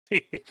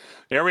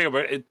 There we go.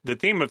 But the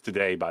theme of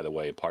today, by the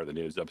way, part of the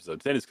news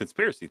episode 10 is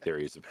conspiracy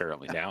theories.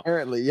 Apparently now,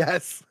 Apparently,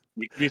 yes.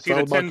 you It's see all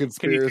the about 10? Can you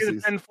see the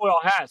conspiracies. tinfoil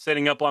hat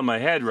sitting up on my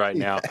head right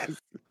now?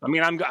 Yes. I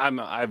mean,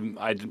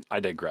 I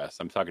digress.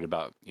 I'm talking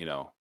about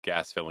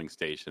gas filling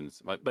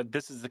stations, but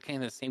this is the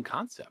kind of the same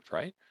concept,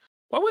 right?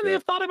 Why wouldn't they Yeah.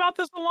 have thought about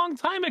this a long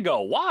time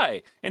ago?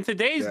 Why? In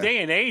today's Yeah.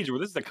 day and age, where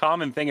this is a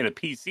common thing in a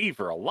PC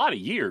for a lot of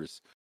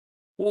years,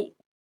 well,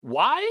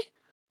 why?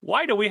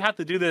 Why do we have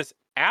to do this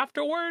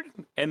afterward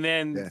and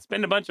then Yeah.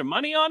 spend a bunch of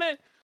money on it?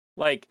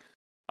 Like,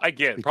 I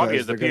get it, probably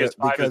Because as a they're gonna-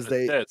 PS5 because as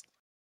they- it sits.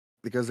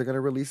 Because they're going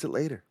to release it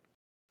later.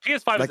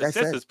 PS5 Like I as it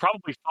sits said. is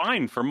probably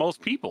fine for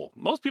most people.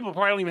 Most people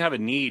probably don't even have a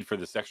need for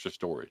this extra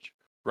storage,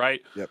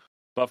 right? Yep.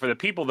 But for the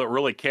people that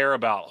really care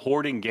about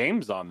hoarding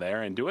games on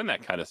there and doing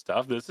that kind of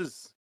stuff, this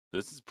is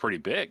pretty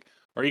big.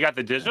 Or you got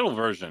the digital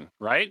version,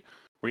 right?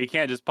 Where you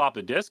can't just pop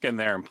the disc in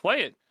there and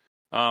play it.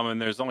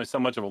 And there's only so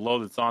much of a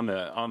load that's on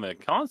the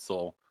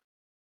console.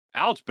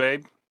 Ouch,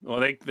 babe. Well,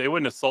 they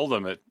wouldn't have sold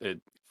them at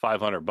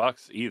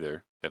 $500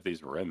 either if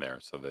these were in there.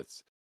 So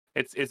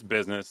it's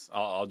business.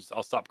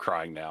 I'll stop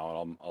crying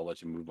now and I'll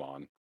let you move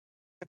on.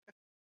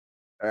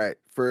 All right.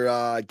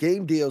 For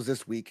game deals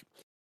this week.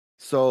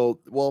 So,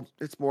 well,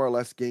 it's more or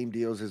less game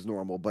deals as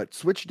normal, but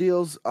Switch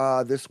deals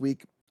this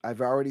week, I've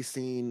already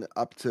seen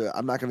up to,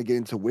 I'm not going to get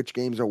into which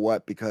games are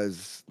what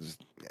because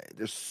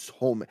there's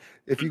so many.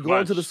 If you go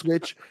into the Much.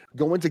 Switch,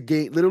 go into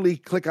game, literally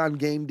click on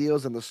game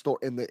deals in the store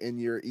in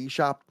your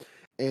eShop,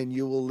 and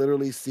you will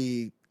literally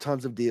see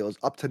tons of deals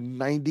up to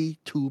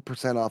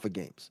 92% off of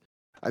games.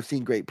 I've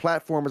seen great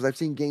platformers. I've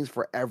seen games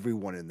for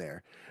everyone in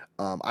there.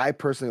 I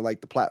personally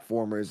like the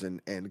platformers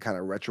and kind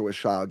of retro-ish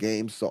style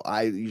games, so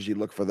I usually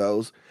look for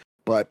those.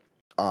 But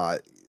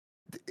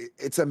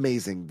it's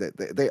amazing that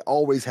they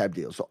always have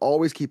deals. So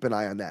always keep an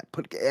eye on that.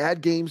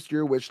 Add games to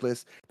your wish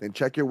list, then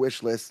check your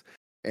wish list,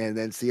 and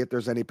then see if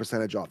there's any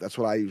percentage off. That's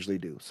what I usually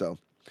do. So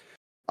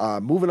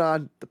moving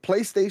on, the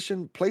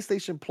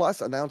PlayStation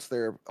Plus announced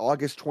their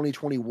August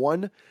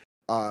 2021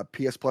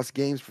 PS Plus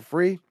games for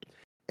free,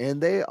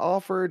 and they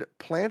offered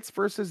Plants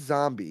vs.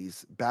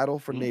 Zombies: Battle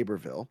for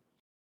Neighborville,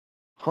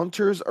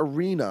 Hunter's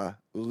Arena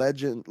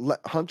Legends,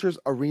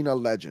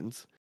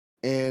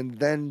 and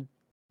then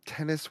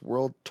Tennis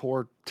World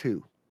Tour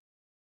 2.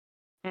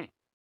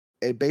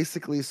 It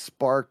basically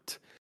sparked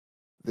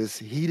this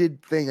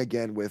heated thing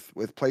again with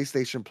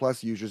PlayStation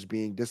Plus users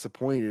being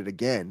disappointed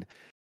again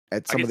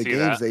at some of the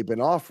games they've been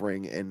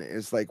offering, and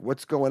it's like,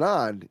 what's going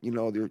on?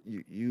 What are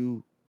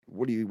you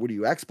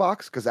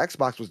Xbox? Because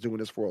Xbox was doing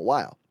this for a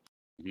while,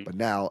 but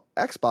now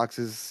Xbox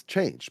has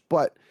changed.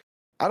 But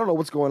I don't know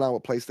what's going on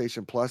with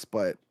PlayStation Plus,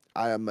 but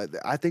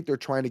I think they're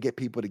trying to get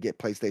people to get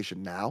PlayStation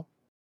Now.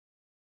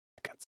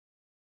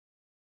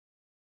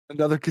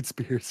 Another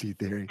conspiracy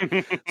theory.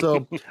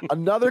 So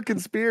another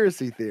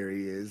conspiracy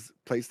theory is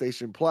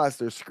PlayStation Plus,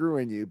 they're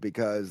screwing you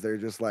because they're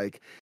just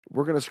like,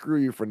 we're going to screw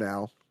you for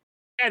now.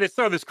 Yeah, just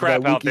throw this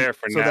crap out there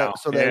for now.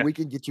 That we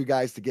can get you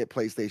guys to get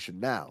PlayStation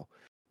Now,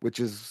 which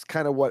is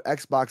kind of what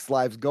Xbox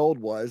Live's Gold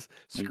was,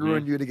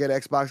 screwing you to get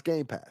Xbox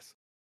Game Pass.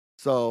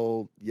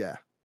 So, yeah.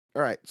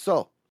 All right.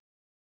 So,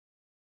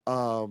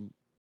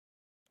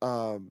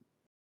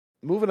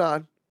 moving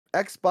on.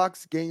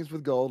 Xbox Games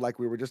with Gold, like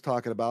we were just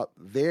talking about,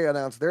 they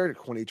announced their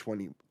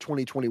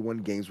 2021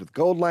 Games with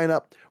Gold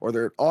lineup, or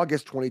their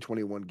August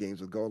 2021 Games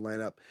with Gold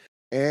lineup,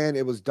 and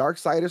it was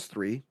Darksiders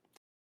 3,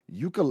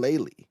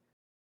 Yooka-Laylee,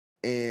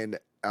 and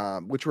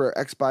which were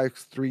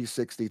Xbox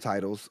 360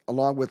 titles,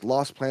 along with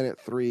Lost Planet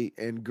 3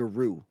 and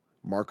Garou,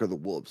 Mark of the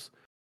Wolves.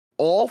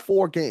 All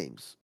 4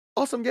 games,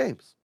 awesome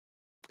games.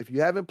 If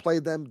you haven't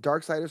played them,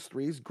 Darksiders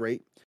 3 is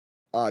great.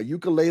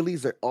 Yooka-Laylee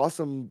is an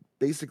awesome,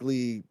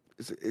 basically.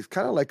 It's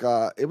kind of like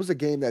it was a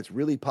game that's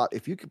really pop.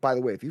 By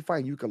the way, if you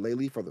find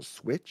Yooka-Laylee for the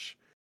Switch,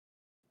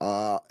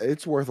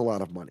 it's worth a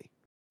lot of money.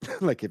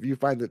 Like if you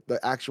find the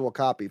actual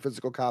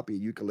physical copy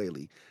of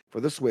Yooka-Laylee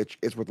for the Switch,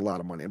 it's worth a lot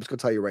of money. I'm just gonna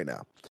tell you right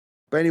now.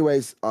 But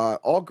anyways,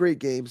 all great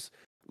games.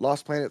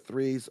 Lost Planet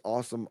 3's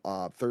awesome,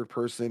 third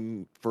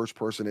person, first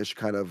person ish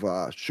kind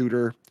of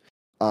shooter.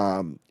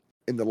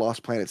 In the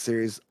Lost Planet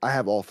series, I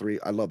have all 3.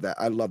 I love that.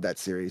 I love that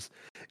series.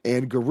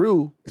 And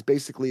Garou is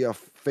basically a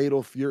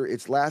Fatal Fury.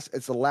 It's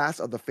the last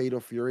of the Fatal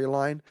Fury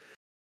line.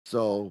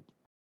 So,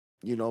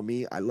 you know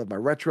me, I love my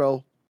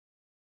retro.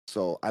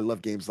 So I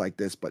love games like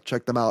this. But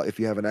check them out if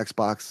you have an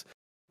Xbox,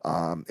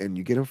 and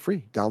you get them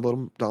free.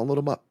 Download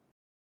them up.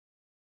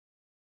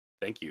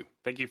 Thank you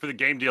for the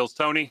game deals,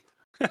 Tony.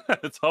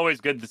 It's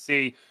always good to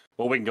see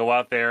what we can go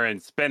out there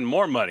and spend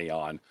more money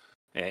on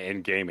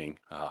in gaming.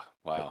 Oh,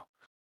 wow.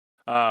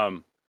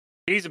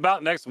 He's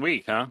about next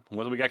week, huh?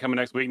 What do we got coming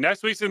next week?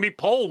 Next week's gonna be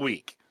poll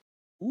week.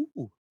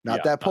 Ooh,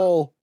 not that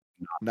poll.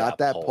 Not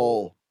that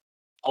poll.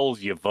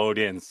 Polls you vote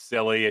in,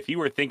 silly. If you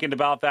were thinking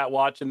about that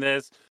watching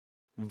this,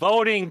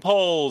 voting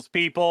polls,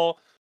 people.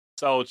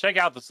 So check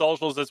out the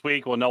socials this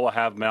week. We'll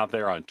have them out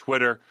there on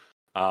Twitter,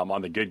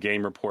 on the Good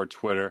Game Report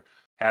Twitter.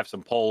 Have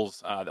some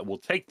polls that we'll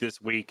take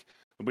this week.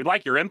 We'd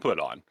like your input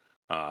on,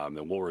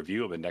 and we'll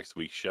review them in next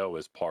week's show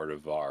as part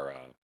of our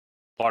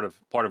part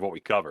of what we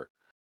cover.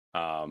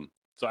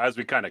 So as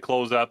we kind of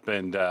close up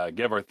and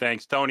give our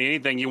thanks, Tony,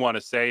 anything you want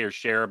to say or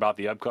share about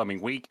the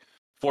upcoming week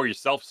for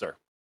yourself, sir?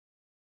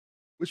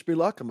 Wish me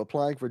luck. I'm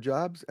applying for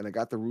jobs, and I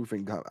got the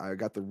roofing.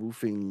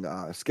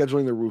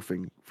 Scheduling the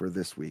roofing for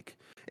this week,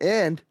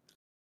 and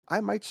I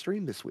might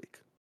stream this week.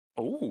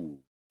 Oh,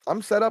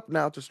 I'm set up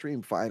now to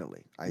stream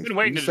finally. I've been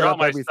waiting to drop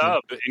my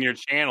sub in your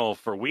channel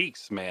for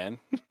weeks, man.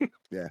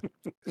 Yeah.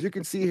 As you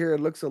can see here,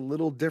 it looks a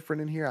little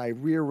different in here. I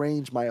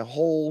rearranged my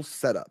whole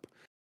setup.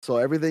 So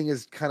everything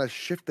is kind of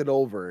shifted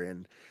over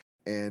and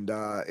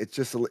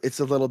it's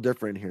a little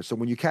different here. So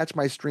when you catch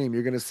my stream,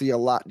 you're going to see a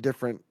lot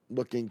different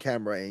looking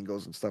camera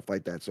angles and stuff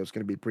like that. So it's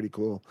going to be pretty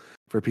cool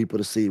for people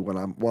to see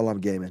while I'm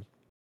gaming.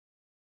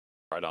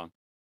 Right on.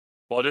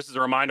 Well, just as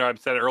a reminder, I've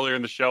said it earlier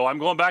in the show, I'm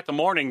going back to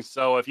mornings.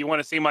 So if you want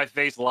to see my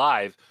face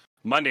live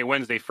Monday,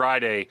 Wednesday,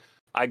 Friday,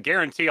 I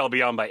guarantee I'll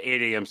be on by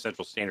 8 a.m.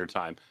 Central Standard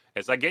Time.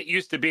 As I get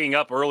used to being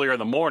up earlier in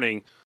the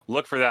morning,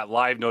 look for that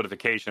live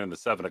notification in the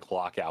 7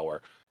 o'clock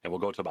hour. And we'll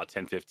go to about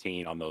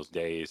 10:15 on those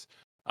days,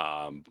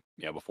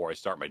 before I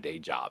start my day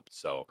job.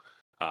 So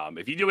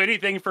if you do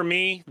anything for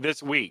me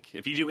this week,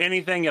 if you do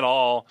anything at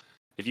all,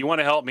 if you want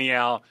to help me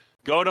out,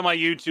 go to my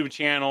YouTube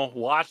channel,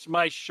 watch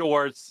my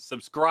shorts,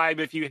 subscribe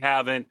if you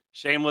haven't.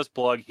 Shameless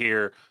plug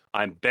here.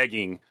 I'm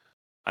begging.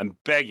 I've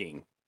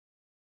been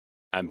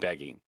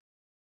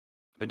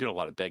doing a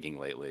lot of begging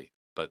lately,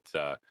 but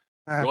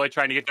really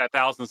trying to get that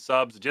 1,000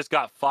 subs. Just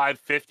got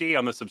 550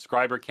 on the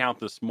subscriber count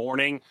this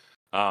morning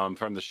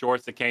from the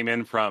shorts that came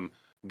in from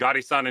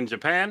Gotti-san in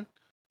Japan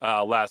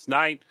last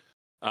night.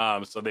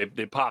 So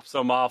they popped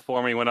some off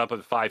for me, went up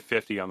at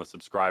 550 on the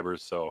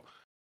subscribers. So,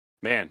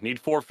 man, need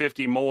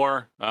 450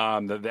 more.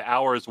 The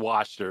hours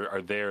watched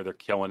are there. They're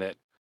killing it.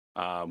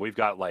 We've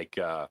got like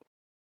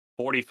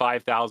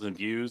 45,000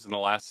 views in the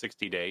last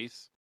 60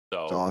 days.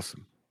 So that's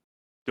awesome.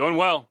 Doing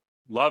well.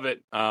 Love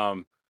it.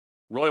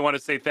 Really want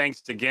to say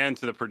thanks again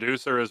to the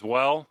producer as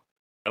well.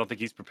 I don't think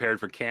he's prepared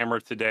for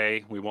camera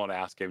today. We won't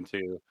ask him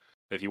to.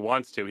 If he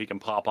wants to, he can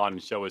pop on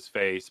and show his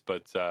face.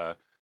 But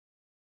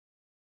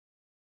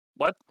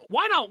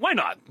why not? Why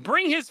not?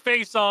 Bring his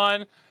face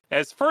on.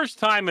 As first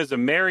time as a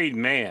married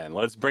man,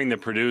 let's bring the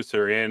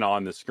producer in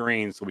on the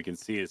screen so we can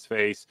see his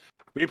face.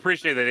 We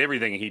appreciate that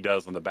everything he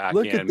does on the back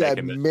Look end. Look at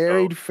that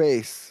married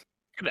face.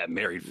 Look at that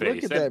married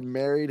face. Look at that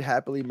married,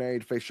 happily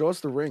married face. Show us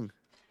the ring.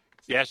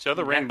 Yeah, show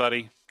the ring,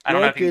 buddy. I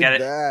don't know if you can get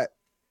it. That.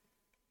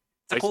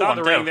 It's a cool saw one,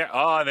 the too. ring there.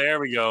 Oh, there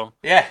we go.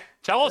 Yeah.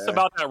 Tell us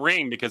about that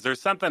ring, because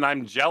there's something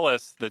I'm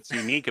jealous that's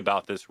unique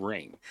about this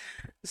ring.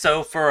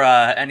 So for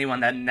anyone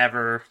that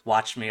never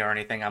watched me or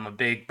anything, I'm a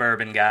big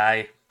bourbon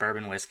guy,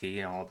 bourbon whiskey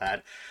and all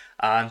that.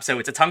 So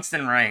it's a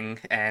tungsten ring,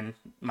 and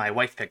my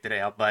wife picked it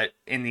out, but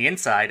in the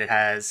inside it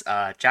has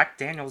Jack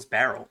Daniel's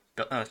barrel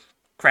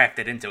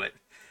crafted into it.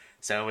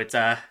 So it's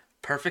a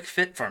perfect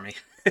fit for me.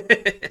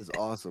 It's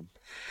awesome.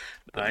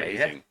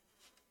 Amazing.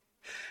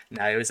 Yeah.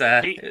 No, it was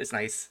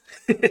nice.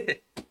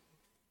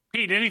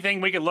 Pete,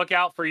 anything we can look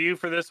out for you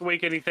for this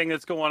week? Anything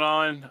that's going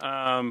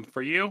on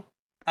for you?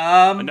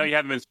 I know you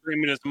haven't been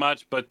streaming as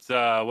much, but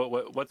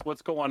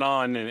what's going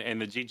on in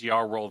the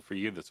GGR world for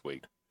you this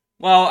week?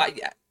 Well,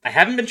 I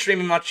haven't been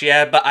streaming much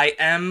yet, but I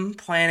am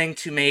planning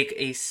to make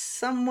a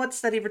somewhat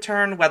steady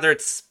return, whether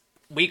it's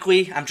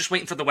weekly. I'm just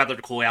waiting for the weather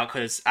to cool out,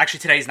 because actually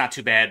today's not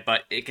too bad,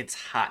 but it gets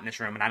hot in this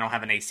room, and I don't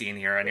have an AC in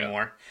here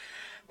anymore.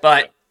 Yeah.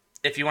 But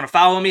if you want to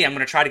follow me, I'm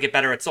going to try to get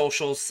better at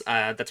socials.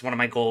 That's one of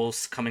my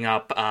goals coming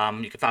up.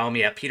 You can follow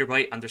me at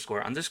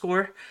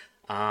PeterWhite__.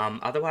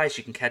 Otherwise,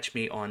 you can catch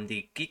me on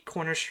the Geek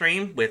Corner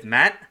stream with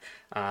Matt.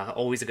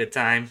 Always a good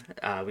time.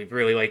 We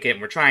really like it,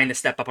 and we're trying to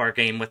step up our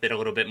game with it a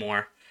little bit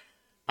more.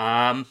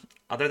 Other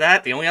than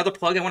that, the only other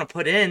plug I want to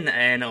put in,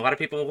 and a lot of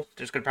people,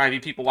 there's going to probably be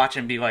people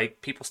watching and be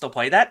like, people still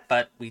play that,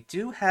 but we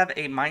do have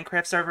a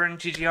Minecraft server in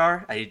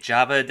GGR, a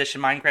Java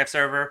Edition Minecraft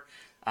server.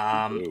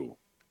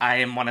 I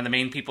am one of the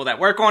main people that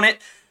work on it,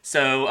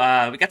 so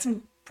we got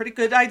some pretty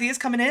good ideas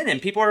coming in,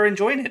 and people are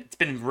enjoying it. It's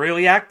been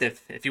really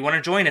active. If you want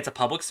to join, it's a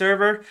public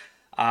server.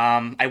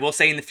 I will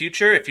say in the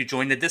future, if you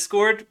join the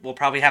Discord, we'll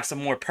probably have some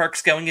more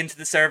perks going into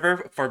the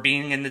server for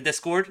being in the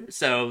Discord,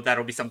 so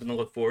that'll be something to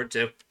look forward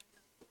to.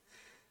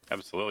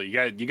 Absolutely.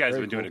 You guys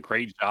have been doing a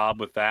great job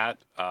with that.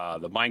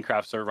 The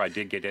Minecraft server, I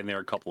did get in there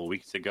a couple of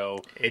weeks ago.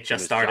 It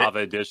just started. Java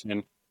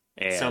Edition.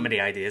 And so many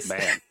ideas.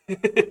 Man.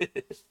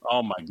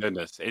 Oh my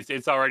goodness.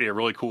 It's already a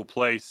really cool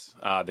place.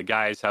 The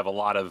guys have a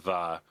lot of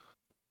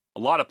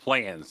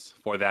plans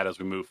for that as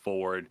we move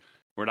forward.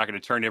 We're not going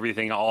to turn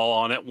everything all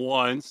on at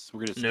once.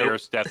 We're going to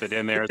stair-step it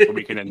in there so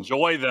we can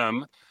enjoy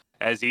them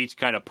as each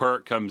kind of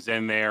perk comes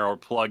in there or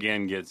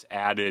plug-in gets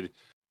added.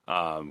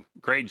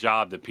 Great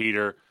job to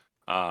Peter.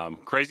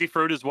 Crazy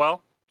Fruit as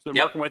well. So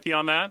working with you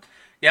on that.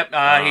 Yep,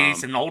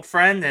 he's an old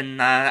friend,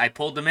 and I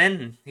pulled him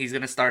in, and he's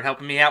going to start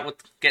helping me out with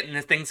getting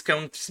the things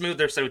going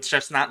smoother, so it's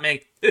just not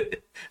me.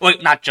 Well,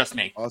 not just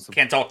me. Awesome.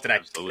 Can't talk today.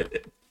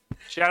 Absolutely.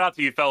 Shout out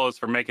to you fellows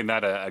for making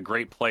that a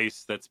great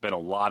place. That's been a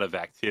lot of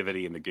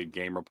activity in the Good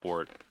Game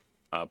Report.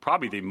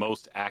 Probably the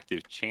most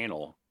active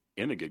channel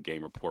in the Good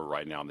Game Report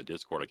right now in the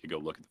Discord. I could go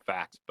look at the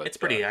facts, but It's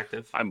pretty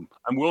active. I'm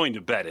willing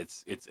to bet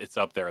it's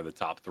up there in the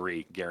top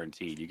 3,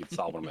 guaranteed. You could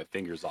saw one of my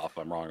fingers off if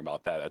I'm wrong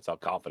about that. That's how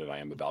confident I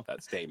am about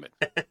that statement.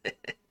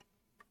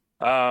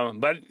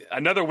 But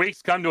another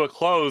week's come to a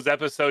close.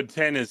 Episode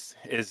 10 is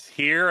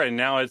here, and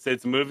now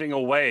it's moving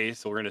away.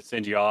 So we're going to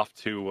send you off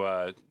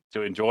to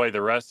enjoy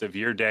the rest of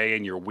your day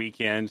and your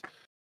weekend.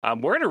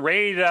 We're going to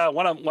raid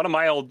one of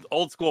my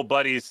old school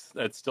buddies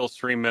that's still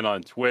streaming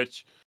on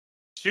Twitch,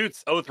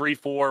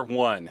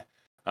 Shoots0341.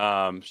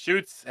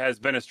 Shoots has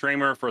been a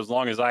streamer for as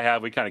long as I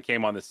have. We kind of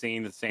came on the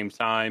scene at the same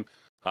time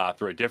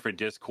through a different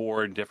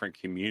Discord, different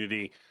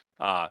community.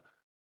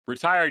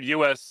 Retired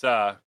U.S.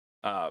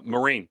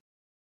 Marine.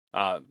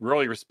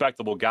 Really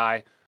respectable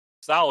guy,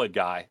 solid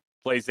guy,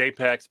 plays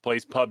Apex,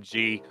 plays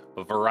PUBG,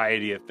 a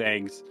variety of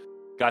things.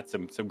 Got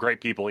some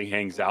great people he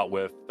hangs out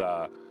with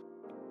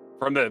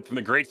from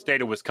the great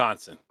state of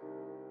Wisconsin.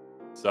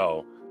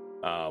 So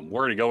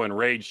we're gonna go and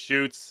raid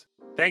Shoots.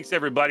 Thanks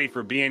everybody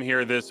for being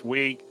here this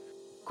week.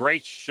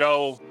 Great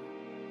show.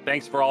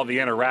 Thanks for all the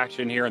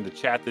interaction here in the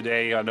chat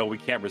today. I know we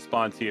can't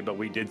respond to you, but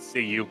we did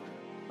see you.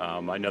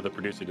 I know the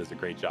producer does a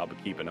great job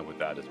of keeping up with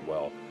that as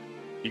well.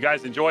 You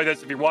guys enjoy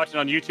this if you're watching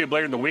on YouTube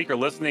later in the week or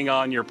listening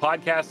on your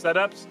podcast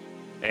setups.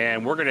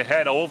 And we're going to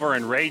head over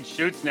and raid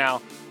Shoots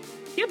now.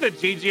 Give the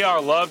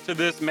GGR love to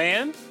this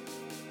man.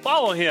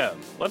 Follow him.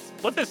 Let's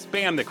just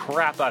spam the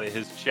crap out of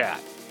his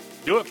chat.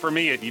 Do it for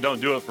me if you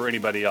don't do it for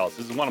anybody else.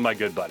 This is one of my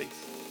good buddies.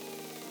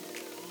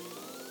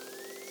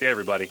 See you,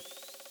 everybody.